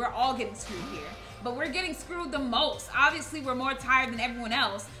you. We're all getting screwed here. But we're getting screwed the most. Obviously, we're more tired than everyone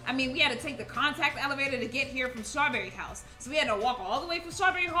else. I mean, we had to take the contact elevator to get here from Strawberry House. So we had to walk all the way from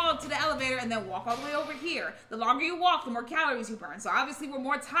Strawberry Hall to the elevator and then walk all the way over here. The longer you walk, the more calories you burn. So obviously, we're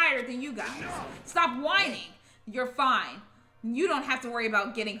more tired than you guys. Stop whining. You're fine. You don't have to worry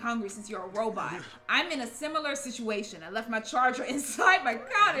about getting hungry since you're a robot. I'm in a similar situation. I left my charger inside my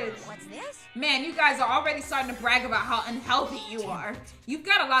cottage. What's this? Man, you guys are already starting to brag about how unhealthy you are. You've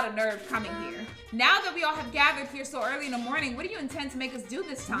got a lot of nerve coming here. Now that we all have gathered here so early in the morning, what do you intend to make us do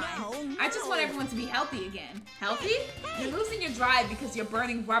this time? No. I just want everyone to be healthy again. Healthy? You're losing your drive because you're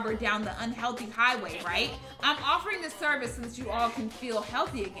burning rubber down the unhealthy highway, right? I'm offering this service so that you all can feel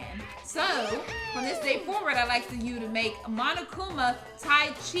healthy again. So, from this day forward, I'd like for you to make Monokuma Tai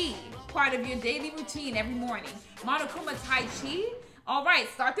Chi part of your daily routine every morning. Monokuma Tai Chi? All right,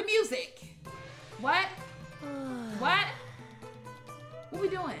 start the music. What? What? What we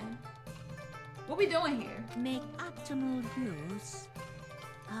doing? What we doing here? Make optimal use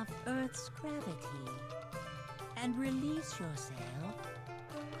of Earth's gravity and release yourself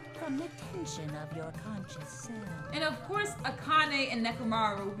from the tension of your conscious self. And of course, Akane and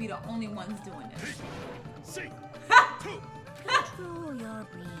Nekomaru will be the only ones doing this. See. Two. Control your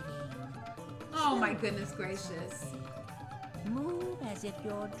breathing. Oh my goodness gracious. Move as if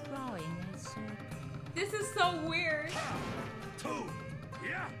you're drawing a circle. This is so weird. Two.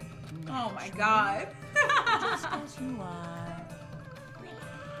 Yeah. Oh my god. Just as you are.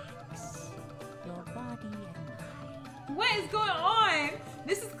 Relax your body and mind. What is going on?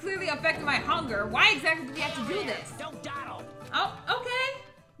 This is clearly affecting my hunger. Why exactly do we have to do this? Don't dawdle. Oh, okay.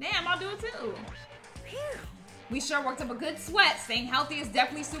 Damn, I'll do it too. We sure worked up a good sweat. Staying healthy is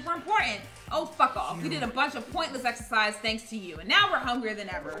definitely super important. Oh, fuck off. We did a bunch of pointless exercise thanks to you, and now we're hungrier than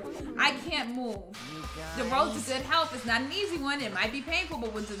ever. I can't move. The road to good health is not an easy one. It might be painful,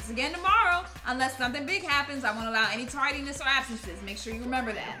 but we'll do this again tomorrow. Unless something big happens, I won't allow any tardiness or absences. Make sure you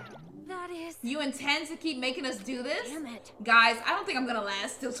remember that. That is... You intend to keep making us do this? Damn it. Guys, I don't think I'm gonna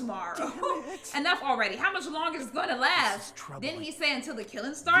last till tomorrow. Enough already. How much longer is it gonna last? Didn't he say until the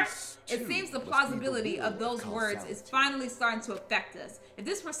killing starts? It seems the plausibility of those words is finally starting to affect us. If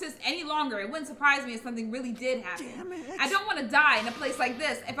this persists any longer, it wouldn't surprise me if something really did happen. I don't want to die in a place like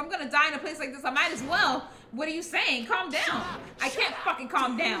this. If I'm gonna die in a place like this, I might as well. What are you saying? Calm down. I can't fucking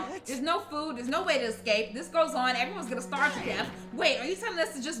calm down. There's no food. There's no way to escape. This goes on. Everyone's gonna starve to death. Wait, are you telling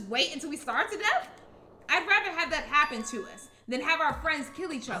us to just wait until we starve to death? I'd rather have that happen to us than have our friends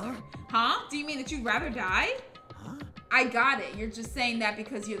kill each other. Huh? Do you mean that you'd rather die? I got it. You're just saying that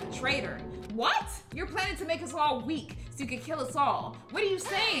because you're the traitor. What? You're planning to make us all weak so you can kill us all. What are you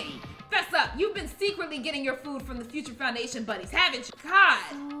saying? Fess up. You've been secretly getting your food from the Future Foundation buddies, haven't you?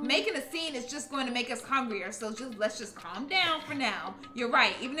 God, making a scene is just going to make us hungrier, so let's just calm down for now. You're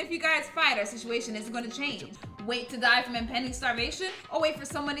right. Even if you guys fight, our situation isn't going to change. Wait to die from impending starvation, or wait for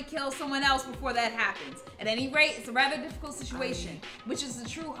someone to kill someone else before that happens. At any rate, it's a rather difficult situation, which is the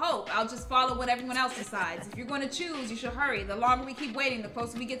true hope. I'll just follow what everyone else decides. If you're going to choose, you should hurry. The longer we keep waiting, the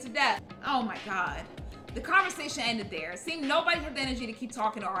closer we get to death. Oh my God. The conversation ended there. It seemed nobody had the energy to keep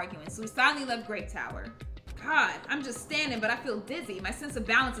talking or arguing, so we silently left Grape Tower. God, I'm just standing, but I feel dizzy. My sense of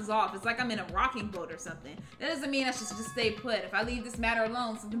balance is off. It's like I'm in a rocking boat or something. That doesn't mean I should just stay put. If I leave this matter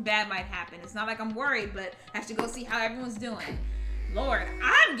alone, something bad might happen. It's not like I'm worried, but I have to go see how everyone's doing. Lord,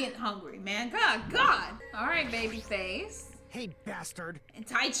 I'm getting hungry, man. God. All right, baby face. Hey, bastard. And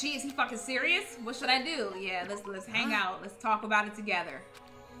Tai Chi, is he fucking serious? What should I do? Yeah, let's hang out. Let's talk about it together.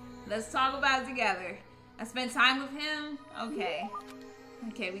 Let's talk about it together. I spent time with him? Okay.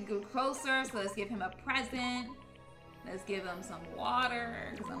 Okay, we go closer, so let's give him a present. Let's give him some water,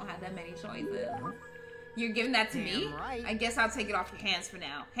 because I don't have that many choices. You're giving that to me? Right. I guess I'll take it off your hands for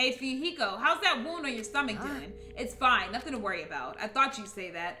now. Hey, Fihiko, how's that wound on your stomach doing? It's fine, nothing to worry about. I thought you'd say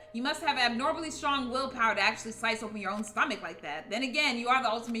that. You must have abnormally strong willpower to actually slice open your own stomach like that. Then again, you are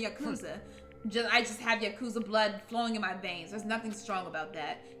the ultimate Yakuza. I just have Yakuza blood flowing in my veins. There's nothing strong about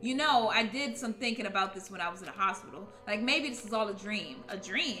that. You know, I did some thinking about this when I was in the hospital. Like, maybe this is all a dream. A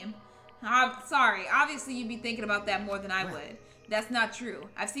dream? Sorry, obviously you'd be thinking about that more than I would. That's not true.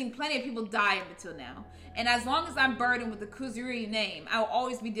 I've seen plenty of people die up until now. And as long as I'm burdened with the Kuzuryu name, I'll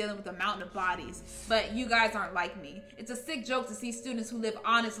always be dealing with a mountain of bodies. But you guys aren't like me. It's a sick joke to see students who live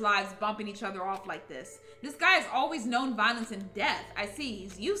honest lives bumping each other off like this. This guy has always known violence and death. I see,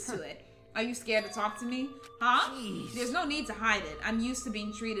 he's used to it. Are you scared to talk to me? Huh? Jeez. There's no need to hide it. I'm used to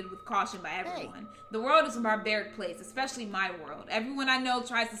being treated with caution by everyone. The world is a barbaric place, especially my world. Everyone I know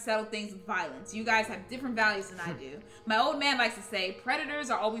tries to settle things with violence. You guys have different values than I do. My old man likes to say, predators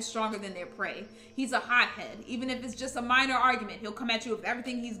are always stronger than their prey. He's a hothead. Even if it's just a minor argument, he'll come at you with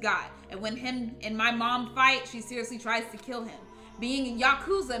everything he's got. And when him and my mom fight, she seriously tries to kill him. Being a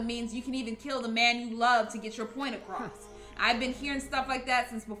Yakuza means you can even kill the man you love to get your point across. I've been hearing stuff like that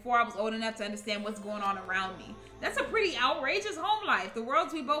since before I was old enough to understand what's going on around me. That's a pretty outrageous home life. The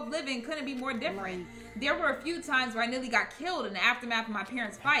worlds we both live in couldn't be more different. There were a few times where I nearly got killed in the aftermath of my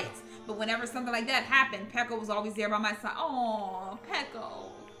parents' fights. But whenever something like that happened, Peko was always there by my side. Oh,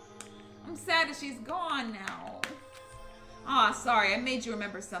 Peko. I'm sad that she's gone now. Aw, sorry, I made you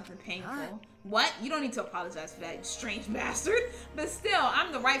remember something painful. What? You don't need to apologize for that, you strange bastard. But still,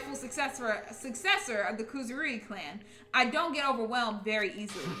 I'm the rightful successor of the Kuzurui clan. I don't get overwhelmed very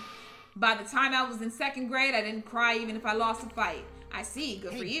easily. By the time I was in 2nd grade, I didn't cry even if I lost a fight. I see,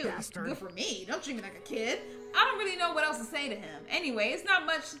 good for you. Bastard. Good for me. Don't treat me like a kid. I don't really know what else to say to him. Anyway, it's not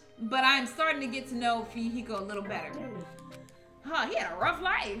much, but I'm starting to get to know Fuyuhiko a little better. Huh, he had a rough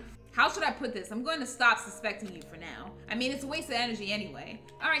life. How should I put this? I'm going to stop suspecting you for now. I mean, it's a waste of energy anyway.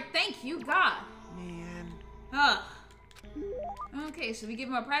 All right, thank you, God. Man. Ugh. Okay, should we give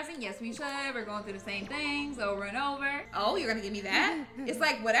him a present? Yes, we should. We're going through the same things over and over. Oh, you're gonna give me that? It's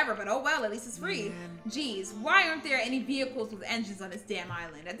like whatever, but oh well, at least it's free. Man. Geez, why aren't there any vehicles with engines on this damn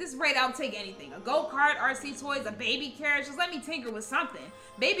island? At this rate, I'll take anything. A go-kart, RC toys, a baby carriage. Just let me tinker with something.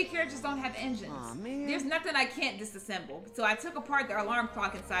 Baby carriages don't have engines. Aw, man. There's nothing I can't disassemble. So I took apart the alarm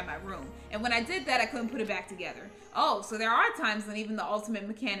clock inside my room. And when I did that, I couldn't put it back together. Oh, so there are times when even the ultimate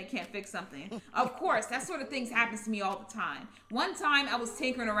mechanic can't fix something. Of course, that sort of thing happens to me all the time. One time, I was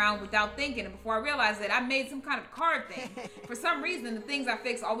tinkering around without thinking, and before I realized it, I made some kind of card thing. For some reason, the things I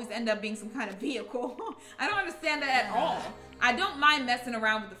fix always end up being some kind of vehicle. I don't understand that at all. I don't mind messing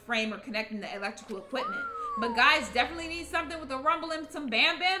around with the frame or connecting the electrical equipment. But guys definitely need something with a rumble and some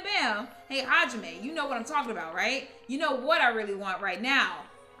bam, bam, bam. Hey, Hajime, you know what I'm talking about, right? You know what I really want right now.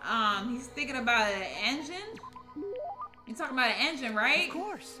 He's thinking about an engine? You're talking about an engine, right? Of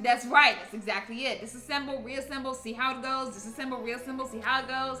course. That's right. That's exactly it. Disassemble, reassemble, see how it goes. Disassemble, reassemble, see how it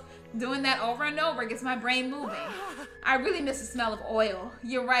goes. Doing that over and over gets my brain moving. I really miss the smell of oil.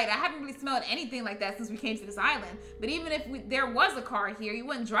 You're right. I haven't really smelled anything like that since we came to this island. But even if there was a car here, you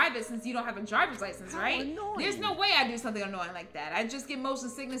wouldn't drive it since you don't have a driver's license, right? Annoying. There's no way I'd do something annoying like that. I'd just get motion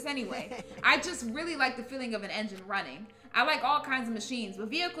sickness anyway. I just really like the feeling of an engine running. I like all kinds of machines, but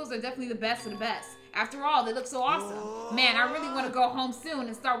vehicles are definitely the best of the best. After all, they look so awesome. Man, I really want to go home soon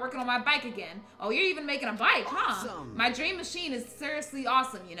and start working on my bike again. Oh, you're even making a bike, huh? Awesome. My dream machine is seriously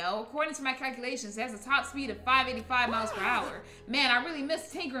awesome, you know? According to my calculations, it has a top speed of 585 miles per hour. Man, I really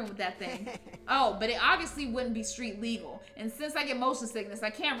miss tinkering with that thing. Oh, but it obviously wouldn't be street legal. And since I get motion sickness,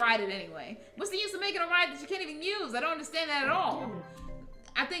 I can't ride it anyway. What's the use of making a ride that you can't even use? I don't understand that at all.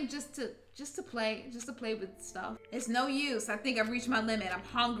 I think just to play with stuff. It's no use. I think I've reached my limit. I'm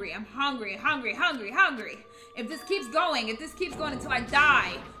hungry. I'm hungry. If this keeps going until I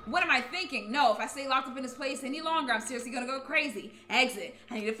die, what am I thinking? No, if I stay locked up in this place any longer, I'm seriously gonna go crazy. Exit.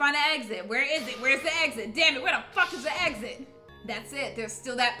 I need to find an exit. Where is it? Where's the exit? Damn it, where the fuck is the exit? That's it. There's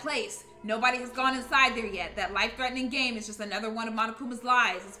still that place. Nobody has gone inside there yet. That life-threatening game is just another one of Monokuma's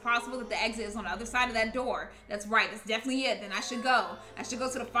lies. It's possible that the exit is on the other side of that door. That's right. That's definitely it. Then I should go. I should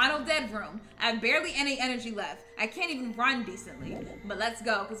go to the final dead room. I have barely any energy left. I can't even run decently. But let's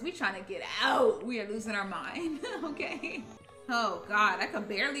go, because we're trying to get out. We are losing our mind. Okay. Oh, God. I could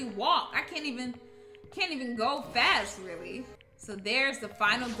barely walk. I can't even go fast, really. So there's the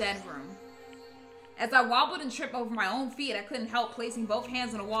final dead room. As I wobbled and tripped over my own feet, I couldn't help placing both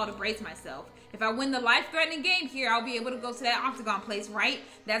hands on the wall to brace myself. If I win the life-threatening game here, I'll be able to go to that octagon place, right?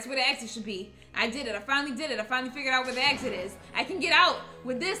 That's where the exit should be. I did it. I finally did it. I finally figured out where the exit is. I can get out.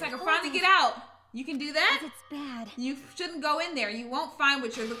 With this, I can finally get out. You can do that? It's bad. You shouldn't go in there. You won't find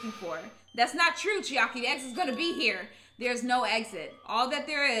what you're looking for. That's not true, Chiaki. The exit's gonna be here. There's no exit. All that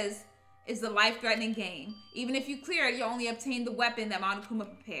there is the life-threatening game. Even if you clear it, you only obtain the weapon that Monokuma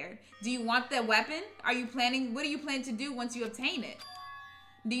prepared. Do you want that weapon? What are you planning to do once you obtain it?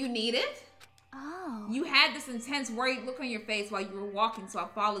 Do you need it? Oh. You had this intense worried look on your face while you were walking, so I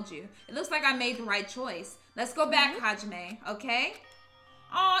followed you. It looks like I made the right choice. Let's go back, Hajime, okay?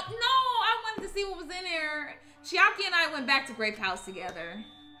 Oh, no, I wanted to see what was in there. Chiaki and I went back to Grape House together.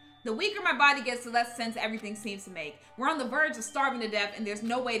 The weaker my body gets, the less sense everything seems to make. We're on the verge of starving to death, and there's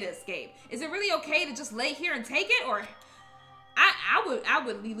no way to escape. Is it really okay to just lay here and take it, or I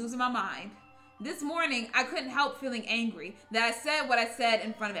would be losing my mind. This morning, I couldn't help feeling angry that I said what I said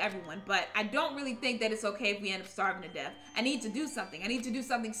in front of everyone, but I don't really think that it's okay if we end up starving to death. I need to do something. I need to do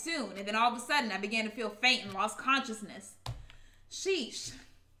something soon. And then all of a sudden, I began to feel faint and lost consciousness. Sheesh.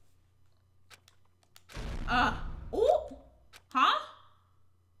 Ooh. Huh?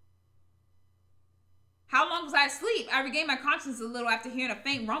 How long was I asleep? I regained my consciousness a little after hearing a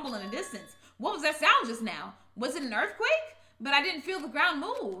faint rumble in the distance. What was that sound just now? Was it an earthquake? But I didn't feel the ground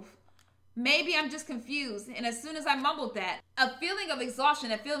move. Maybe I'm just confused, and as soon as I mumbled that, a feeling of exhaustion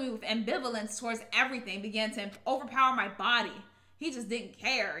that filled me with ambivalence towards everything began to overpower my body. He just didn't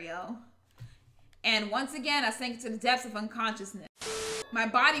care, yo. And once again, I sank into the depths of unconsciousness. My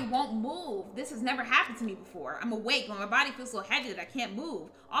body won't move. This has never happened to me before. I'm awake, but my body feels so heavy that I can't move.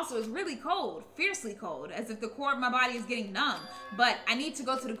 Also, it's really cold, fiercely cold, as if the core of my body is getting numb. But I need to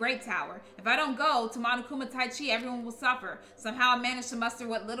go to the Great Tower. If I don't go to Monokuma Tai Chi, everyone will suffer. Somehow I managed to muster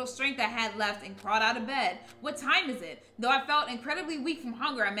what little strength I had left and crawled out of bed. What time is it? Though I felt incredibly weak from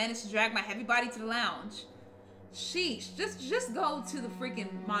hunger, I managed to drag my heavy body to the lounge. Sheesh, just go to the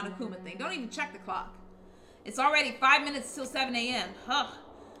freaking Monokuma thing. Don't even check the clock. It's already 5 minutes till 7 a.m. Huh.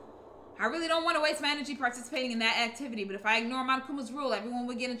 I really don't want to waste my energy participating in that activity, but if I ignore Monokuma's rule, everyone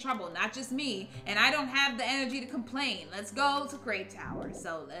would get in trouble, not just me, and I don't have the energy to complain. Let's go to Great Tower.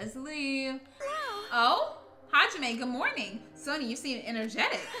 So let's leave. Oh, Hajime, good morning. Sonia, you seem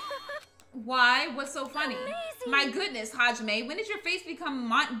energetic. Why? What's so funny? Amazing. My goodness, Hajime, when did your face become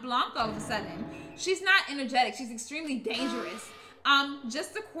Mont Blanc all of a sudden? She's not energetic. She's extremely dangerous.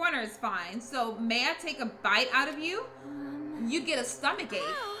 Just the corner is fine. So may I take a bite out of you? You get a stomachache.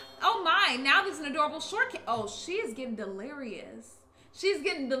 Oh my, now there's an adorable shortcake. Oh, she is getting delirious. She's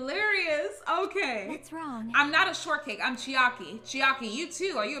getting delirious. Okay. What's wrong? I'm not a shortcake. I'm Chiaki. Chiaki, you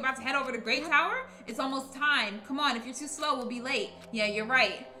too. Are you about to head over to Great Tower? It's almost time. Come on, if you're too slow, we'll be late. Yeah, you're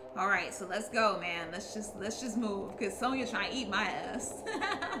right. All right, so let's go, man. Let's just move, because Sonia's trying to eat my ass.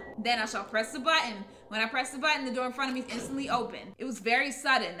 Then I shall press the button. When I press the button, the door in front of me instantly opened. It was very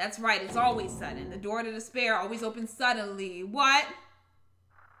sudden. That's right, it's always sudden. The door to despair always opens suddenly. What?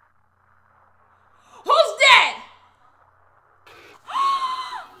 Who's dead?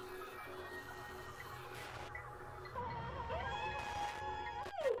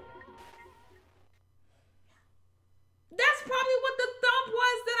 That's probably what the thump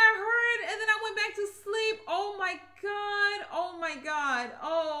was that I heard, and then I went back to sleep. Oh my god, oh my god,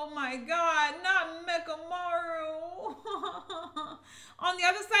 oh my god, not Nekomaru. On the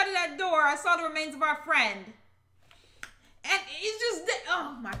other side of that door, I saw the remains of our friend. And he's just dead.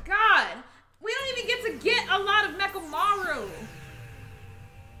 Oh my god. We don't even get to get a lot of Nekomaru.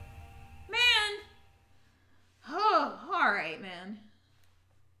 Man. Oh, alright, man.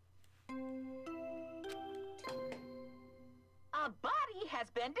 A body has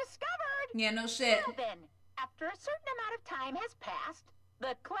been discovered. Yeah, no shit. Well then, after a certain amount of time has passed,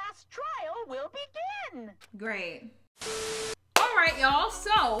 the class trial will begin. Great. Alright, y'all.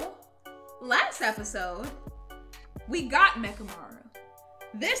 So, last episode, we got Nekomaru.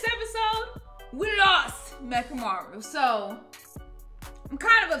 This episode, we lost Nekomaru. So, I'm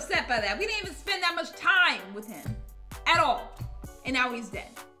kind of upset by that. We didn't even spend that much time with him at all. And now he's dead.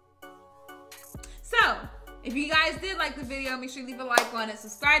 So, if you guys did like the video, make sure you leave a like on it.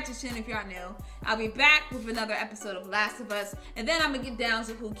 Subscribe to the channel if you're new. I'll be back with another episode of Last of Us. And then I'm going to get down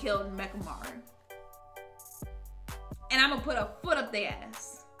to who killed Nekomaru. And I'm going to put a foot up their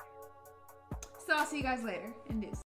ass. So I'll see you guys later. And deuce.